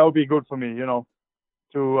 I think that would be good for me.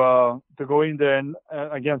 To go in there and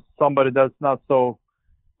against somebody that's not so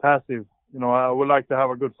passive. I would like to have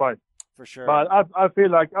a good fight. For sure. But I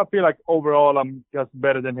feel like overall I'm just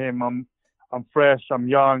better than him. I'm fresh, I'm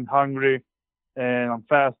young, hungry, and I'm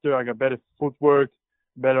faster. I got better footwork,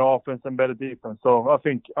 better offense, and better defense. So I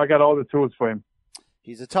think I got all the tools for him.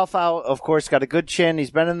 He's a tough out, of course, got a good chin. He's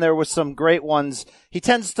been in there with some great ones. He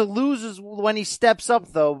tends to lose when he steps up,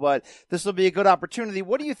 though, but this will be a good opportunity.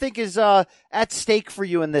 What do you think is at stake for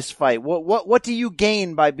you in this fight? What do you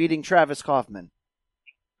gain by beating Travis Kaufman?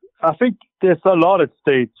 I think there's a lot at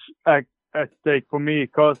stake for me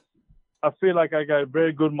because I feel like I got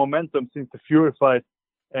very good momentum since the Fury fight.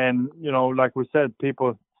 And, like we said,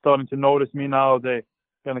 people starting to notice me now. They're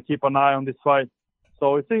going to keep an eye on this fight.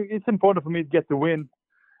 So it's important for me to get the win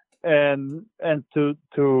and to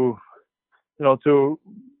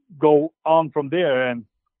go on from there. And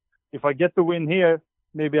if I get the win here,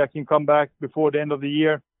 maybe I can come back before the end of the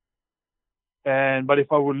year. But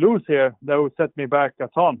if I would lose here, that would set me back a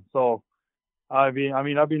ton. So I've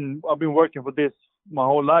been working for this my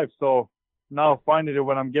whole life. So now finally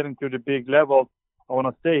when I'm getting to the big level, I want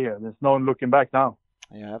to stay here. There's no looking back now.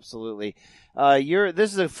 Yeah, absolutely.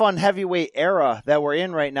 This is a fun heavyweight era that we're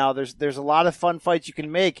in right now. There's a lot of fun fights you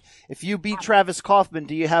can make. If you beat Travis Kaufman,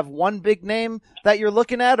 do you have one big name that you're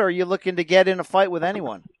looking at, or are you looking to get in a fight with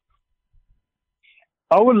anyone?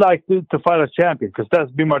 I would like to fight a champion because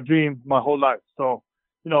that's been my dream my whole life. So,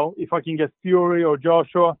 if I can get Fury or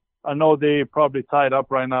Joshua, I know they probably tied up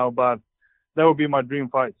right now, but that would be my dream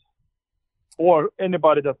fight. Or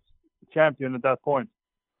anybody that's champion at that point.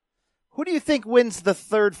 Who do you think wins the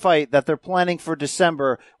third fight that they're planning for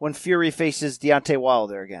December when Fury faces Deontay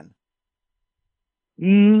Wilder again?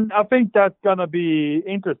 I think that's going to be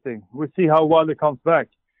interesting. We'll see how Wilder comes back.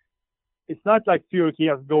 It's not like Fury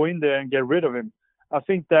has to go in there and get rid of him. I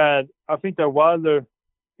think that Wilder,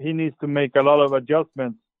 he needs to make a lot of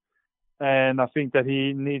adjustments. And I think that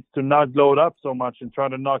he needs to not load up so much and try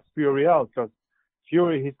to knock Fury out because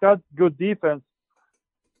Fury, he's got good defense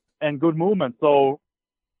and good movement. So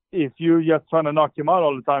if you're just trying to knock him out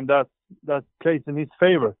all the time, that plays in his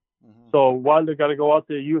favor. Mm-hmm. So Wilder got to go out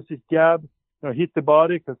there, use his jab, hit the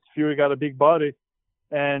body because Fury got a big body,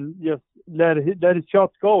 and just let his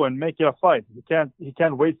shots go and make it a fight. He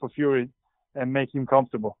can't wait for Fury and make him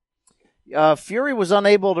comfortable. Fury was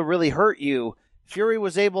unable to really hurt you. Fury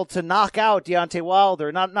was able to knock out Deontay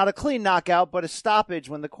Wilder, not a clean knockout, but a stoppage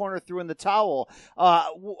when the corner threw in the towel.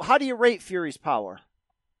 How do you rate Fury's power?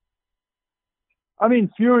 I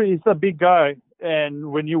mean, Fury is a big guy,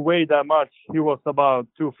 and when you weigh that much, he was about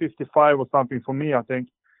 255 or something for me, I think.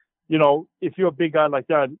 If you're a big guy like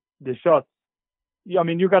that, the shots,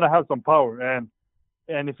 you got to have some power.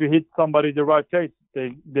 And if you hit somebody the right place,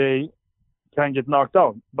 they can get knocked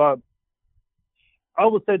out. But I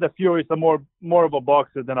would say that Fury is more of a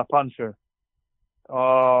boxer than a puncher.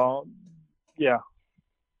 Yeah.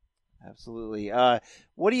 Absolutely.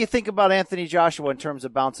 What do you think about Anthony Joshua in terms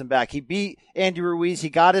of bouncing back? He beat Andy Ruiz. He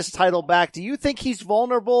got his title back. Do you think he's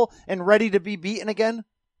vulnerable and ready to be beaten again?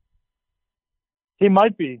 He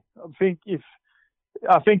might be.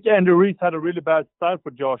 I think Andy Ruiz had a really bad start for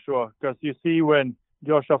Joshua because you see when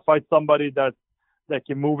Joshua fights somebody that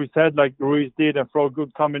can move his head like Ruiz did and throw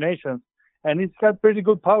good combinations. And he's got pretty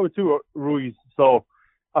good power too, Ruiz. So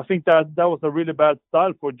I think that was a really bad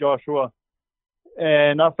start for Joshua.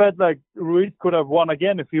 And I felt like Ruiz could have won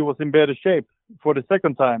again if he was in better shape for the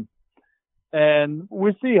second time. And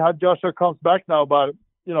we'll see how Joshua comes back now. But,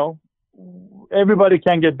 everybody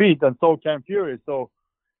can get beat and so can Fury. So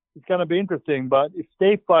it's going to be interesting. But if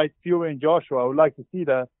they fight Fury and Joshua, I would like to see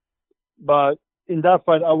that. But in that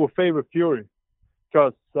fight, I would favor Fury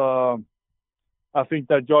because I think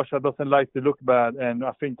that Joshua doesn't like to look bad. And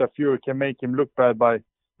I think that Fury can make him look bad by,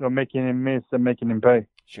 making him miss and making him pay.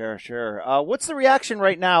 Sure. What's the reaction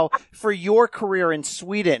right now for your career in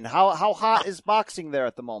Sweden? How hot is boxing there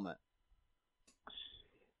at the moment?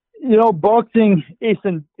 Boxing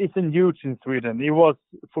isn't huge in Sweden. It was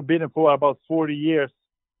forbidden for about 40 years,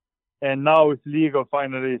 and now it's legal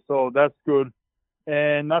finally, so that's good.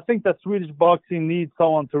 And I think that Swedish boxing needs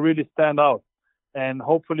someone to really stand out, and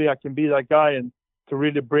hopefully I can be that guy and to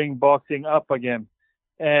really bring boxing up again.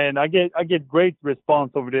 And I get great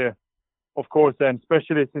response over there, of course, and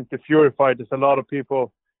especially since the Fury fight, there's a lot of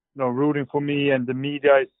people, rooting for me, and the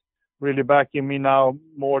media is really backing me now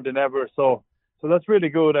more than ever. So that's really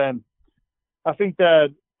good. And I think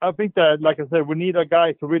that, like I said, we need a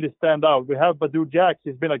guy to really stand out. We have Badou Jack.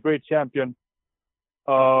 He's been a great champion.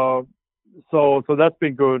 So that's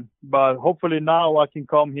been good. But hopefully now I can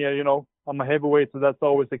come here, I'm a heavyweight, so that's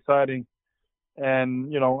always exciting.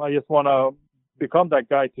 And, I just want to become that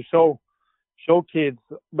guy to show kids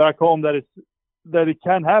back home that it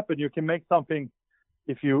can happen. You can make something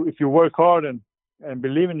if you work hard and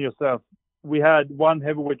believe in yourself. We had one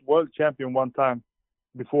heavyweight world champion one time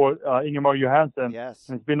before Ingemar Johansson. Yes.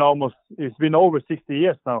 And it's been over 60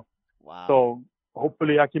 years now. Wow. So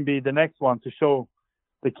hopefully I can be the next one to show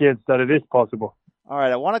the kids that it is possible. All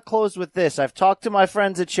right, I want to close with this. I've talked to my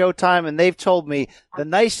friends at Showtime, and they've told me the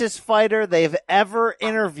nicest fighter they've ever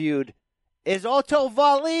interviewed is Otto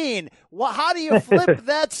Wallin. How do you flip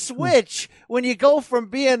that switch when you go from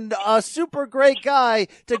being a super great guy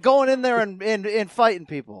to going in there and fighting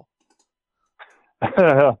people?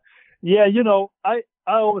 Yeah, I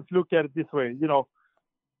always look at it this way.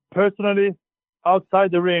 Personally,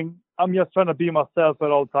 outside the ring, I'm just trying to be myself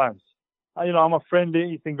at all times. I'm a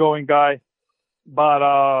friendly, easygoing guy,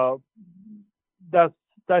 but that's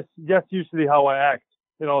just usually how I act.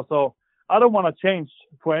 So I don't want to change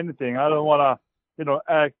for anything. I don't want to,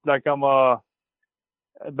 act like I'm a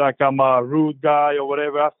rude guy or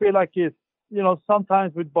whatever. I feel like it's,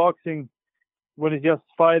 sometimes with boxing, when it's just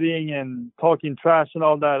fighting and talking trash and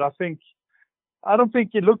all that, I don't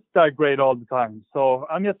think it looks that great all the time. So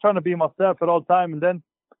I'm just trying to be myself at all time and then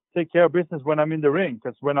take care of business when I'm in the ring.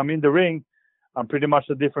 Because when I'm in the ring, I'm pretty much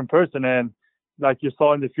a different person. And like you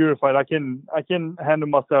saw in the Fury fight, I can handle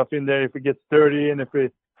myself in there if it gets dirty and if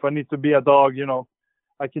I need to be a dog,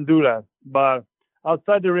 I can do that. But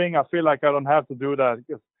outside the ring, I feel like I don't have to do that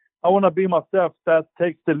because I want to be myself. That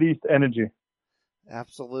takes the least energy.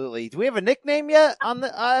 Absolutely. Do we have a nickname yet?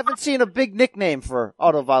 I haven't seen a big nickname for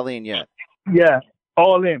Otto Wallin yet. Yeah,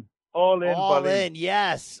 all in. All in,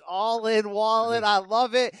 yes. All in, Wallin. I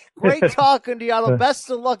love it. Great talking to you, Otto. Best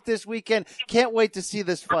of luck this weekend. Can't wait to see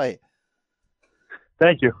this fight.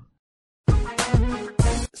 Thank you.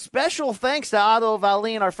 Special thanks to Otto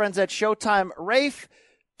Wallin, our friends at Showtime. Rafe,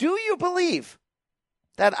 do you believe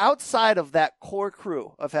that outside of that core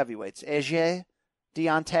crew of heavyweights, Ege,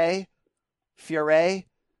 Deontay, Fury,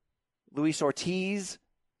 Luis Ortiz,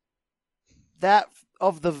 that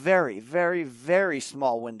of the very, very, very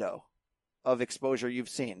small window of exposure you've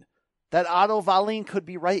seen, that Otto Wallin could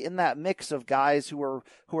be right in that mix of guys who are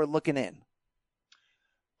looking in?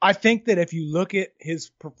 I think that if you look at his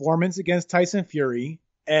performance against Tyson Fury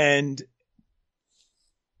and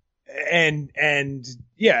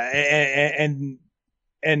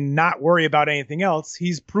not worry about anything else,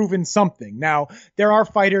 he's proven something. Now, there are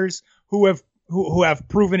fighters who have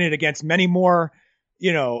proven it against many more,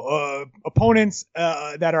 opponents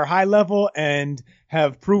that are high level and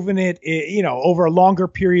have proven it, over a longer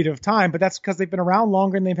period of time. But that's because they've been around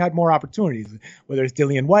longer and they've had more opportunities. Whether it's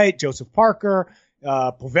Dillian White, Joseph Parker,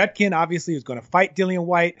 Povetkin, obviously, who's going to fight Dillian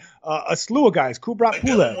White, a slew of guys. Kubrat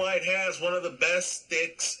Pulev. Dillian White has one of the best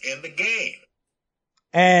sticks in the game.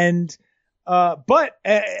 And, so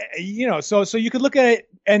you could look at it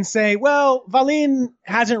and say, well, Wallin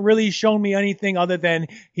hasn't really shown me anything other than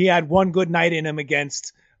he had one good night in him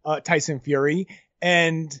against Tyson Fury.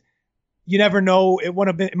 And you never know. It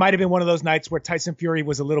might have been one of those nights where Tyson Fury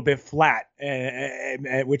was a little bit flat,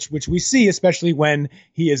 which we see, especially when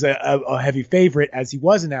he is a heavy favorite, as he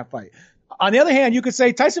was in that fight. On the other hand, you could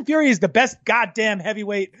say Tyson Fury is the best goddamn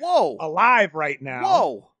heavyweight alive right now.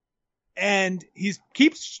 Whoa. And he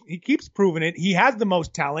keeps proving it. He has the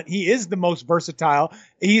most talent. He is the most versatile.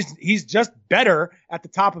 He's just better at the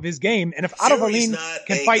top of his game. And if Otto Wallin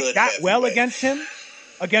can fight that well against him,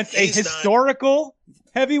 against a historical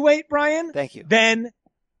heavyweight, Brian, thank you, then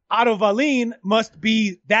Otto Wallin must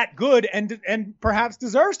be that good and perhaps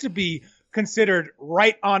deserves to be considered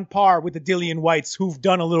right on par with the Dillian Whites, who've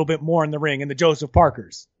done a little bit more in the ring, and the Joseph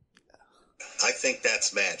Parkers. I think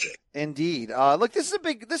that's magic. Indeed. Look, this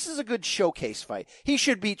is a good showcase fight. He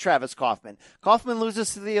should beat Travis Kaufman. Kaufman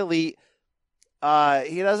loses to the Elite.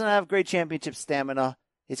 He doesn't have great championship stamina.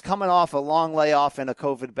 He's coming off a long layoff in a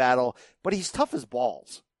COVID battle, but he's tough as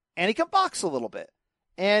balls. And he can box a little bit.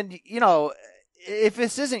 And, if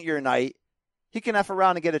this isn't your night, he can F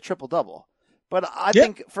around and get a triple-double. But I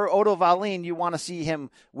think for Odo Wallin, you want to see him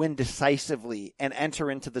win decisively and enter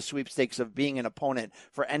into the sweepstakes of being an opponent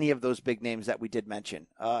for any of those big names that we did mention.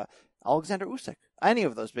 Alexander Usyk, any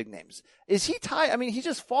of those big names. Is he tied? I mean, he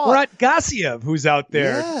just fought. Murat Gassiev, who's out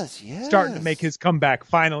there yes. starting to make his comeback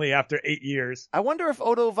finally after 8 years. I wonder if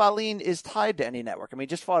Odo Wallin is tied to any network. I mean, he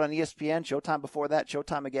just fought on ESPN, Showtime before that,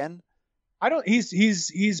 Showtime again.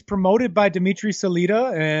 He's promoted by Dimitri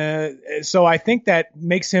Salita, so I think that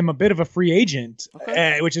makes him a bit of a free agent,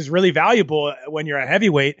 which is really valuable when you're a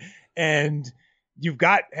heavyweight. And you've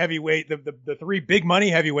got heavyweight. The three big money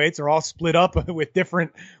heavyweights are all split up with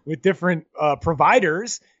different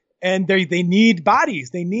providers, and they need bodies.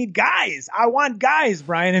 They need guys. I want guys,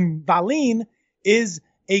 Brian, and Wallin is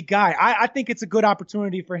a guy. I think it's a good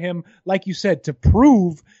opportunity for him, like you said, to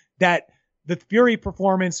prove that the Fury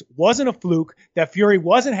performance wasn't a fluke, that Fury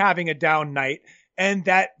wasn't having a down night, and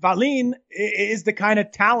that Wallin is the kind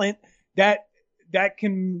of talent that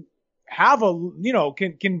can have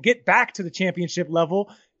can get back to the championship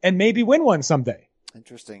level and maybe win one someday.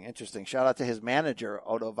 Interesting. Shout out to his manager,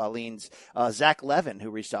 Odo Wallin's, Zach Levin, who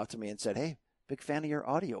reached out to me and said, "Hey, big fan of your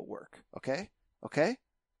audio work. Okay.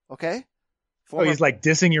 He's like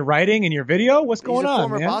dissing your writing and your video? What's going on, He's a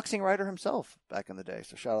former man? boxing writer himself back in the day,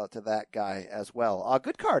 so shout out to that guy as well.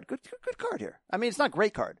 Good card. Good card here. I mean, it's not a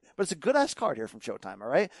great card, but it's a good-ass card here from Showtime, all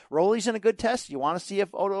right? Rolly's in a good test. You want to see if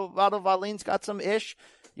Odo Wallin's got some ish.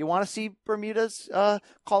 You want to see Bermuda's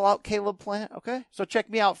call out Caleb Plant, okay? So check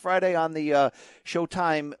me out Friday on the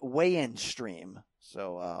Showtime weigh-in stream.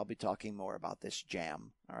 So I'll be talking more about this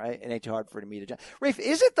jam, all right? It ain't too hard for me to jam. Rafe,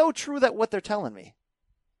 is it, though, true that what they're telling me?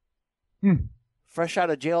 Fresh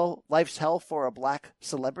out of jail, life's hell for a black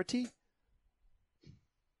celebrity?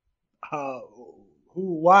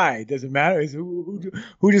 Why? Does it matter? Who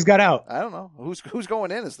just got out? I don't know. Who's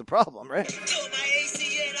going in is the problem, right?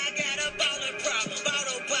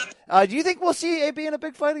 Do you think we'll see AB in a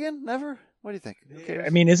big fight again? Never? What do you think? I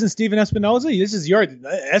mean, isn't Steven Espinoza?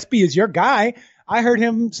 SB is your guy. I heard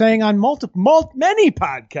him saying on many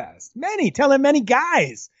podcasts, telling many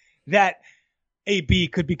guys that AB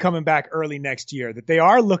could be coming back early next year, that they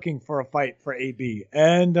are looking for a fight for AB.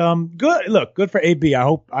 And good for AB.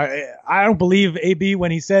 I don't believe AB when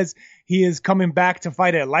he says he is coming back to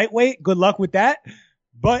fight at lightweight. Good luck with that.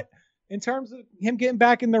 But in terms of him getting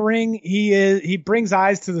back in the ring, he brings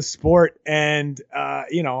eyes to the sport, and I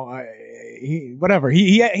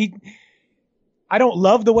don't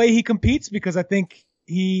love the way he competes, because I think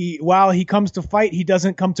while he comes to fight, he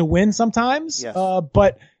doesn't come to win sometimes. Yes.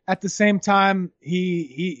 But at the same time,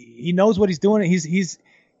 he knows what he's doing. He's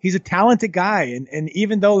a talented guy, and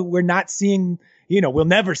even though we're not seeing, we'll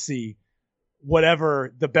never see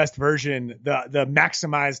whatever the best version, the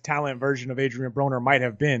maximized talent version of Adrian Broner might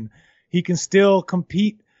have been, he can still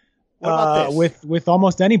compete with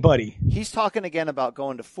almost anybody. He's talking again about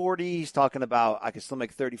going to 40. He's talking about I can still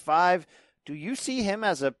make 35. Do you see him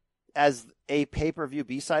as a pay-per-view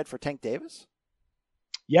B-side for Tank Davis?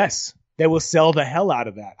 Yes. They will sell the hell out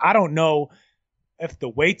of that. I don't know if the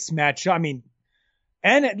weights match. I mean,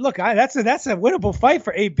 and look, that's a winnable fight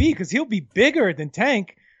for AB, because he'll be bigger than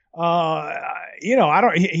Tank.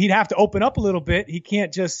 He'd have to open up a little bit. He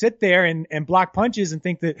can't just sit there and block punches and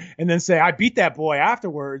think that, and then say, I beat that boy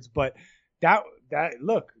afterwards. But that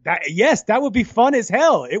would be fun as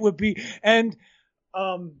hell. It would be. And,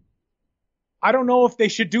 I don't know if they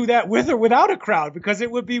should do that with or without a crowd, because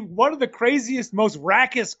it would be one of the craziest, most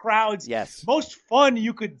raucous crowds, most fun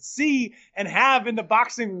you could see and have in the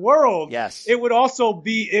boxing world. Yes. It would also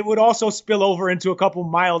spill over into a couple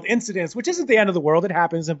mild incidents, which isn't the end of the world. It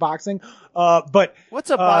happens in boxing. But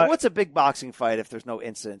what's a big boxing fight if there's no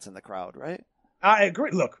incidents in the crowd, right? I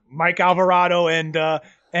agree. Look, Mike Alvarado and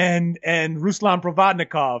Ruslan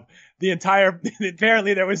Provodnikov.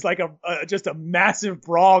 Apparently there was like just a massive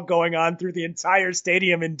brawl going on through the entire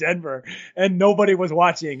stadium in Denver, and nobody was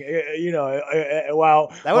watching,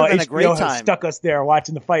 while that would have been a great time. Stuck us there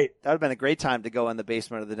watching the fight. That would have been a great time to go in the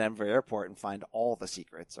basement of the Denver airport and find all the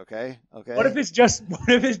secrets. Okay. What if it's just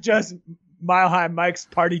Mile High Mike's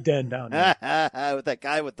party den down there? With that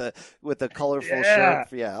guy with the colorful shirt.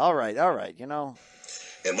 Yeah. All right. In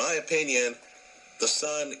my opinion, the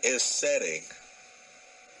sun is setting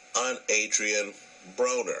on Adrian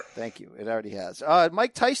Broner. Thank you. It already has.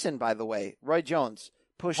 Mike Tyson, by the way, Roy Jones,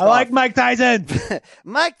 pushed I like Mike Tyson.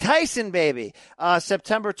 Mike Tyson, baby.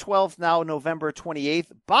 September 12th, now November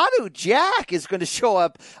 28th. Badu Jack is going to show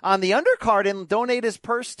up on the undercard and donate his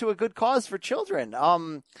purse to a good cause for children.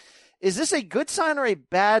 Is this a good sign or a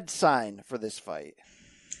bad sign for this fight?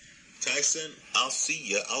 Tyson, I'll see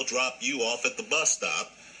you. I'll drop you off at the bus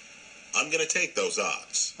stop. I'm going to take those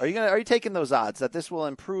odds. Are you taking those odds that this will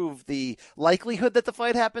improve the likelihood that the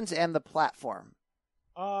fight happens and the platform?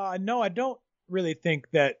 No, I don't really think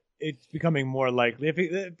that it's becoming more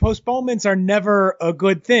likely. Postponements are never a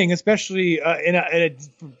good thing, especially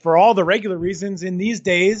for all the regular reasons in these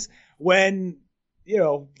days when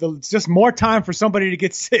it's just more time for somebody to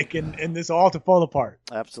get sick and this all to fall apart.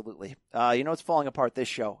 Absolutely. It's falling apart this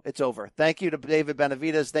show. It's over. Thank you to David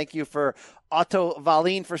Benavidez. Thank you for Otto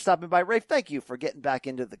Wallin for stopping by. Rafe, thank you for getting back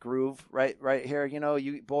into the groove right here.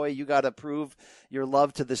 You got to prove your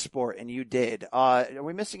love to the sport, and you did. Are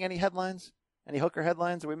we missing any headlines? Any hooker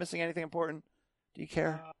headlines? Are we missing anything important? Do you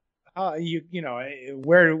care? Where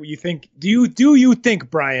you think? Do you think,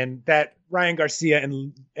 Brian, that Ryan Garcia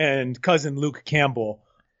and cousin Luke Campbell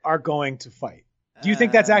are going to fight? Do you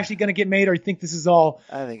think that's actually going to get made, or you think this is all?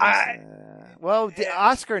 I think.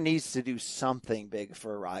 Oscar needs to do something big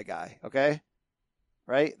for a Rye guy. Okay,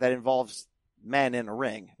 right? That involves men in a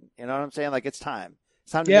ring. You know what I'm saying? Like it's time.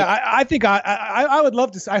 I think I would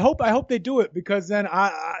love to. I hope they do it because then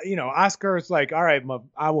Oscar is like, all right,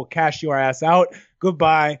 I will cash your ass out.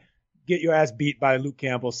 Goodbye. Get your ass beat by Luke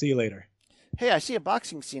Campbell. See you later. Hey, I see a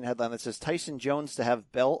boxing scene headline that says Tyson Jones to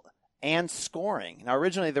have belt and scoring. Now,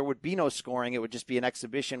 originally there would be no scoring. It would just be an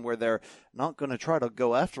exhibition where they're not going to try to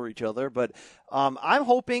go after each other. But I'm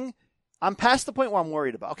hoping I'm past the point where I'm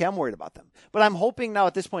worried about. Okay, I'm worried about them. But I'm hoping now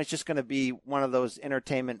at this point it's just going to be one of those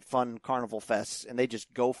entertainment, fun carnival fests, and they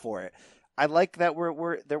just go for it. I like that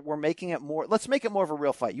we're making it more. Let's make it more of a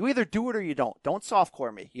real fight. You either do it or you don't. Don't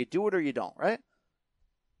softcore me. You do it or you don't, right?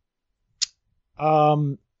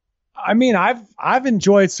 I mean, I've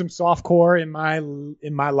enjoyed some softcore in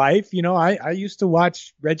my life. I used to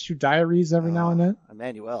watch Red Shoe Diaries every now and then.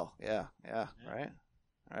 Emmanuel, yeah, right.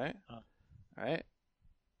 I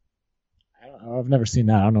don't know. I've never seen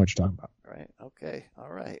that. I don't know what you're talking about. Right. Okay. All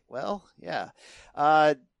right. Well, yeah.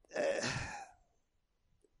 Badu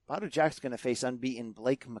Jack's going to face unbeaten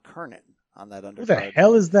Blake McKernan on that undercard. Who the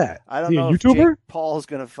hell is that? I don't know if YouTuber? Jake Paul's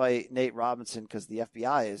going to fight Nate Robinson because the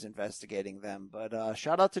FBI is investigating them. But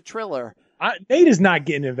shout out to Triller. Nate is not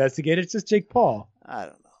getting investigated. It's just Jake Paul. I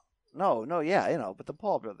don't know. No, yeah, but the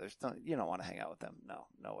Paul brothers, you don't want to hang out with them.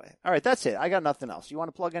 No way. All right, that's it. I got nothing else. You want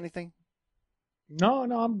to plug anything? No,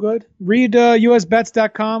 I'm good. Read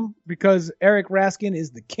usbets.com because Eric Raskin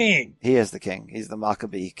is the king. He is the king. He's the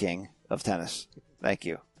Maccabee king of tennis. Thank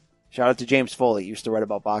you. Shout out to James Foley. Used to write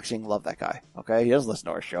about boxing. Love that guy. Okay. He doesn't listen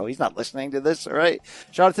to our show. He's not listening to this. All right.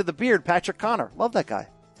 Shout out to the Beard, Patrick Connor. Love that guy.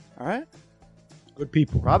 All right. Good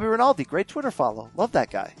people. Robbie Rinaldi. Great Twitter follow. Love that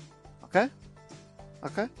guy. Okay.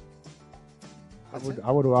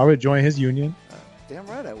 I would join his union. Damn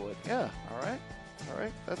right I would. Yeah. All right.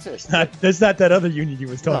 That's it. That's not that other union you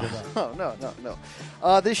was talking about.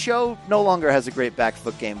 No. This show no longer has a great back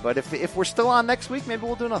foot game, but if we're still on next week, maybe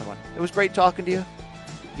we'll do another one. It was great talking to you.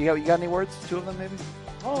 You got any words? 2 of them, maybe?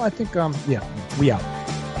 Oh, I think, we out.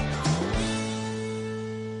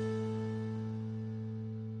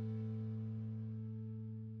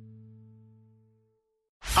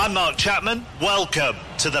 I'm Mark Chapman. Welcome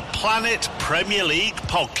to the Planet Premier League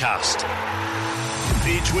podcast.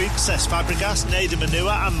 Each week, Cesc Fabregas, Nader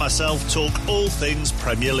Manua and myself talk all things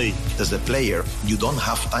Premier League. As a player, you don't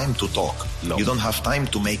have time to talk. No. You don't have time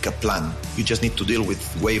to make a plan. You just need to deal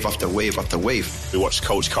with wave after wave after wave. We watched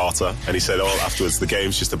Coach Carter, and he said, afterwards, the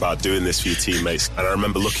game's just about doing this for your teammates. And I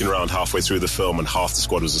remember looking around halfway through the film, and half the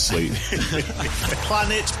squad was asleep.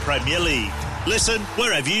 Planet Premier League. Listen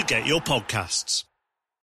wherever you get your podcasts.